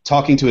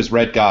 Talking to his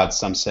red gods,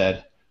 some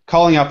said.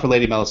 Calling out for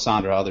Lady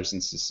Melisandre, others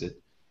insisted.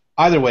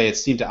 Either way, it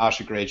seemed to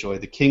Asha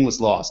Greyjoy the king was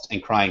lost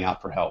and crying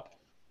out for help.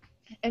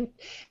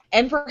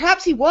 And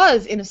perhaps he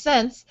was, in a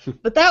sense,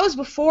 but that was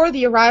before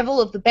the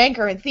arrival of the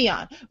banker and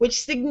Theon,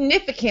 which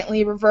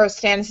significantly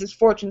reversed Stannis'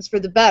 fortunes for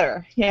the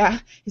better. Yeah,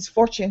 his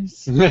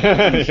fortunes.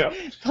 Yeah.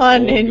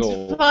 Pun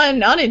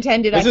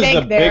unintended, this I think. This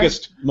is the there.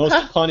 biggest,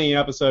 most punny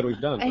episode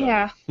we've done.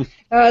 Yeah.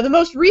 The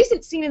most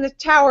recent scene in the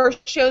tower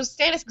shows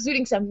Stannis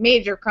exuding some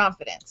major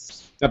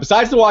confidence. Now,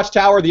 besides the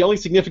watchtower, the only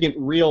significant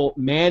real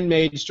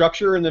man-made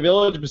structure in the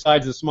village,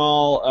 besides the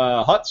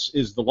small huts,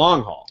 is the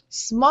Long Hall.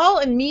 Small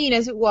and mean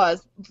as it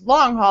was, the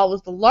Long Hall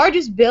was the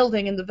largest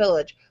building in the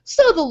village,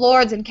 so the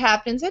lords and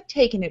captains had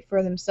taken it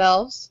for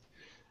themselves.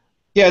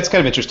 Yeah, it's kind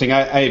of interesting.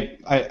 I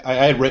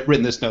had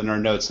written this note in our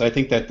notes. I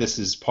think that this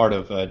is part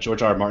of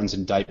George R. R. Martin's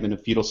indictment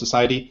of feudal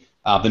society.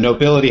 The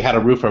nobility had a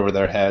roof over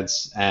their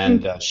heads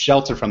and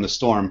shelter from the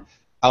storm,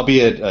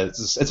 albeit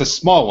it's a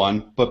small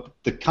one, but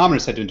the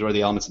commoners had to endure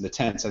the elements of the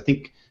tents. I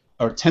think,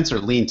 or tents or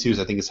lean-tos,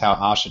 I think is how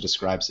Asha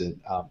describes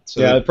it.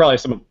 Probably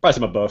some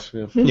of both.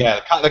 Yeah,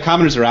 the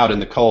commoners are out in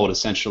the cold,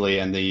 essentially,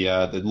 and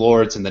the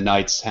lords and the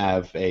knights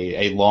have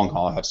a long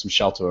hall, have some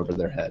shelter over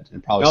their head,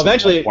 and probably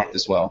some warmth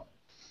as well.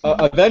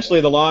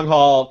 Eventually, the Long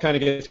Hall kind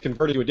of gets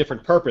converted to a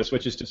different purpose,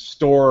 which is to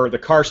store the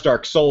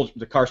Karstark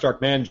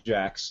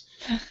Manjacks.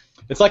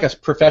 It's like a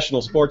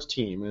professional sports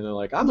team, and they're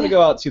like, I'm going to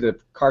go out and see the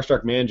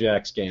Karstark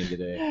Manjacks game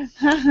today.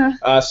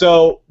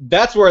 So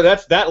that's where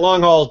that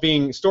Long Hall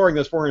is storing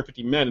those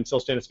 450 men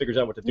until Stannis figures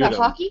out what to do. Not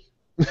hockey?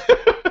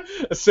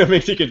 Assuming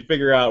he can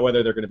figure out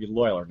whether they're going to be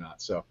loyal or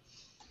not. So.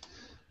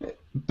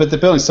 But the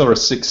building's still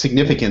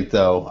significant,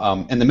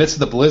 though. In the midst of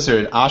the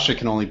blizzard, Asha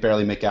can only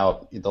barely make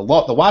out the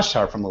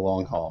watchtower from the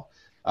Long Hall.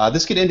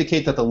 This could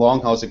indicate that the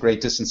Long Hall is a great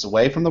distance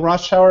away from the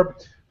watchtower,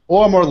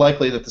 or more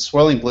likely that the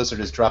swirling blizzard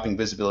is dropping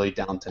visibility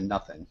down to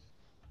nothing.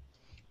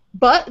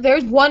 But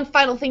there's one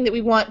final thing that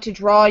we want to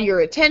draw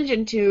your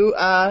attention to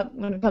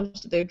when it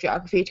comes to the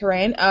geography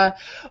terrain.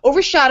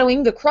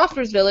 Overshadowing the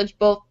Crofters village,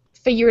 both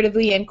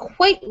figuratively and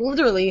quite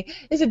literally,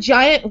 is a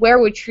giant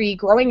weirwood tree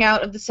growing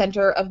out of the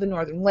center of the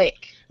northern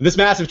lake. This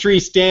massive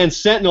tree stands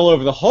sentinel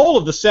over the whole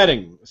of the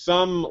setting.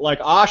 Some, like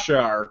Asha,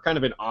 are kind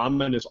of in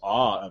ominous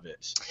awe of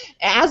it.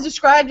 As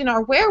described in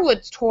our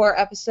Weirwoods tour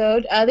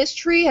episode, this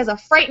tree has a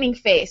frightening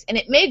face, and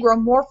it may grow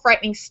more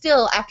frightening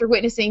still after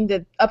witnessing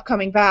the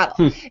upcoming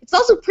battle. It's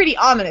also pretty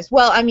ominous.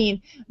 Well, I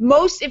mean,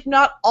 most, if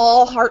not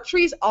all, heart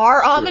trees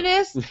are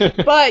ominous,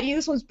 but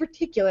this one's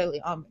particularly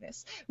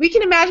ominous. We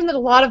can imagine that a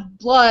lot of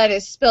blood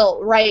is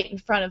spilt right in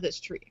front of this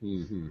tree.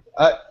 Mm-hmm.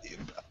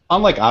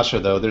 Unlike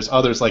Asha, though, there's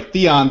others like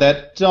Theon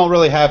that don't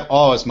really have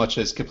awe as much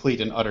as complete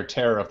and utter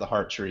terror of the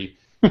heart tree.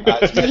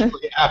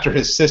 Especially after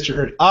his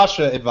sister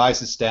Asha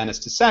advises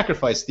Stannis to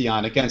sacrifice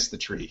Theon against the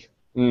tree.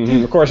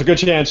 Mm-hmm. Of course, a good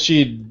chance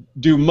she'd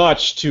do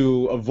much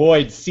to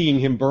avoid seeing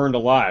him burned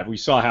alive. We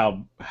saw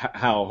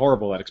how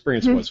horrible that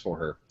experience was for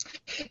her.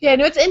 Yeah,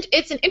 no,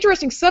 it's an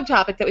interesting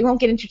subtopic that we won't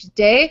get into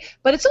today,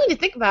 but it's something to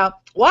think about.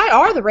 Why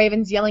are the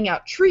ravens yelling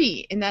out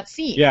 "tree" in that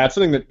scene? Yeah, it's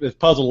something that has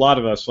puzzled a lot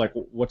of us. Like,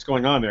 what's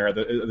going on there?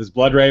 Is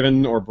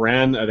Bloodraven or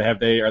Bran? Are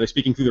they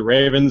speaking through the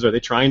ravens? Are they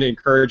trying to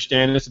encourage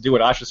Stannis to do what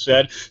Asha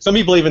said? Some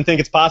people even think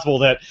it's possible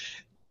that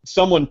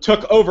someone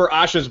took over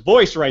Asha's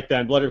voice right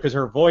then, because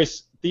her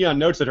voice. Theon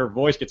notes that her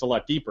voice gets a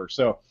lot deeper.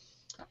 So,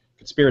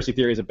 conspiracy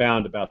theories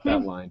abound about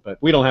that line, but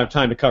we don't have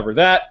time to cover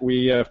that.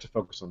 We have to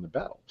focus on the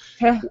battle.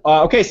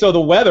 Okay, so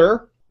the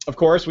weather, of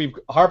course, we've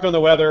harped on the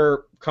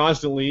weather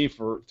constantly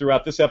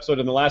throughout this episode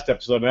and the last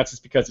episode, and that's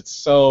just because it's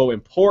so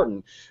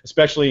important,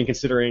 especially in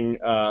considering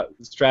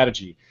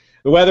strategy.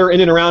 The weather in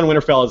and around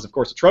Winterfell is, of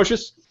course,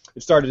 atrocious.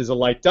 It started as a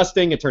light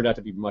dusting. It turned out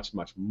to be much,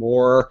 much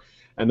more,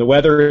 and the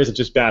weather isn't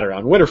just bad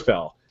around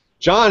Winterfell.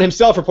 John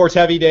himself reports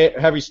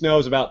heavy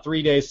snows about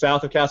 3 days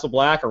south of Castle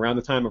Black around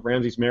the time of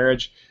Ramsay's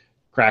marriage.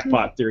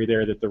 Crackpot theory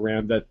there that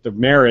the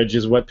marriage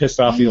is what pissed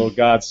off the old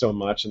gods so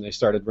much, and they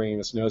started bringing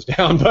the snows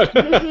down. But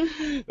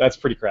that's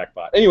pretty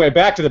crackpot. Anyway,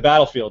 back to the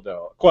battlefield,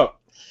 though. Quote: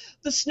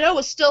 "The snow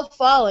was still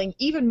falling,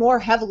 even more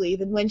heavily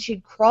than when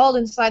she'd crawled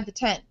inside the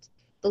tent.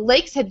 The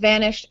lakes had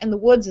vanished, and the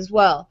woods as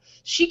well.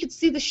 She could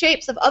see the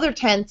shapes of other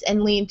tents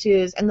and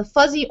lean-tos, and the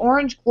fuzzy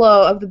orange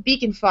glow of the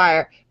beacon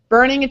fire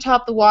burning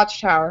atop the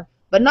watchtower,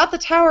 but not the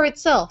tower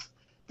itself.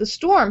 The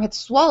storm had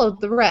swallowed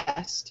the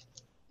rest."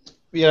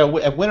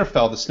 At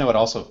Winterfell, the snow had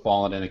also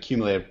fallen and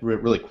accumulated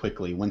really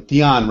quickly. When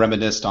Theon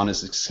reminisced on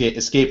his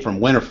escape from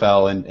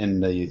Winterfell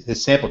in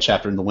his sample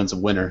chapter in The Winds of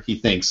Winter, he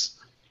thinks,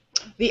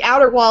 The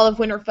outer wall of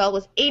Winterfell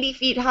was 80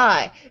 feet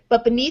high,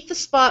 but beneath the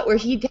spot where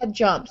he had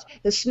jumped,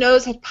 the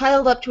snows had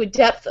piled up to a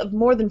depth of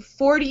more than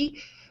 40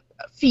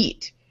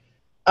 feet.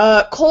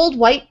 Cold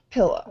white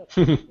pillow.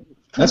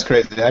 That's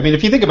crazy. I mean,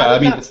 if you think about it, I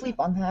mean, not sleep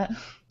on that.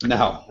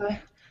 No.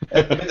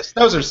 I mean,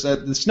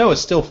 the snow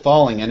is still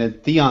falling, and in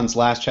Theon's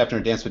last chapter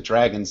in Dance with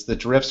Dragons, the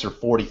drifts are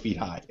 40 feet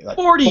high. Like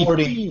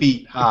 40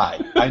 feet high.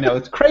 I know,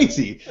 it's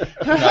crazy.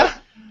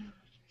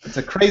 It's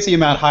a crazy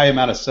high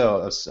amount of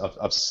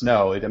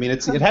snow. I mean,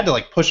 it had to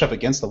like push up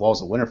against the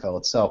walls of Winterfell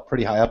itself,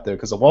 pretty high up there,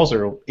 because the walls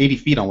are 80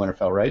 feet on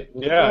Winterfell, right?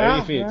 Yeah,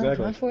 80 feet,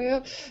 exactly. Halfway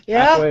up.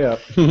 Yeah. Halfway up.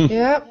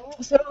 Yeah.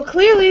 So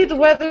clearly the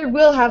weather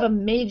will have a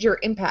major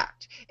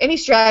impact. Any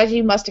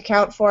strategy must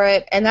account for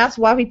it, and that's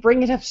why we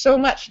bring it up so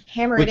much and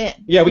hammer it in.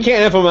 Yeah, we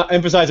can't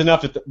emphasize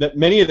enough that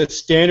many of the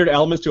standard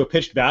elements to a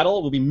pitched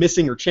battle will be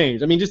missing or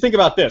changed. I mean, just think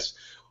about this.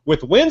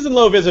 With winds and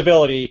low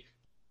visibility,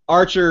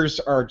 archers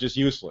are just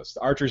useless. The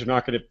archers are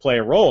not going to play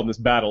a role in this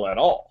battle at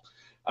all.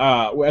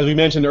 As we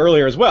mentioned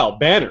earlier as well,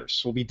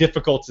 banners will be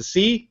difficult to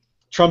see.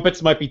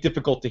 Trumpets might be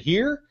difficult to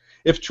hear.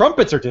 If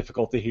trumpets are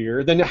difficult to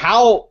hear, then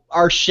how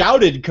are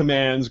shouted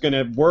commands going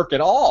to work at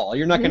all?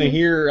 You're not going to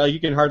hear, you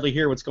can hardly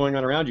hear what's going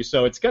on around you,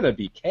 so it's going to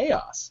be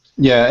chaos.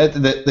 Yeah,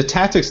 the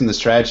tactics and the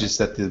strategies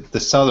that the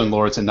southern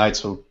lords and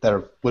knights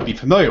would be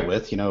familiar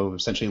with,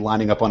 essentially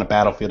lining up on a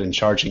battlefield and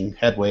charging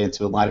headway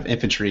into a line of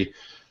infantry,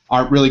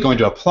 aren't really going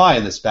to apply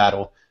in this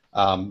battle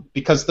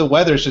because the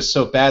weather is just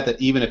so bad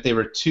that even if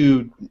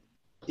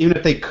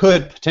they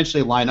could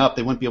potentially line up,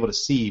 they wouldn't be able to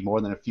see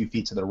more than a few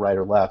feet to the right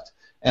or left,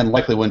 and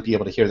likely wouldn't be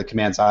able to hear the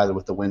commands either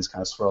with the winds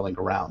kind of swirling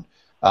around.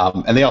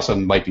 And they also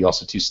might be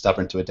too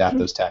stubborn to adapt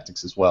those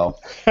tactics as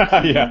well.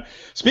 Yeah.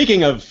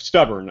 Speaking of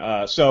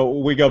stubborn, so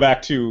we go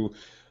back to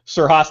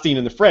Sir Hostine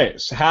and the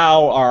Freys.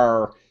 How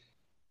are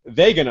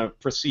they going to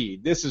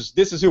proceed? This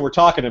is who we're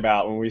talking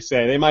about when we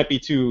say they might be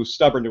too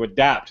stubborn to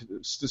adapt.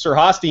 Sir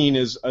Hostine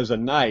is a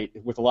knight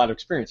with a lot of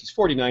experience. He's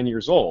 49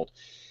 years old.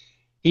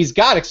 He's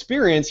got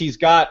experience. He's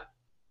got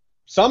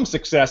some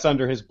success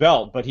under his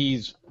belt, but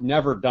he's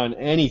never done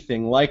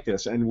anything like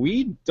this, and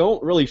we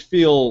don't really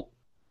feel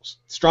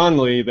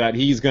strongly that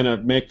he's going to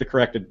make the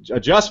correct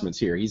adjustments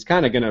here. He's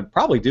kind of going to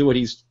probably do what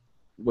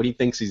he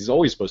thinks he's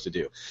always supposed to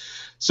do.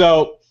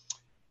 So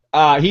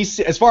he's,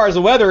 as far as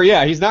the weather,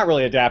 he's not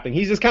really adapting.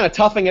 He's just kind of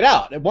toughing it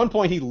out. At one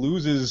point, he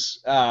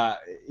loses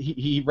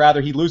he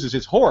loses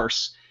his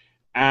horse,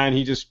 and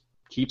he just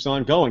keeps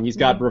on going. He's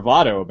got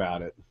bravado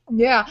about it.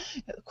 Yeah,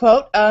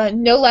 quote,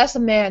 no less a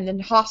man than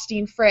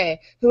Hostine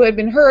Frey, who had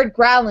been heard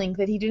growling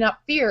that he did not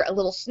fear a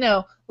little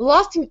snow,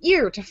 lost an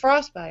ear to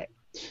frostbite.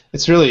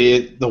 It's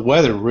really, the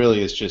weather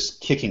really is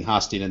just kicking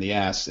Hostine in the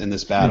ass in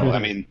this battle. I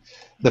mean,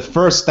 that's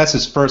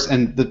his first,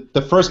 and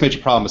the first major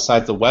problem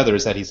besides the weather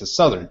is that he's a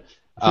southern.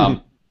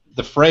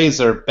 The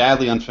Freys are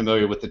badly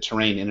unfamiliar with the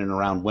terrain in and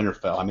around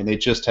Winterfell. I mean, they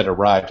just had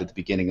arrived at the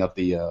beginning of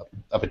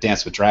a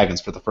Dance with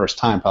Dragons for the first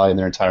time probably in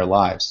their entire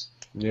lives.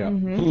 Yeah.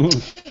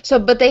 So,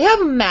 but they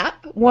have a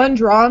map, one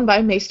drawn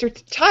by Maester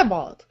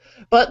Tybalt.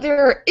 But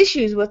there are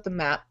issues with the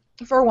map.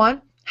 For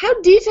one,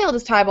 how detailed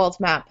is Tybalt's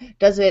map?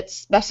 Does it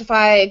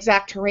specify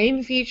exact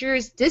terrain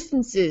features,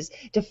 distances,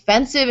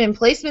 defensive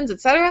emplacements,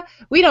 etc.?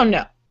 We don't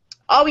know.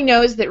 All we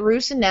know is that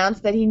Roose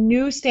announced that he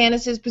knew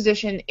Stannis'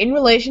 position in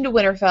relation to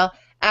Winterfell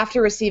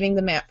after receiving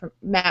the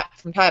map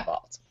from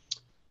Tybalt.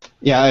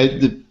 Yeah,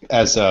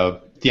 as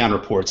Theon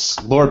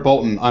reports, Lord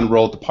Bolton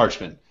unrolled the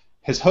parchment.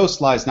 His host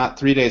lies not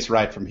 3 days'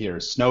 ride from here,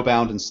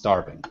 snowbound and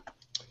starving.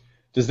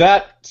 Does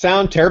that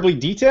sound terribly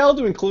detailed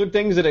to include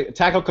things that a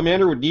tactical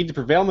commander would need to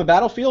prevail on the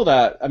battlefield?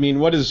 I mean,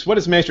 what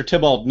does Maester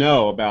Tybalt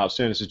know about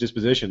Stannis'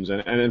 dispositions?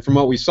 And from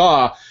what we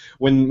saw,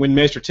 when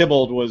Maester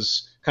Tybalt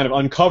was kind of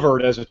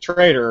uncovered as a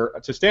traitor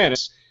to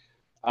Stannis,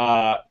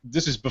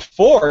 this is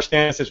before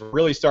Stannis has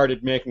really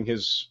started making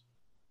his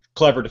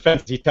clever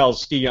defense.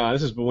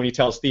 This is when he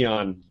tells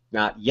Theon,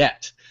 not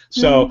yet.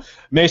 So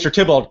Maester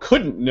Tybalt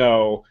couldn't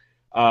know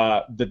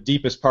the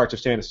deepest parts of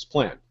Stannis'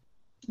 plan.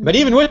 But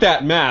even with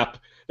that map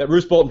that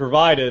Roose Bolton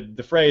provided,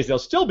 the Freys, they'll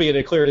still be at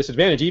a clear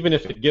disadvantage, even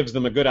if it gives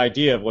them a good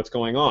idea of what's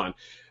going on.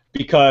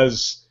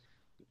 Because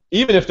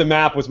even if the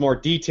map was more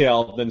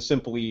detailed than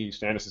simply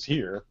Stannis is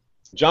here,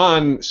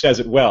 Jon says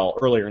it well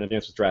earlier in A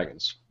Dance with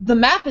Dragons. The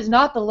map is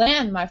not the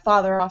land, my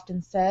father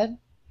often said.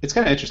 It's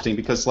kind of interesting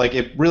because,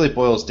 it really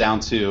boils down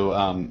to,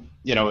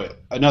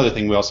 another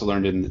thing we also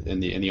learned in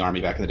the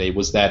army back in the day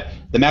was that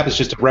the map is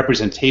just a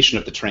representation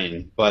of the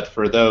terrain. But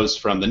for those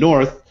from the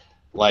north,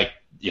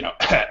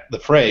 the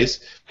Freys,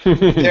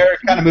 they're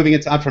kind of moving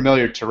into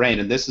unfamiliar terrain,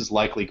 and this is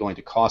likely going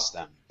to cost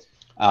them.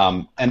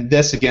 And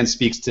this, again,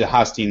 speaks to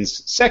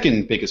Hostine's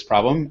second biggest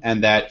problem,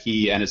 and that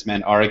he and his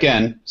men are,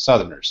 again,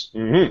 Southerners.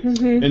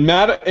 In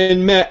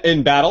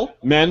battle,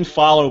 men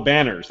follow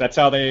banners. That's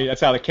how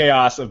the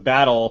chaos of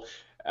battle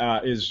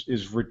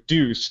is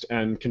reduced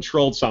and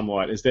controlled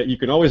somewhat, is that you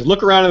can always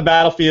look around the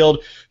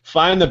battlefield,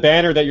 find the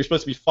banner that you're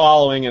supposed to be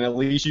following, and at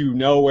least you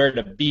know where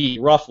to be,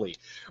 roughly.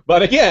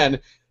 But again,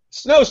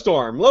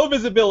 snowstorm, low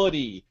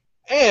visibility,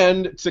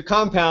 And to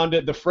compound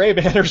it, the Frey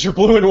banners are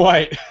blue and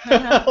white.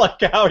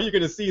 Like, how are you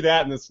going to see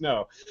that in the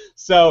snow?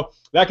 So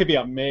that could be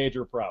a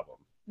major problem.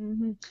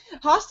 Mm-hmm.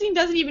 Hosteen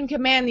doesn't even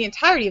command the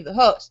entirety of the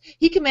host.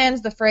 He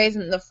commands the Freys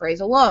and the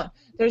Freys alone.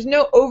 There's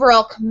no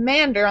overall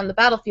commander on the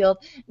battlefield,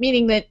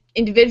 meaning that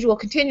individual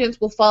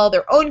contingents will follow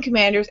their own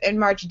commanders and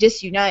march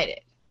disunited.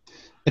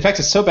 In fact,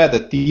 it's so bad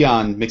that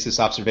Theon makes this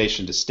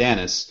observation to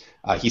Stannis.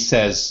 He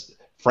says,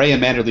 Frey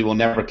and Manderley will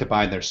never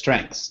combine their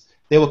strengths.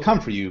 They will come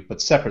for you,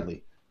 but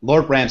separately.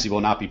 Lord Ramsay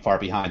will not be far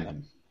behind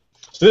them.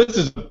 So this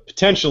is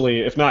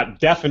potentially, if not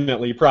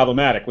definitely,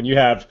 problematic when you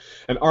have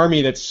an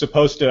army that's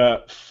supposed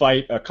to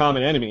fight a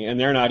common enemy and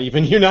they're not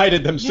even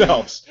united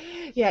themselves.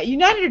 Yeah,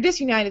 united or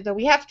disunited, though,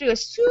 we have to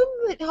assume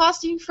that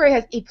Hosteen Frey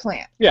has a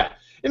plan. Yeah,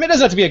 I mean, it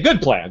doesn't have to be a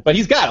good plan, but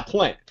he's got a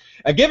plan.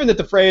 Given that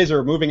the Freys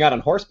are moving out on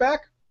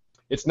horseback,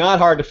 it's not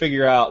hard to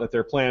figure out that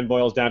their plan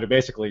boils down to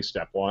basically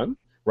step 1,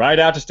 ride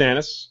out to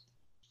Stannis.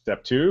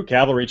 Step 2,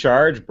 cavalry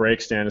charge, break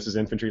Stannis'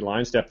 infantry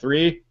line. Step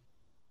 3,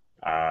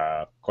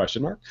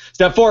 question mark.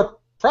 Step 4,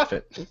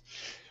 profit.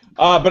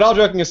 But all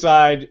joking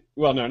aside,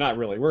 well, no, not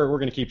really. We're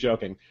going to keep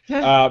joking.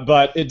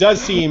 But it does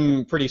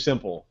seem pretty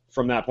simple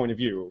from that point of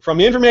view. From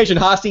the information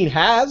Hosteen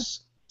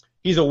has,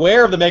 he's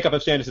aware of the makeup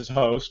of Stannis'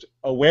 host,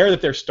 aware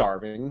that they're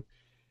starving.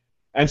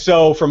 And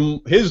so from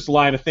his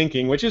line of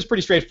thinking, which is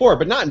pretty straightforward,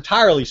 but not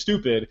entirely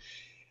stupid,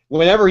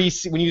 when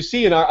you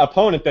see an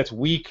opponent that's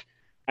weak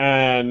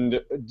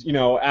and, you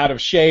know, out of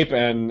shape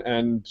and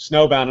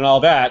snowbound and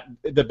all that,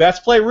 the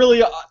best play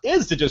really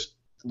is to just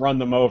run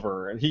them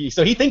over. And he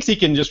thinks he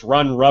can just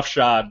run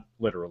roughshod,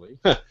 literally,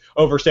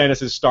 over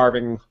Stannis'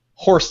 starving,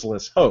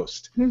 horseless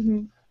host.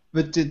 Mm-hmm.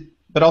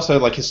 But also,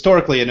 like,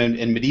 historically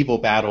in medieval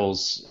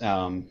battles,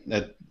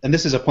 and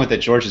this is a point that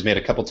George has made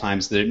a couple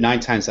times, that 9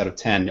 times out of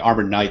 10,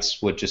 armored knights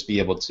would just be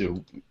able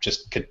to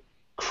could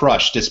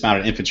crush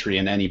dismounted infantry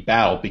in any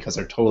battle because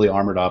they're totally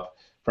armored up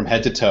from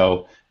head to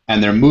toe,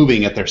 and they're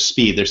moving at their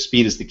speed. Their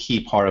speed is the key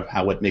part of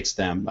what makes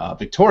them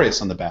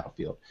victorious on the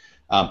battlefield.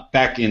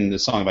 Back in the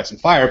Song of Ice and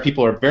Fire,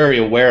 people are very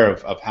aware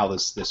of how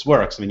this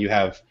works. I mean, you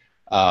have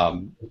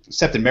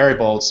Septon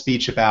Meribald's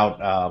speech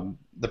about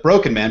the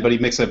Broken Man, but he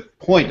makes a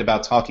point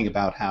about talking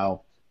about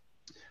how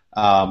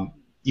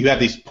you have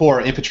these poor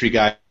infantry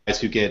guys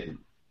who get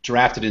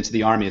drafted into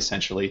the army,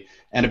 essentially,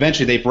 and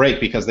eventually they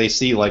break because they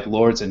see, like,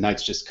 lords and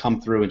knights just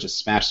come through and just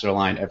smash their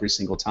line every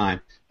single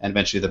time, and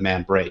eventually the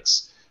man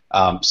breaks.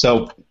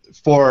 So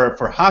for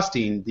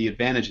Hosteen, the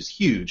advantage is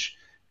huge,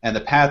 and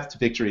the path to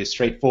victory is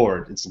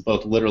straightforward. It's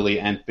both literally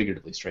and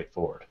figuratively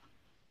straightforward.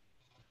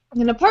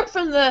 And apart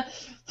from the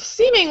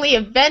seemingly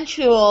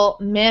eventual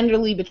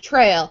Manderley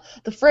betrayal,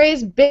 the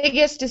Frey's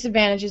biggest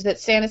disadvantage is that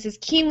Stannis is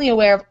keenly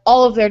aware of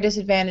all of their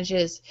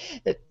disadvantages.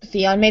 That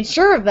Theon made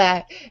sure of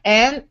that,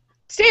 and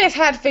Stannis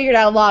had figured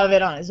out a lot of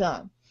it on his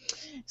own.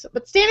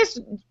 But Stannis,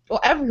 well,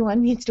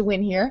 everyone needs to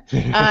win here.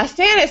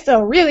 Stannis,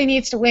 though, really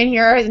needs to win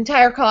here. His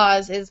entire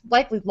cause is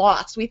likely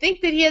lost. We think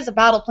that he has a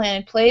battle plan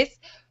in place,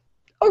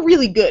 a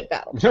really good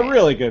battle plan. A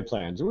really good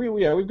plan.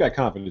 We've got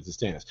confidence in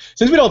Stannis.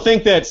 Since we don't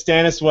think that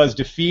Stannis was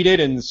defeated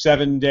in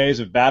 7 days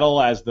of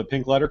battle, as the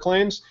Pink Letter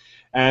claims,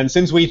 and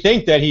since we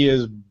think that he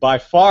is by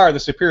far the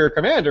superior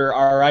commander,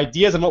 our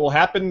ideas on what will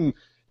happen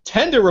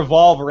tend to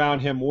revolve around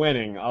him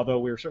winning, although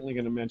we're certainly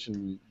going to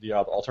mention the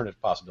alternative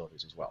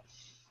possibilities as well.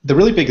 The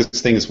really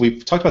biggest thing is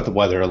we've talked about the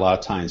weather a lot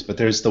of times, but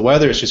the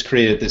weather has just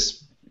created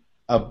this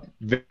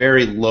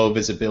very low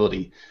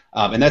visibility,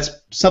 and that's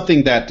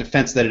something that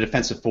a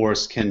defensive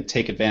force can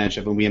take advantage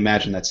of, and we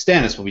imagine that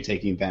Stannis will be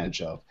taking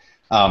advantage of.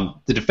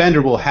 The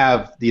defender will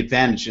have the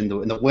advantage in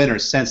the winter,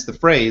 since the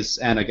Freys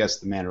and I guess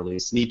the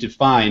Manderleys need to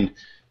find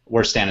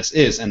where Stannis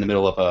is in the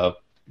middle of a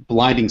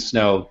blinding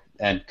snow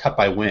and cut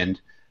by wind,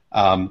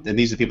 and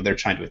these are the people they're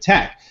trying to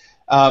attack.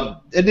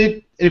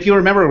 And if you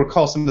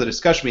recall some of the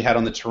discussion we had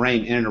on the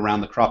terrain in and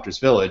around the Crofters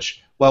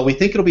village, well, we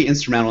think it'll be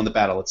instrumental in the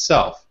battle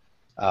itself.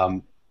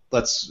 Well,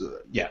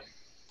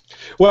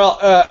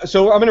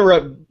 so I'm going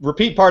to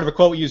repeat part of a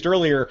quote we used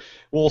earlier.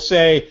 We'll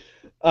say,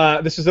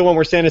 this is the one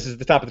where Stannis is at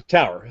the top of the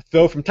tower.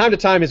 Though from time to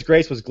time his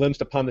grace was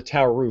glimpsed upon the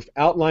tower roof,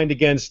 outlined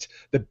against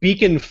the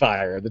beacon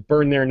fire that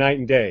burned there night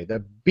and day. The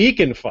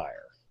beacon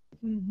fire,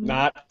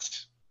 not...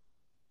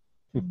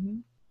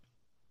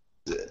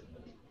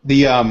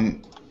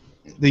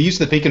 The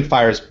use of the beacon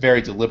fire is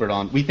very deliberate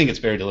we think it's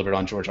very deliberate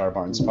on George R. R.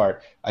 Martin's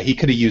part. He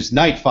could have used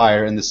night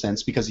fire in the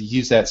sense, because he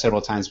used that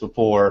several times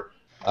before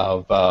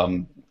with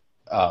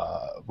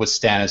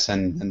Stannis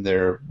and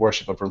their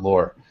worship of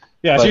R'hllor.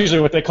 Yeah, it's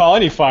usually what they call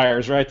any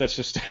fires, right? That's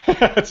just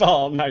it's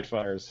all night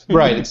fires.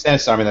 Right, in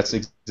Stannis' army, that's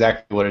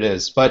exactly what it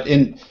is. But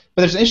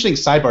there's an interesting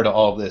sidebar to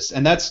all of this,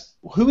 and that's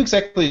who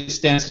exactly is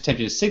Stannis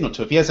attempting to signal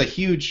to. If he has a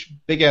huge,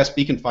 big-ass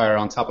beacon fire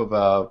on top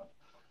of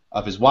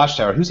his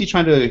watchtower, who's he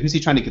trying to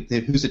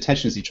get? Whose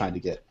attention is he trying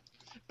to get?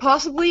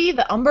 Possibly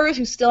the Umbers,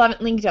 who still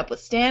haven't linked up with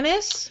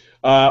Stannis.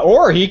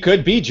 Or he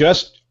could be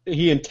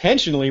he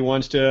intentionally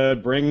wants to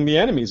bring the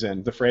enemies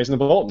in, the Freys and the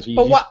Boltons. He's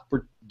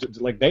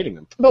like baiting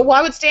them. But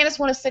why would Stannis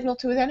want to signal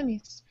to his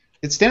enemies?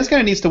 Stannis kind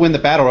of needs to win the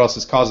battle, or else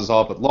his cause is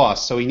all but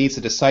lost. So he needs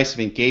a decisive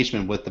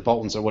engagement with the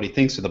Boltons, or what he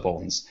thinks are the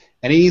Boltons,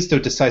 and he needs to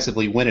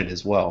decisively win it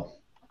as well.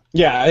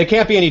 Yeah, there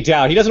can't be any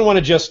doubt. He doesn't want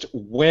to just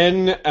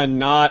win and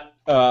not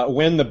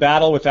win the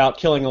battle without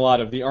killing a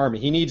lot of the army.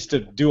 He needs to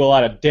do a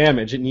lot of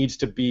damage. It needs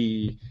to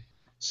be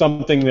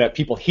something that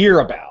people hear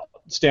about.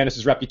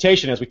 Stannis'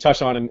 reputation, as we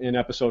touched on in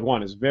episode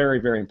 1, is very,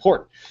 very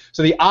important.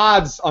 So the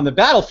odds on the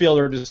battlefield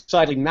are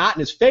decidedly not in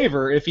his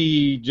favor if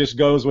he just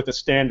goes with a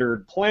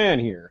standard plan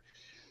here.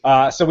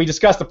 So we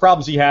discussed the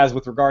problems he has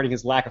with regarding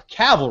his lack of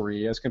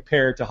cavalry as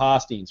compared to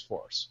Hostein's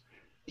force.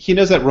 He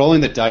knows that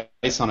rolling the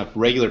dice on a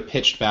regular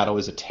pitched battle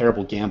is a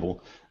terrible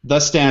gamble.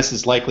 Thus, Stannis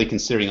is likely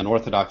considering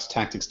unorthodox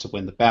tactics to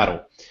win the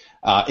battle.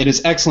 In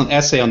his excellent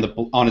essay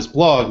on his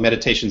blog,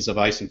 Meditations of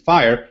Ice and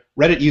Fire,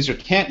 Reddit user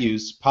Can't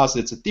Use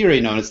posits a theory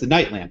known as the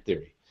Night Lamp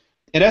Theory.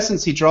 In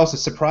essence, he draws a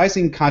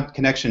surprising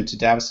connection to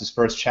Davos'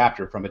 first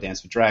chapter from A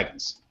Dance with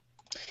Dragons.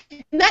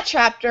 In that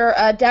chapter,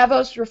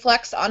 Davos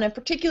reflects on a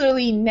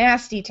particularly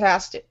nasty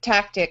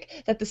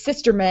tactic that the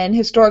Sistermen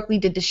historically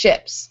did to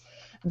ships.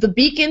 The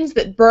beacons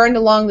that burned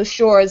along the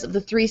shores of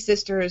the Three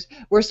Sisters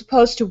were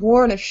supposed to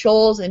warn of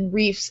shoals and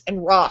reefs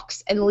and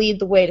rocks and lead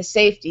the way to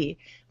safety.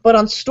 But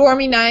on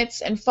stormy nights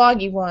and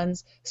foggy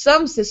ones,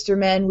 some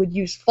Sistermen would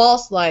use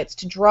false lights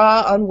to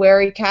draw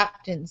unwary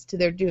captains to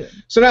their doom.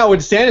 So now, would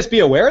Stannis be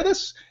aware of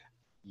this?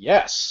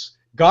 Yes.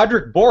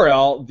 Godric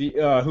Borel,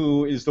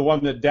 who is the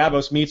one that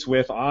Davos meets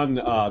with on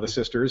the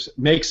Sisters,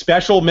 makes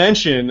special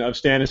mention of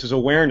Stannis'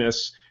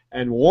 awareness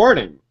and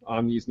warning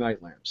on these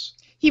night lamps.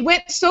 He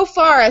went so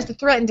far as to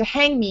threaten to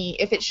hang me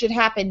if it should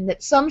happen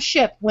that some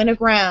ship went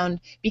aground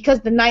because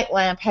the night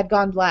lamp had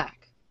gone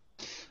black.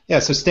 Yeah,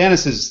 so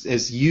Stannis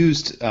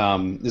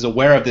is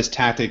aware of this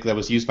tactic that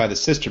was used by the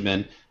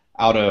Sistermen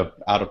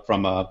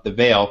from the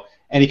Vale,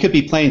 and he could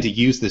be planning to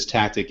use this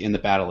tactic in the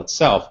battle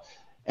itself.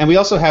 And we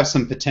also have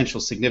some potential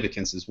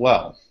significance as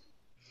well.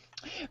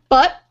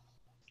 But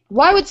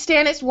why would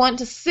Stannis want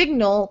to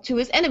signal to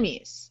his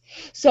enemies?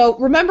 So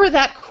remember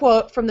that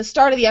quote from the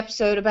start of the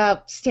episode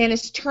about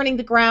Stannis turning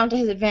the ground to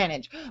his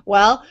advantage.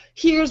 Well,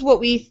 here's what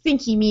we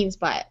think he means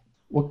by it.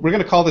 We're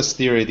going to call this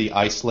theory the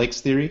Ice Lakes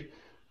theory.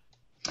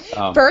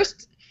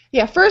 First,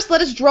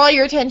 let us draw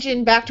your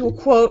attention back to a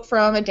quote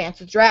from A Dance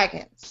with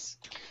Dragons.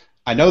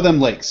 I know them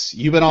lakes.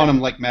 You've been on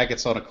them like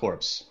maggots on a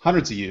corpse.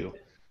 Hundreds of you.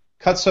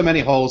 Cut so many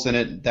holes in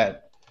it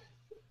that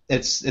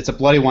it's a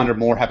bloody wonder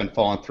more haven't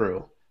fallen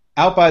through.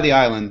 Out by the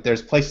island,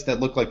 there's places that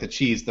look like the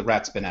cheese the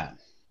rat's been at.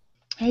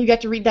 You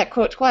got to read that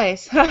quote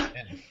twice.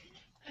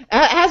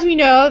 As we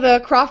know,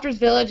 the Crofters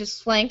village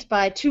is flanked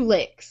by 2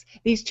 lakes.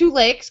 These 2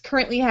 lakes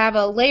currently have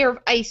a layer of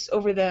ice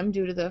over them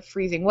due to the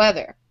freezing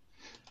weather.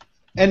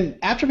 And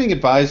after being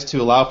advised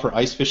to allow for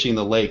ice fishing in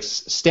the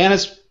lakes,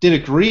 Stannis did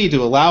agree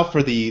to allow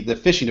for the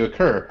fishing to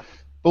occur.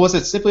 But was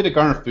it simply to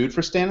garner food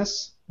for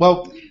Stannis?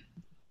 Well,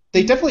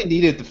 they definitely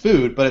needed the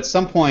food, but at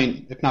some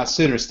point, if not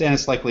sooner,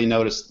 Stannis likely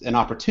noticed an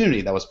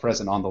opportunity that was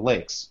present on the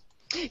lakes.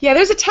 Yeah,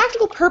 there's a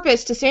tactical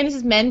purpose to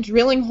Stannis' men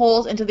drilling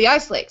holes into the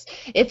ice lakes.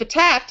 If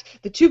attacked,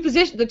 the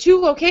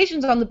two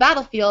locations on the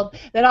battlefield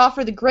that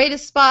offer the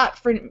greatest spot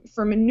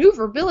for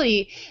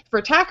maneuverability for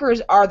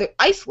attackers are the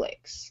ice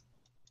lakes.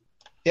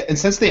 Yeah, and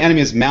since the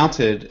enemy is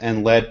mounted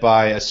and led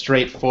by a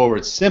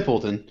straightforward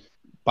simpleton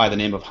by the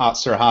name of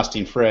Sir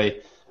Hostine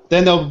Frey,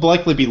 then they'll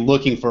likely be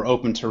looking for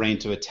open terrain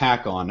to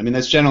attack on. I mean,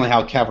 that's generally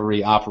how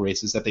cavalry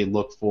operates, is that they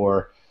look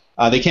for...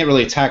 they can't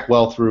really attack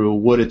well through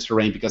wooded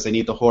terrain because they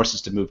need the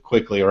horses to move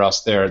quickly, or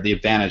else the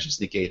advantage is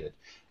negated.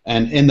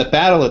 And in the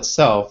battle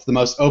itself, the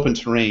most open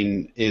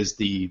terrain is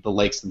the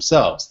lakes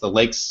themselves, the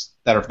lakes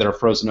that are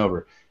frozen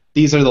over.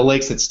 These are the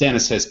lakes that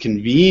Stannis has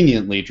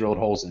conveniently drilled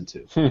holes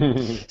into.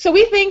 So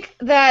we think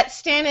that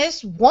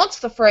Stannis wants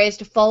the Freys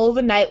to follow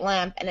the night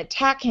lamp and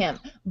attack him,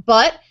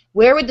 but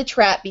where would the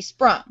trap be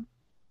sprung?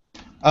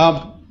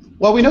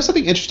 Well, we know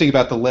something interesting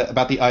about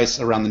the ice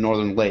around the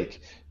northern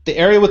lake. The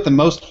area with the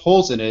most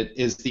holes in it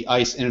is the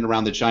ice in and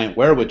around the giant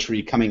weirwood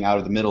tree coming out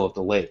of the middle of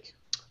the lake.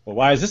 Well,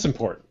 why is this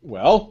important?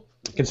 Well,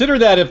 consider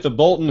that if the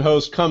Bolton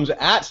host comes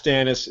at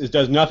Stannis, it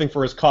does nothing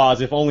for his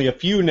cause if only a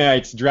few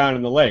knights drown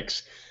in the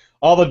lakes.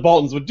 All the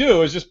Boltons would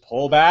do is just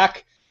pull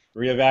back,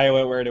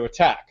 reevaluate where to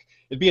attack.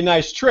 It'd be a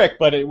nice trick,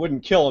 but it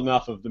wouldn't kill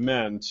enough of the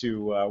men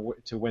to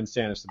win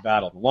Stannis the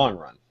battle in the long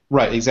run.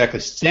 Right, exactly.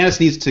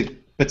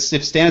 But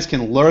if Stannis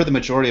can lure the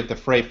majority of the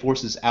Frey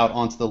forces out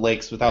onto the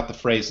lakes without the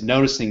Freys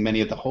noticing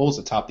many of the holes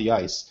atop the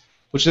ice,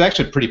 which is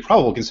actually pretty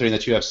probable considering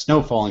that you have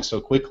snow falling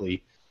so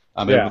quickly,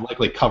 it would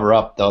likely cover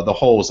up the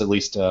holes, at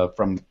least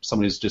from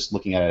someone who's just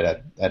looking at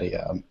it at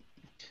a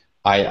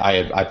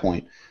eye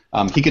point.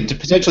 He could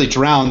potentially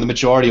drown the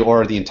majority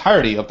or the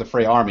entirety of the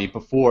Frey army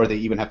before they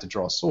even have to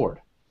draw a sword.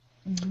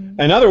 Mm-hmm.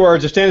 In other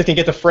words, if Stannis can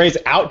get the Freys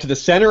out to the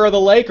center of the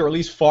lake, or at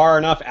least far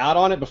enough out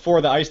on it before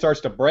the ice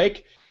starts to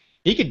break,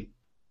 he could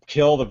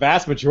kill the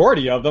vast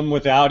majority of them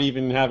without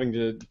even having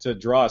to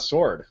draw a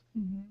sword.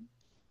 Mm-hmm.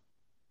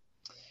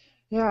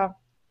 Yeah.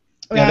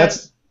 Yeah,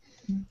 that's...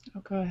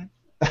 Oh, go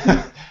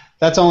ahead.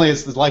 That's only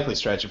the likely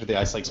strategy for the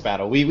Ice Lakes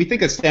battle. We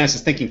think that Stannis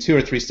is thinking 2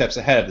 or 3 steps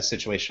ahead of the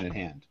situation at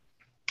hand.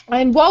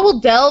 And while we'll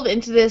delve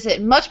into this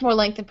at much more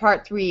length in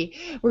Part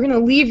 3, we're going to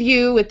leave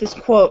you with this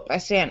quote by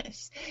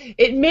Stannis.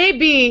 "It may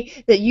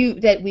be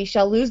that we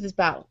shall lose this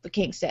battle," the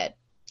king said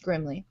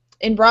grimly.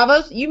 "In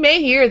Braavos, you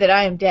may hear that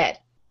I am dead.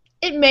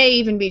 It may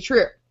even be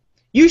true.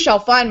 You shall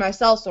find my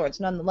sellswords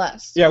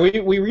nonetheless." Yeah,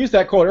 we used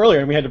that quote earlier,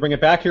 and we had to bring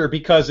it back here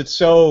because it's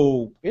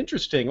so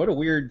interesting. What a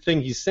weird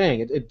thing he's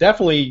saying. It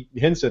definitely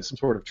hints at some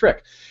sort of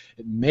trick.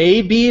 It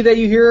may be that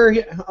you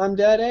hear I'm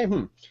dead, eh?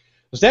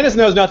 Stannis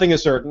knows nothing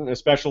is certain,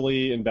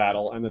 especially in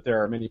battle, and that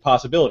there are many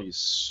possibilities.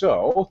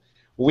 So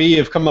we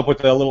have come up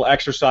with a little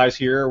exercise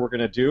here we're going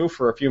to do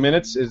for a few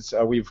minutes.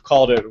 We've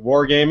called it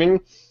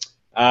wargaming.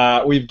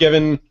 We've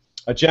given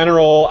a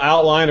general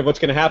outline of what's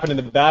going to happen in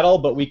the battle,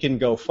 but we can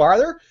go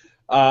farther.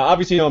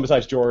 Obviously, no one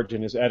besides George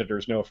and his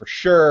editors know for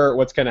sure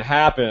what's going to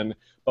happen,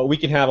 but we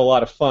can have a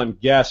lot of fun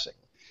guessing.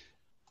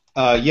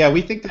 Yeah,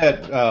 we think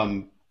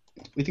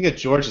that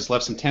George has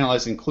left some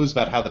tantalizing clues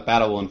about how the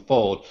battle will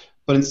unfold.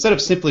 But instead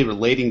of simply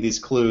relating these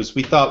clues,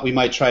 we thought we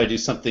might try to do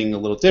something a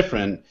little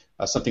different,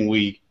 something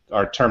we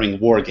are terming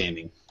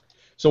wargaming.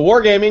 So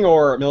wargaming,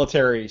 or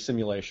military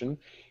simulation,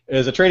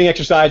 is a training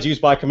exercise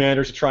used by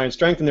commanders to try and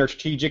strengthen their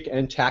strategic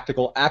and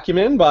tactical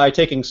acumen by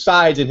taking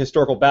sides in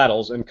historical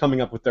battles and coming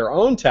up with their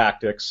own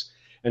tactics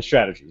and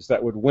strategies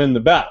that would win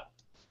the battle.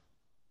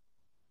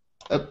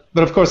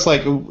 But of course,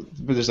 like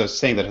there's a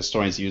saying that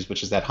historians use,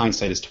 which is that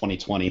hindsight is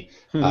 20/20,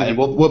 and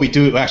what we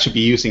do actually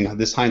be using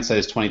this hindsight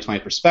is 20/20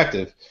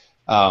 perspective.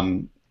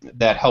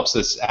 That helps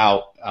us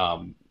out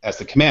as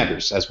the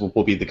commanders, as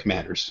we'll be the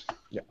commanders.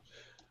 Yeah.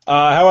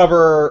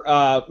 However,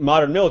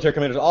 modern military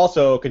commanders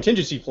also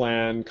contingency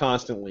plan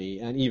constantly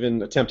and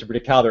even attempt to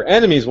predict how their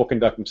enemies will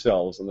conduct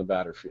themselves on the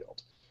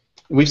battlefield.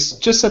 We've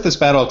just set this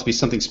battle up to be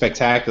something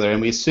spectacular, and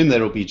we assume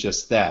that it will be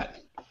just that.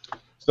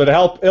 So to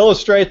help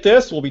illustrate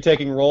this, we'll be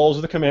taking roles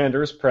of the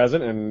commanders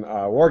present and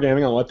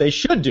wargaming on what they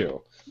should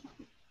do.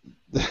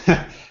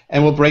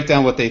 And we'll break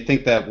down what they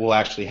think that will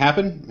actually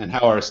happen, and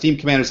how our esteemed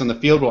commanders on the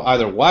field will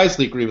either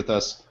wisely agree with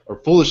us or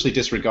foolishly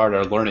disregard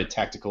our learned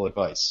tactical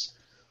advice.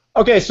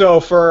 Okay,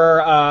 so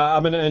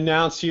I'm going to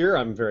announce here,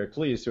 I'm very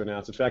pleased to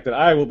announce the fact that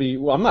I will be,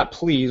 well, I'm not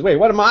pleased, wait,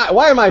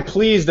 why am I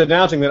pleased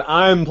announcing that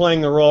I'm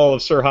playing the role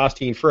of Sir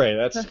Hostine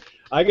Frey?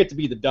 I get to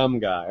be the dumb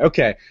guy.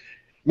 Okay.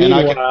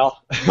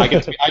 Meanwhile, I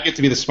get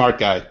to be the smart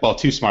guy. Well,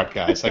 two smart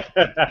guys, like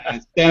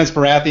Stannis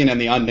Baratheon and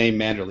the unnamed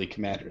Manderley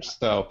commanders.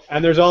 So,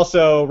 and there's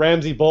also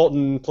Ramsay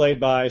Bolton, played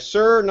by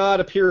Sir,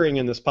 not appearing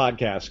in this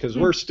podcast because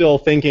we're still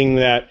thinking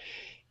that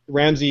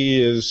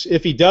Ramsay is,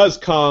 if he does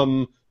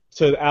come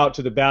out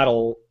to the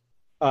battle,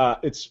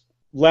 it's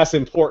less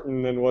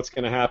important than what's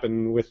going to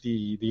happen with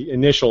the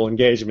initial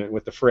engagement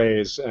with the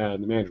Freys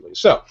and the Manderleys.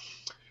 So,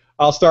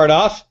 I'll start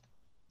off.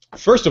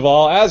 First of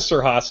all, as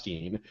Sir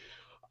Hostine,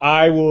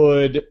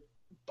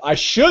 I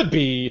should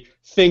be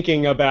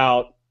thinking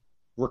about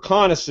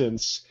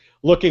reconnaissance,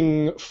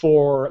 looking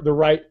for the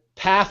right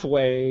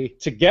pathway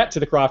to get to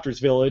the Crofters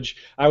village.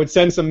 I would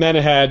send some men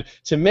ahead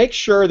to make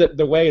sure that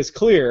the way is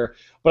clear,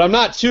 but I'm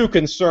not too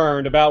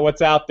concerned about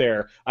what's out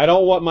there. I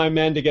don't want my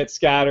men to get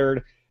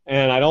scattered,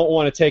 and I don't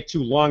want to take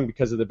too long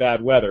because of the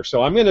bad weather.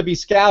 So I'm going to be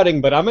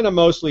scouting, but I'm going to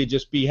mostly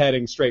just be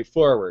heading straight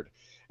forward.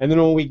 And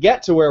then when we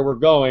get to where we're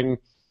going,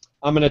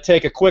 I'm going to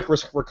take a quick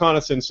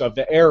reconnaissance of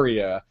the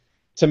area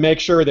to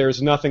make sure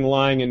there's nothing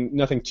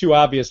too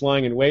obvious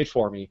lying in wait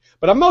for me.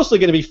 But I'm mostly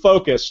going to be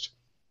focused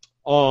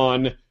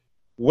on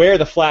where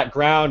the flat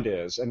ground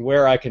is and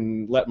where I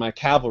can let my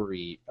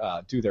cavalry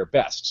do their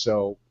best.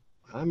 So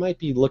I might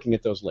be looking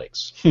at those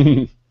lakes.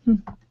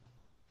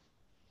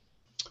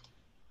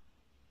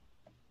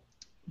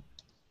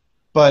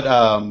 But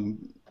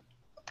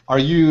are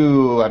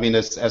you? I mean,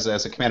 as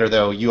a commander,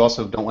 though, you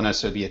also don't want to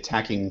necessarily be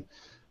attacking.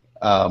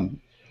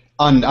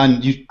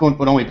 You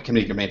would only be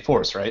committing your main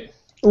force, right?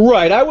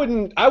 Right. I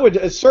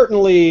would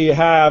certainly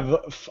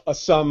have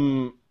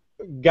some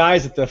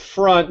guys at the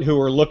front who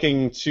are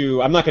looking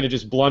to. I'm not going to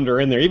just blunder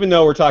in there, even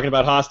though we're talking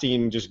about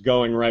Hostine just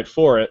going right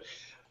for it.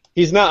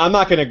 I'm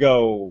not going to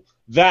go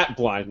that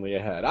blindly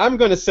ahead. I'm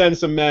going to send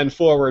some men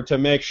forward to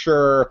make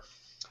sure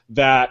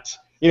that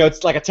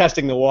it's like a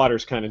testing the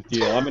waters kind of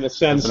deal. I'm going to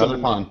send That's another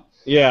pun.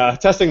 Yeah,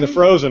 testing the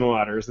frozen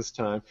waters this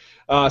time.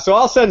 So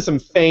I'll send some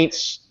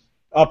feints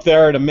up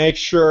there to make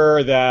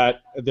sure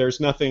that there's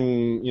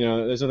nothing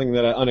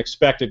that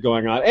unexpected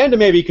going on, and to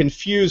maybe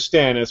confuse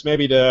Stannis,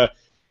 maybe to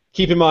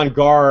keep him on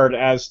guard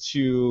as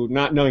to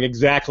not knowing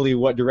exactly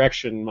what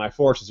direction my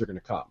forces are going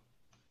to come.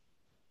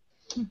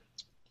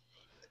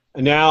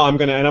 And now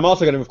I'm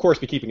also going to, of course,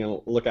 be keeping a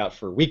lookout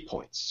for weak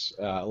points,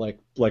 like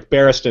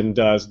Barristan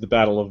does the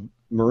Battle of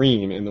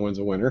Meereen in the Winds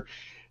of Winter.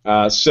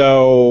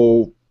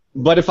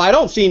 But if I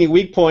don't see any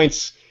weak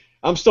points,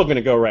 I'm still going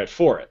to go right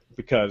for it,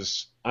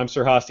 because I'm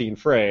Sir Hostine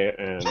Frey,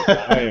 and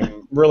I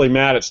am really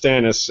mad at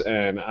Stannis,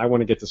 and I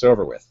want to get this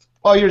over with.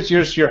 Well, you're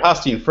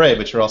Hostine Frey,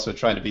 but you're also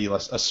trying to be a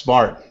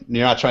smart.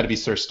 You're not trying to be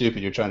Sir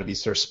Stupid. You're trying to be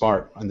Sir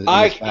Smart. I'm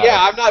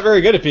not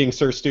very good at being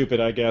Sir Stupid,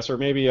 I guess, or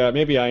maybe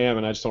I am,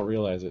 and I just don't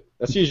realize it.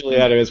 That's usually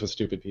how it is with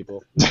stupid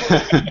people.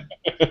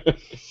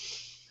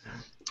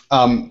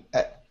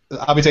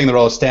 I'll be taking the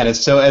role of Stannis.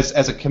 So as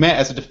a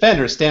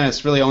defender,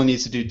 Stannis really only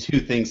needs to do two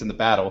things in the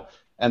battle,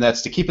 and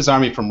that's to keep his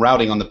army from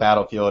routing on the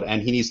battlefield,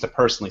 and he needs to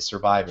personally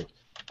survive it.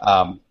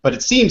 But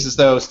it seems as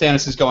though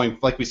Stannis is going,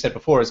 like we said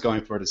before, is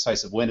going for a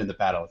decisive win in the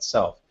battle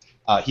itself.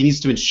 He needs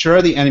to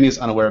ensure the enemy is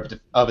unaware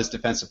of his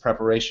defensive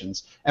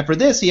preparations, and for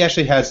this, he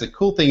actually has the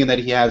cool thing in that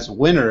he has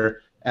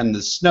winter and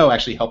the snow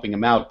actually helping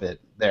him out a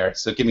bit there,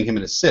 so giving him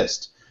an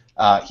assist.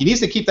 He needs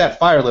to keep that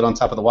fire lit on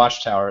top of the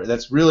watchtower.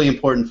 That's really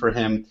important for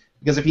him.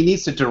 Because if he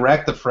needs to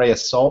direct the Frey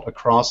assault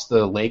across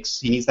the lakes,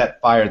 he needs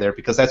that fire there,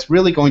 because that's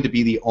really going to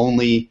be the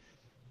only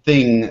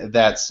thing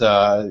that's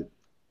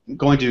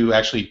going to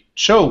actually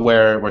show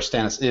where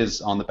Stannis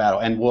is on the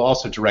battle, and will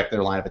also direct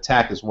their line of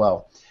attack as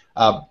well.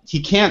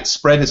 He can't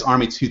spread his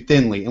army too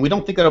thinly, and we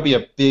don't think that'll be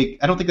a big.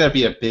 I don't think that'll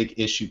be a big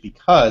issue,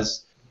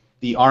 because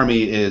the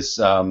army is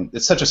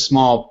it's such a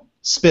small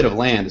spit of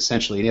land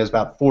essentially, and he has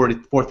about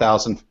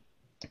 4,000,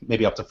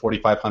 maybe up to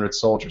 4,500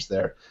 soldiers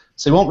there.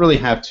 So he won't really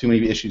have too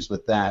many issues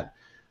with that.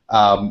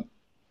 But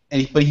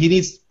he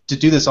needs to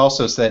do this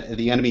also so that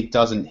the enemy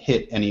doesn't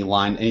hit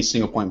any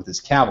single point with his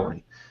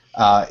cavalry.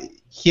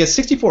 He has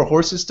 64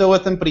 horses still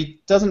with him, but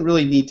he doesn't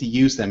really need to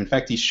use them. In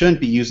fact, he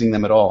shouldn't be using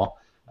them at all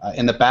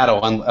in the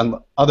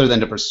battle, other than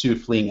to pursue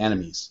fleeing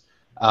enemies.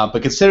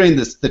 But considering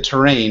the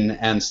terrain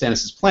and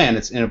Stannis' plan,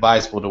 it's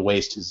inadvisable to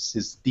waste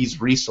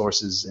these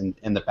resources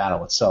in the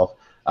battle itself.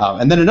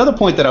 And then another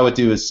point that I would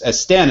do as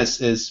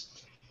Stannis is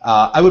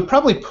I would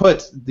probably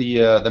put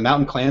the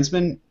Mountain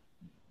Clansmen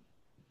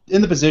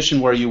in the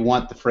position where you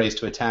want the Freys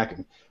to attack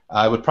him.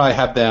 I would probably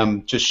have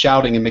them just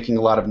shouting and making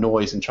a lot of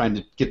noise and trying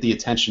to get the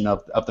attention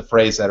of the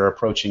Freys that are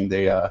approaching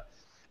the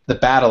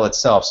battle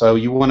itself. So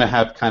you want to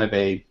have kind of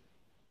a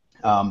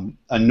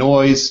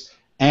noise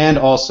and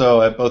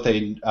also both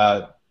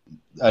a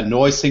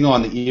noise signal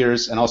on the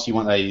ears, and also you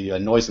want a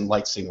noise and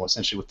light signal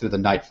essentially through the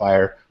night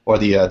fire or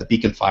the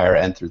beacon fire,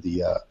 and through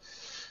the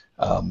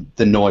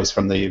noise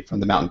from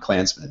the Mountain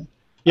Clansmen.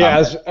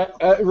 Yeah,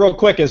 real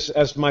quick,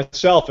 as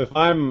myself, if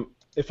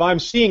I'm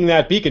seeing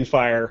that beacon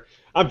fire,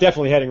 I'm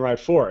definitely heading right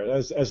for it.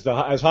 As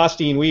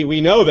Hostine,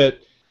 we know that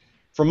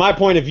from my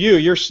point of view,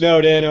 you're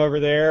snowed in over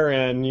there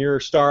and you're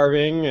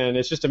starving, and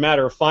it's just a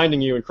matter of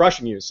finding you and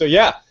crushing you. So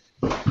yeah,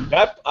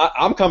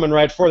 I'm coming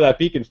right for that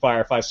beacon fire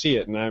if I see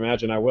it, and I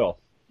imagine I will.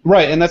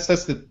 Right, and that's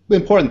the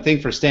important thing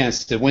for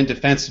Stannis. To win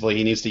defensively,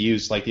 he needs to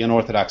use like the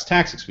unorthodox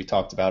tactics we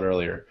talked about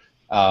earlier.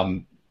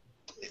 And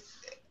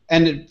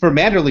for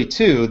Manderley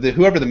too,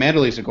 whoever the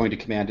Manderleys are going to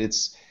command,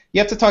 you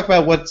have to talk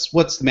about what's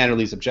the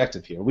Manderleys'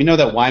 objective here. We know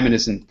that Wyman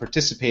isn't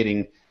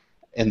participating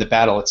in the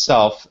battle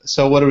itself,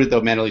 so what do the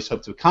Manderleys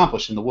hope to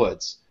accomplish in the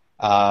woods?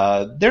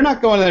 They're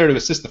not going there to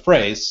assist the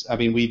Freys. I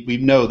mean, we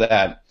know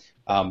that.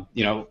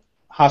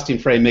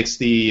 Hostine Frey makes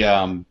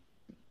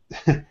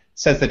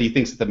says that he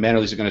thinks that the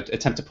Manderleys are going to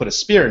attempt to put a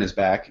spear in his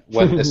back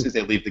as soon as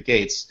they leave the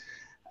gates.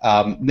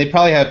 They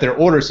probably have their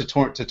orders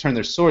to turn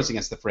their swords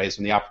against the Freys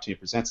when the opportunity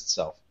presents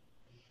itself.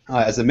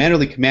 As a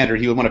Manderley commander,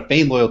 he would want to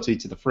feign loyalty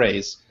to the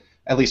Freys,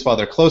 at least while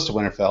they're close to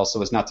Winterfell,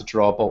 so as not to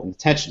draw Bolton's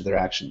attention to their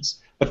actions.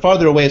 But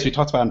farther away, as we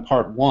talked about in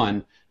Part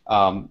 1,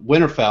 farther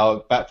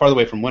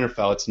away from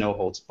Winterfell, it's no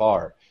holds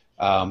bar.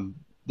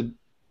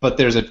 But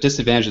there's a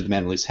disadvantage that the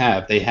Manderleys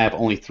have. They have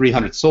only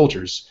 300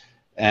 soldiers,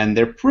 and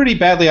they're pretty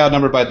badly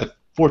outnumbered by the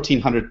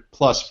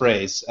 1,400-plus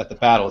Freys at the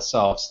battle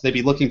itself. So they'd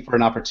be looking for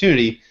an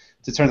opportunity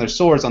to turn their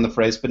swords on the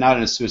Freys, but not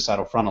in a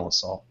suicidal frontal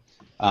assault.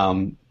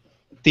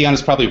 Theon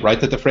is probably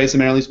right that the Freys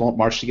and Manderleys won't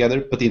march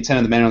together, but the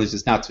intent of the Manderleys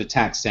is not to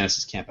attack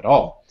Stannis' camp at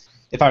all.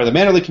 If I were the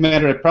Manderley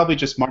commander, I'd probably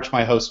just march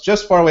my hosts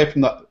just far away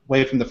from the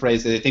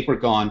Freys that they think we're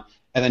gone,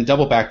 and then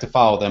double back to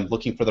follow them,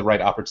 looking for the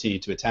right opportunity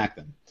to attack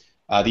them.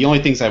 The only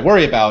things I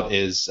worry about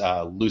is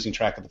losing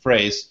track of the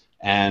Freys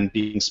and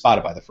being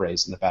spotted by the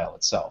Freys in the battle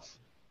itself.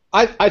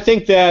 I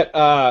think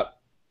that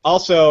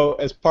also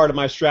as part of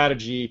my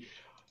strategy,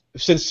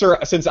 since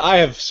I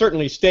have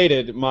certainly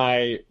stated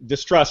my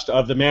distrust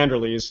of the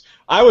Manderleys,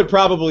 I would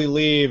probably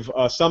leave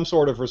some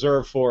sort of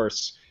reserve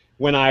force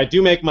when I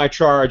do make my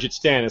charge at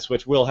Stannis,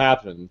 which will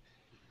happen.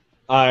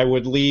 I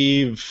would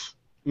leave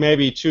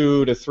maybe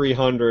 200 to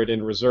 300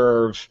 in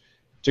reserve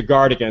to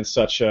guard against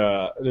such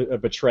a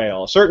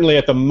betrayal. Certainly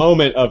at the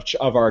moment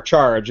of our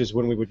charge is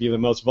when we would be the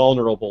most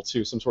vulnerable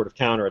to some sort of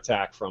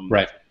counterattack from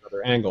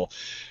another angle.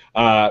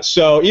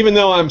 So even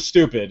though I'm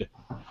stupid,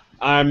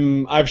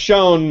 I've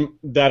shown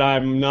that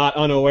I'm not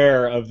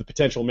unaware of the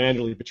potential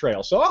Manderley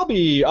betrayal. So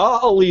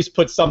I'll at least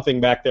put something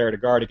back there to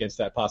guard against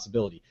that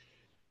possibility.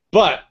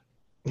 But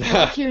I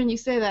like hearing you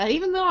say that,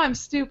 even though I'm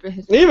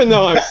stupid. Even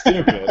though I'm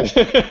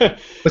stupid.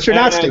 But you're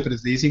not stupid,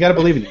 Aziz. You got to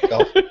believe in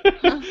yourself.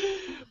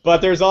 But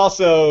there's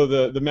also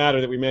the matter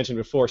that we mentioned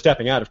before,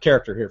 stepping out of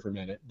character here for a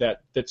minute,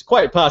 that's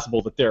quite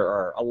possible that there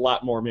are a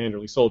lot more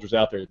Manderley soldiers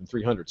out there than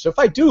 300. So if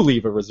I do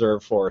leave a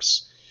reserve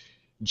force,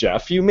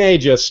 Jeff, you may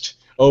just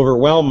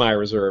overwhelm my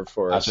reserve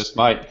force. I just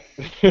might.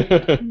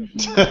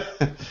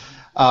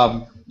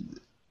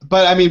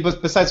 But I mean,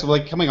 besides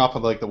like coming off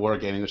of like the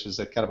wargaming, which is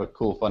kind of a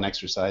cool, fun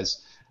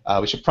exercise,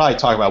 we should probably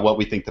talk about what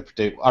we think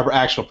our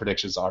actual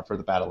predictions are for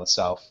the battle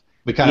itself.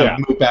 we kind of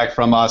move back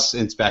from us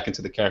and back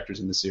into the characters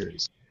in the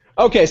series.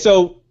 Okay,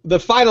 so the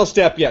final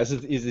step, yes,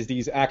 is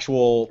these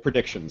actual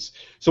predictions.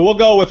 So we'll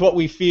go with what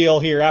we feel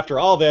here after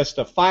all this,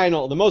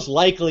 the most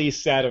likely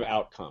set of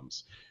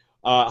outcomes.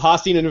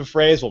 Hosteen and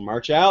Frey's will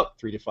march out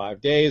 3 to 5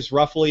 days,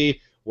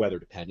 roughly, weather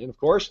dependent, of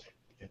course,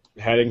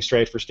 heading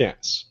straight for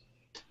Stannis.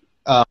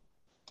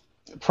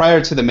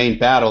 Prior to the main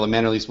battle, the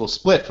Manderleys will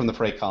split from the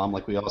Frey column,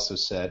 like we also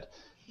said.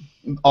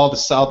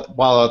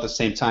 While at the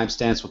same time,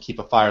 Stannis will keep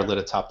a fire lit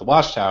atop the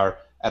watchtower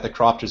at the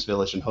Crofters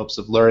village in hopes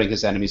of luring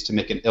his enemies to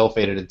make an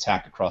ill-fated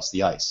attack across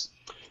the ice.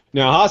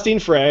 Now,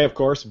 Hosteen Frey, of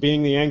course,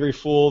 being the angry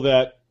fool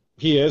that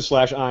he is /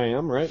 I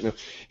am, right?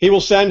 He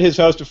will send his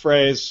host of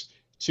Freys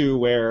to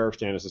where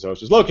Stannis'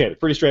 host is located.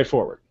 Pretty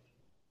straightforward.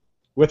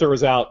 With or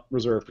without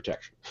reserve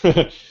protection.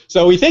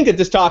 So we think that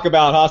this talk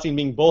about Hosteen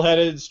being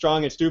bullheaded,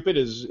 strong, and stupid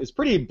is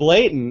pretty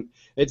blatant.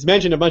 It's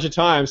mentioned a bunch of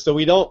times, so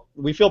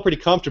we feel pretty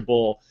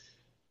comfortable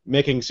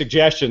making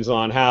suggestions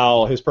on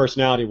how his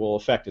personality will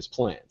affect his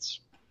plans.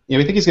 Yeah,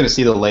 we think he's going to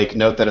see the lake,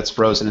 note that it's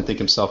frozen, and think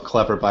himself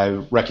clever by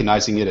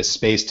recognizing it as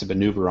space to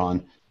maneuver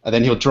on.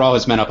 Then he'll draw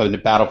his men up into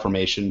battle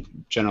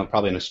formation, generally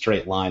probably in a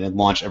straight line, and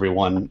launch every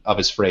one of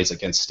his Freys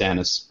against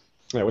Stannis.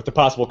 Yeah, with the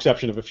possible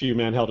exception of a few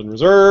men held in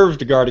reserve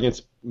to guard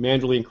against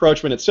Manderley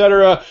encroachment,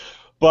 etc.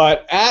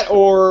 But at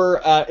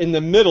or in the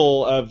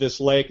middle of this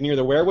lake near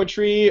the weirwood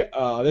tree,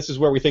 this is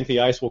where we think the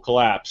ice will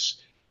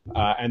collapse.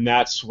 And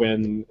that's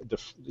when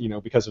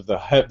because of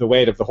the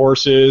weight of the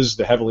horses,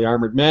 the heavily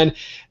armored men,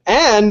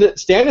 and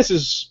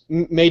Stannis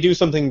may do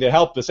something to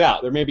help this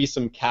out. There may be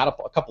a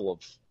couple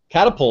of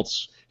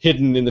catapults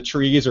hidden in the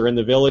trees or in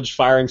the village,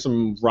 firing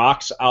some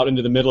rocks out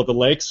into the middle of the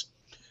lakes.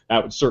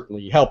 That would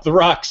certainly help the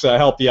rocks,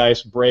 help the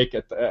ice break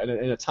in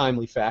a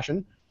timely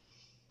fashion.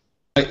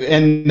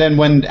 And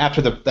then after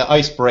the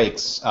ice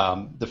breaks,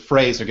 the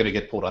Freys are going to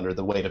get pulled under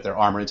the weight of their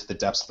armor into the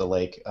depths of the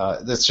lake.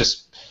 That's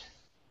just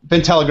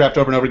been telegraphed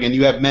over and over again.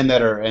 You have men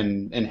that are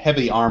in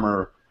heavy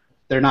armor.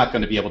 They're not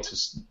going to be able to.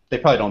 They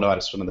probably don't know how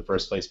to swim in the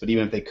first place. But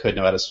even if they could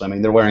know how to swim,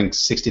 they're wearing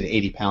 60 to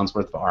 80 pounds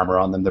worth of armor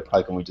on them. They're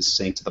probably going to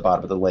sink to the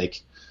bottom of the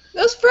lake.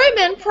 Those Frey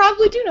men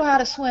probably do know how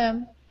to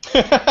swim.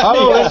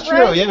 Oh, that's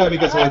true. Yeah,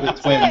 because of the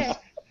twins.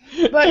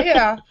 But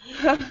yeah.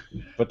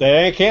 But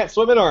they can't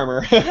swim in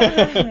armor.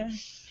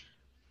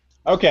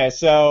 Okay,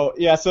 so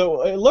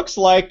it looks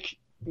like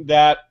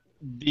that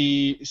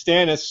the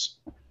Stannis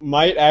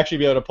might actually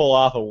be able to pull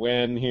off a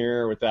win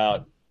here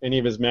without any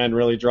of his men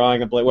really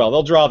drawing a blade. Well,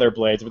 they'll draw their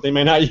blades, but they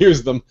may not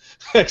use them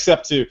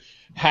except to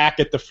hack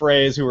at the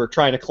Freys who are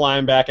trying to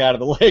climb back out of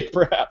the lake,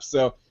 perhaps.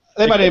 So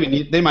they might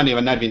even not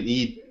even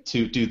need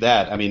to do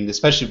that. I mean,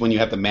 especially when you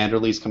have the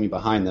Manderleys coming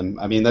behind them.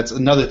 I mean, that's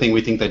another thing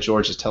we think that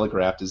George has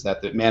telegraphed is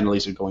that the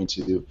Manderleys are going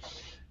to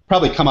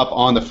probably come up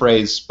on the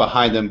Freys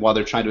behind them while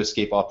they're trying to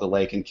escape off the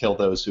lake and kill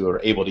those who are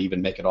able to even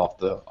make it off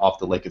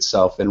the lake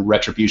itself, in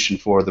retribution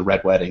for the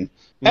Red Wedding,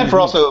 and for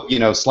also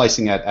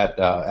slicing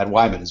at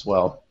Wyman as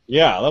well.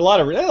 Yeah, a lot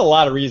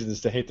of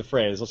reasons to hate the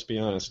Freys. Let's be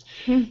honest.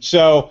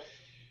 So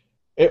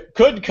it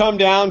could come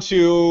down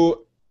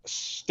to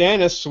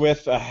Stannis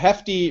with a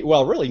hefty,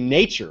 really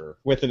nature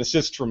with an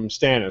assist from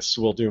Stannis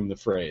will doom the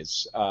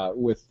Freys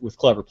with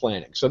clever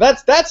planning. So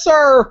that's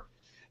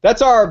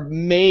our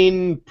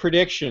main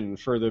prediction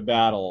for the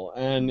battle,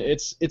 and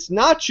it's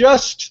not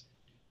just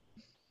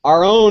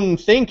our own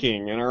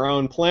thinking and our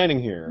own planning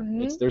here.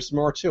 Mm-hmm. There's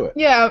more to it.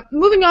 Yeah,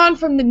 moving on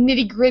from the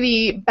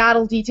nitty-gritty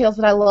battle details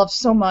that I love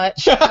so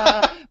much,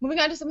 moving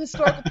on to some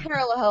historical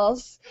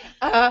parallels,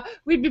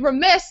 we'd be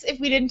remiss if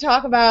we didn't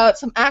talk about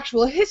some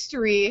actual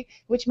history,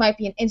 which might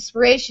be an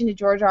inspiration to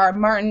George R. R.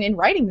 Martin in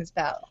writing this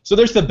battle. So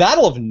there's the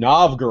Battle of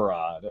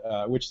Novgorod,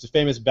 which is a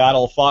famous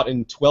battle fought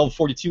in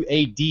 1242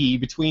 A.D.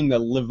 between the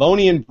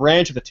Livonian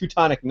branch of the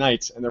Teutonic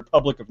Knights and the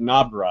Republic of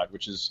Novgorod,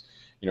 which is,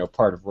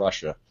 part of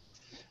Russia.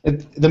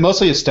 The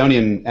mostly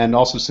Estonian and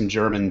also some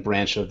German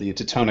branch of the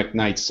Teutonic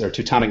Knights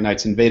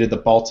invaded the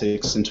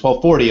Baltics in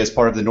 1240 as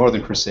part of the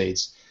Northern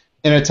Crusades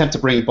in an attempt to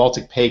bring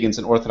Baltic pagans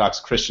and Orthodox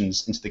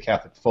Christians into the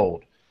Catholic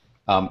fold.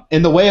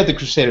 In the way of the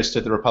Crusaders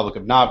stood the Republic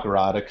of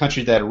Novgorod, a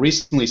country that had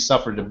recently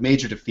suffered a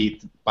major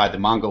defeat by the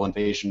Mongol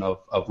invasion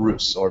of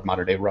Rus, or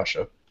modern-day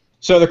Russia.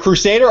 So the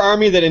Crusader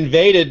army that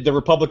invaded the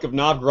Republic of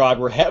Novgorod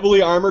were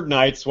heavily armored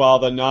knights, while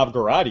the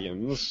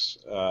Novgorodians,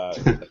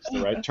 that's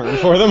the right term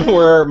for them,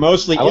 were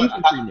mostly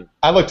infantrymen.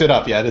 I looked it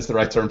up. Yeah, it is the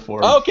right term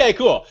for them. Okay,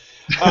 cool.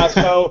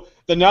 So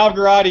the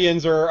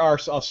Novgorodians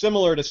are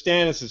similar to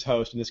Stannis'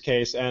 host in this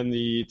case, and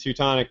the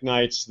Teutonic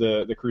Knights,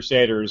 the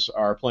Crusaders,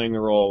 are playing the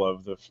role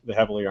of the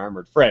heavily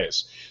armored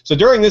Freys. So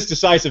during this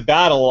decisive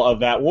battle of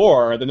that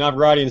war, the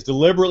Novgorodians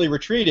deliberately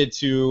retreated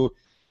to,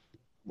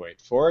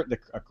 wait for it,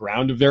 a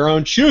ground of their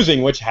own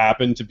choosing, which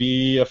happened to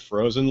be a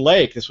frozen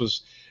lake. This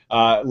was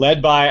led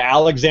by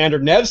Alexander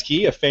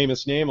Nevsky, a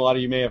famous name. A lot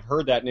of you may have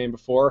heard that name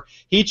before.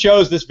 He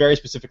chose this very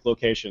specific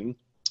location.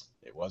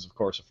 It was, of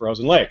course, a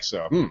frozen lake,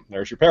 so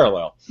there's your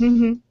parallel.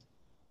 Mm-hmm.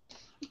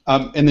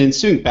 In the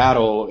ensuing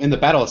battle, in the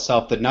battle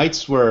itself, the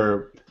knights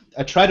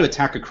tried to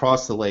attack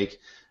across the lake.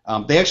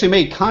 They actually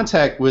made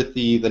contact with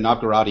the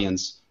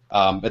Novgorodians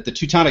But the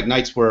Teutonic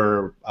Knights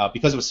were,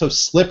 because it was so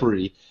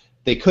slippery,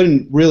 they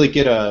couldn't really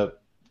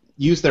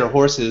use their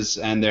horses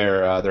and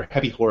their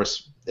heavy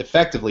horse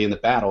effectively in the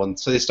battle, and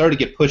so they started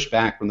to get pushed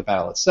back from the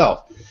battle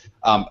itself.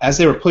 As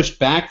they were pushed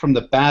back from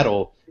the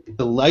battle,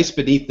 the ice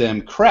beneath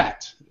them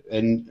cracked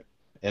in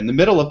the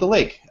middle of the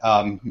lake,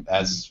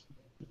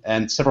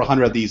 and several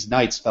hundred of these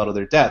knights fell to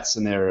their deaths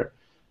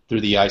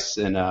through the ice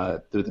and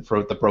through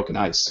the broken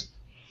ice.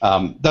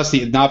 Thus,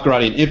 the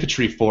Novgorodian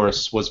infantry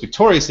force was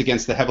victorious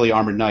against the heavily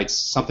armored knights,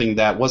 something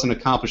that wasn't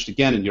accomplished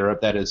again in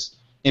Europe. That is,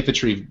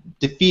 infantry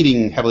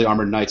defeating heavily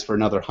armored knights for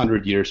another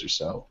 100 years or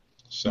so.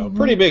 So,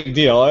 pretty big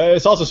deal.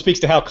 It also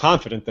speaks to how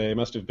confident they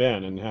must have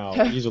been and how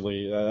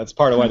easily, that's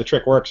part of why the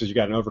trick works, is you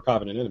got an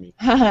overconfident enemy.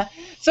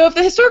 So if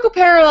the historical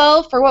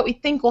parallel for what we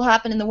think will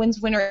happen in the Winds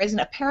of Winter isn't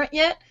apparent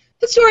yet,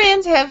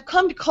 historians have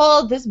come to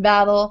call this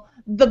battle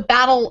the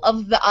Battle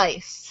of the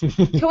Ice.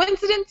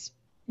 Coincidence?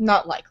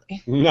 Not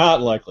likely.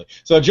 Not likely.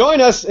 So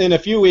join us in a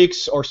few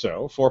weeks or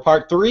so for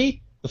Part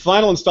 3, the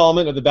final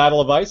installment of the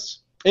Battle of Ice.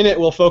 In it,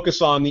 we'll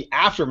focus on the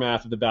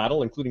aftermath of the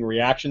battle, including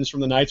reactions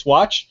from the Night's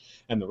Watch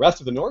and the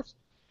rest of the North.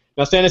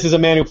 Now, Stannis is a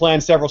man who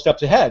plans several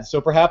steps ahead, so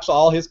perhaps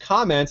all his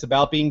comments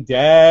about being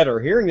dead or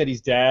hearing that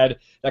he's dead,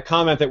 that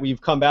comment that we've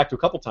come back to a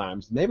couple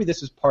times, maybe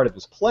this is part of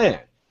his plan.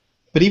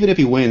 But even if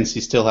he wins, he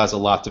still has a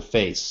lot to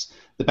face.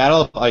 The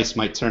Battle of Ice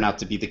might turn out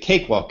to be the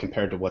cakewalk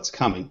compared to what's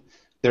coming.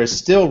 There is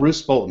still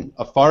Roose Bolton,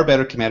 a far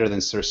better commander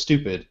than Sir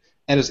Stupid,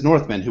 and his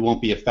Northmen who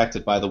won't be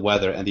affected by the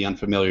weather and the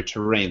unfamiliar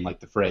terrain like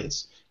the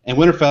Freys, and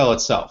Winterfell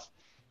itself.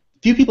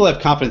 Few people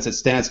have confidence that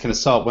Stannis can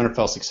assault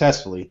Winterfell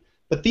successfully,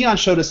 but Theon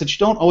showed us that you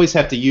don't always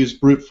have to use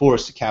brute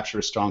force to capture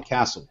a strong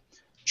castle.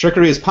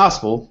 Trickery is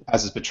possible,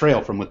 as is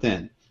betrayal from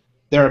within.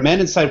 There are men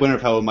inside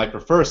Winterfell who might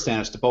prefer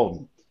Stannis to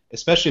Bolton,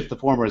 especially if the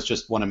former has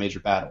just won a major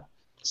battle.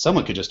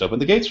 Someone could just open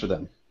the gates for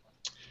them.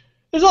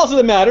 There's also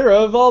the matter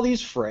of all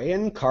these Frey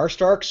and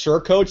Karstark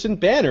surcoats and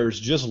banners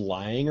just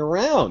lying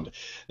around.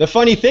 The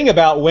funny thing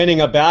about winning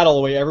a battle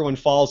where everyone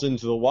falls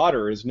into the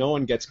water is no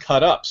one gets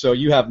cut up, so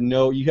you have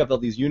all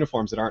these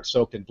uniforms that aren't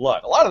soaked in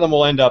blood. A lot of them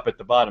will end up at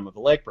the bottom of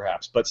the lake,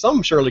 perhaps, but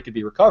some surely could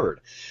be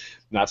recovered.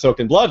 Not soaked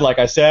in blood, like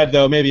I said,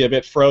 though maybe a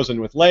bit frozen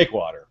with lake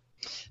water.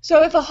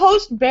 So if a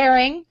host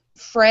bearing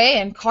Frey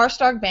and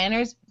Karstark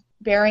banners,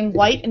 bearing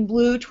white and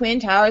blue twin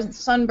towers and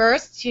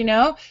sunbursts,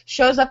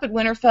 shows up at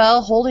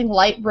Winterfell holding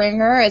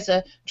Lightbringer as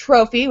a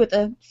trophy with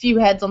a few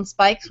heads on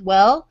spikes,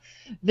 well,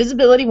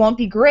 visibility won't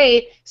be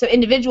great, so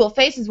individual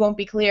faces won't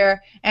be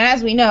clear, and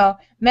as we know,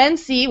 men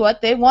see what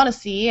they want to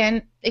see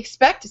and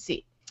expect to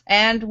see.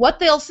 And what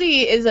they'll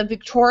see is a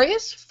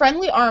victorious,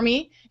 friendly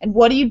army, and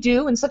what do you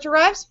do when such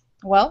arrives?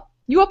 Well,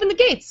 you open the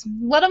gates,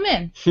 let them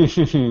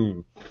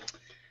in.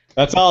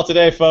 That's all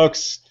today,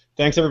 folks.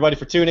 Thanks, everybody,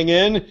 for tuning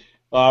in.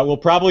 We'll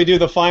probably do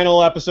the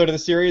final episode of the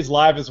series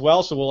live as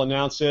well, so we'll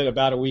announce it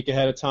about a week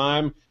ahead of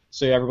time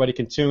so everybody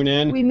can tune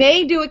in. We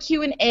may do a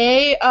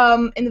Q&A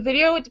in the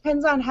video. It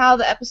depends on how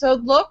the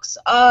episode looks.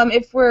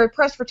 If we're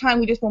pressed for time,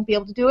 we just won't be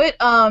able to do it.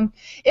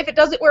 If it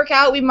doesn't work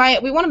out,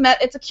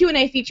 it's a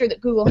Q&A feature that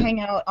Google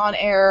Hangout on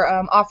Air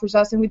offers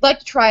us, and we'd like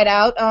to try it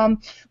out.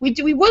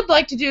 We would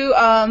like to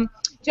do...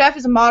 Jeff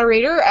is a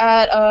moderator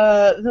at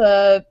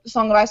the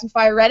Song of Ice and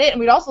Fire Reddit, and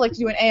we'd also like to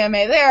do an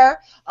AMA there.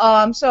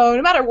 So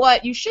no matter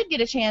what, you should get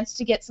a chance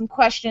to get some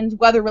questions,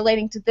 whether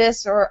relating to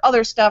this or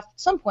other stuff, at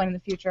some point in the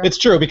future. It's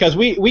true, because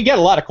we get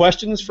a lot of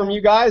questions from you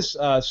guys.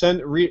 A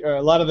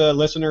lot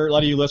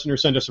of you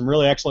listeners send us some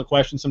really excellent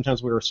questions.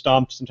 Sometimes we were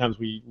stumped. Sometimes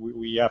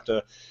we have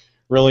to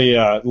really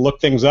look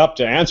things up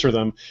to answer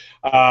them.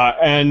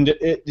 And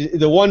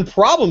the one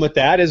problem with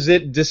that is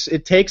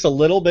it takes a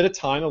little bit of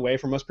time away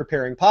from us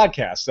preparing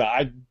podcasts.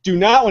 I do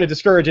not want to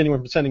discourage anyone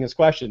from sending us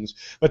questions,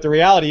 but the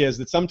reality is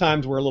that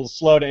sometimes we're a little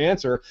slow to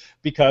answer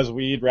because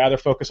we'd rather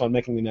focus on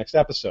making the next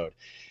episode.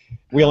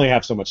 We only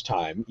have so much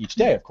time each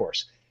day, of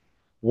course.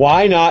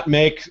 Why not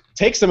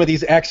take some of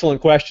these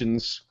excellent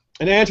questions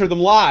and answer them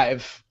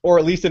live, or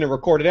at least in a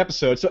recorded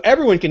episode, so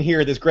everyone can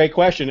hear this great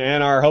question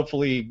and our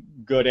hopefully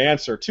good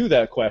answer to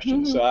that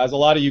question. Mm-hmm. So as a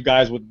lot of you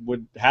guys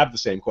would have the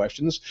same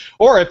questions,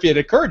 or if it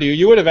occurred to you,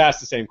 you would have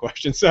asked the same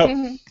question.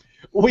 So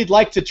we'd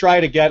like to try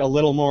to get a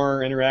little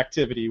more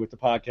interactivity with the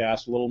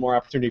podcast, a little more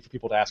opportunity for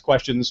people to ask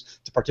questions,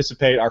 to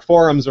participate. Our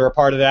forums are a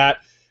part of that.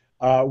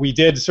 We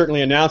did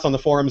certainly announce on the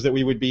forums that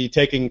we would be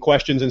taking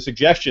questions and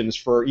suggestions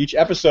for each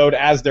episode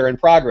as they're in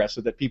progress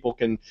so that people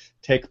can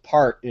take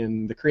part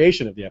in the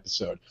creation of the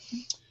episode.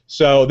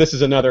 So this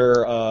is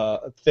another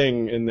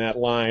thing in that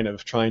line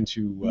of trying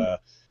to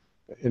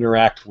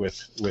interact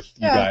with you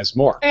guys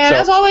more. And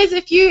as always,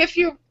 if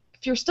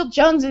you're still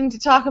jonesing to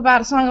talk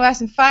about A Song of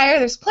Ice and Fire,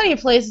 there's plenty of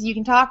places you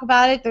can talk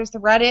about it. There's the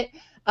Reddit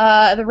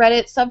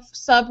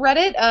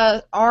subreddit,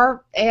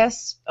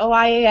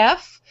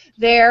 RASOIAF.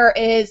 There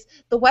is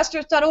the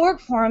Westeros.org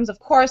forums, of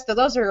course.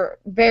 Those are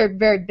very,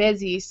 very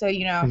busy, so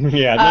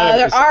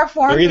there are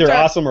forums. They're either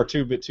awesome or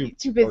too busy.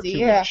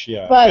 Much,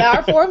 yeah. But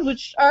our forums,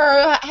 which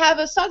have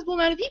a sizable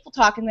amount of people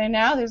talking there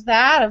now. There's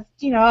that.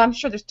 I'm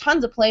sure there's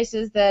tons of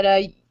places that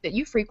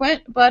you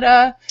frequent.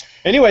 But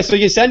anyway, so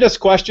you send us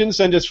questions,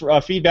 send us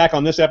feedback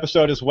on this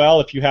episode as well.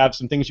 If you have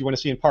some things you want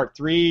to see in Part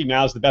 3,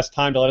 now's the best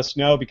time to let us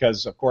know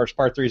because, of course,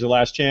 Part 3 is the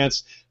last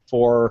chance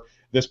for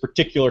this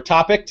particular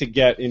topic to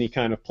get any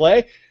kind of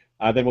play.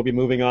 Then we'll be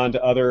moving on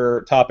to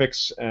other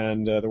topics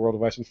and the World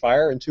of Ice and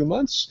Fire in 2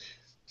 months.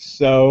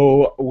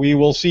 So we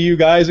will see you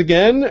guys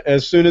again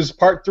as soon as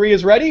Part 3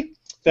 is ready.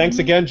 Thanks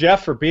again,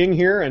 Jeff, for being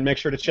here, and make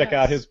sure to check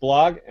out his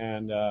blog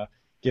and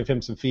give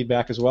him some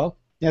feedback as well.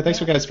 Yeah, thanks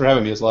guys for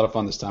having me. It was a lot of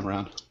fun this time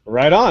around.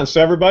 Right on.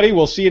 So everybody,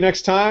 we'll see you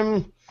next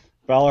time.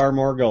 Valar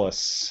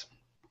Morghulis.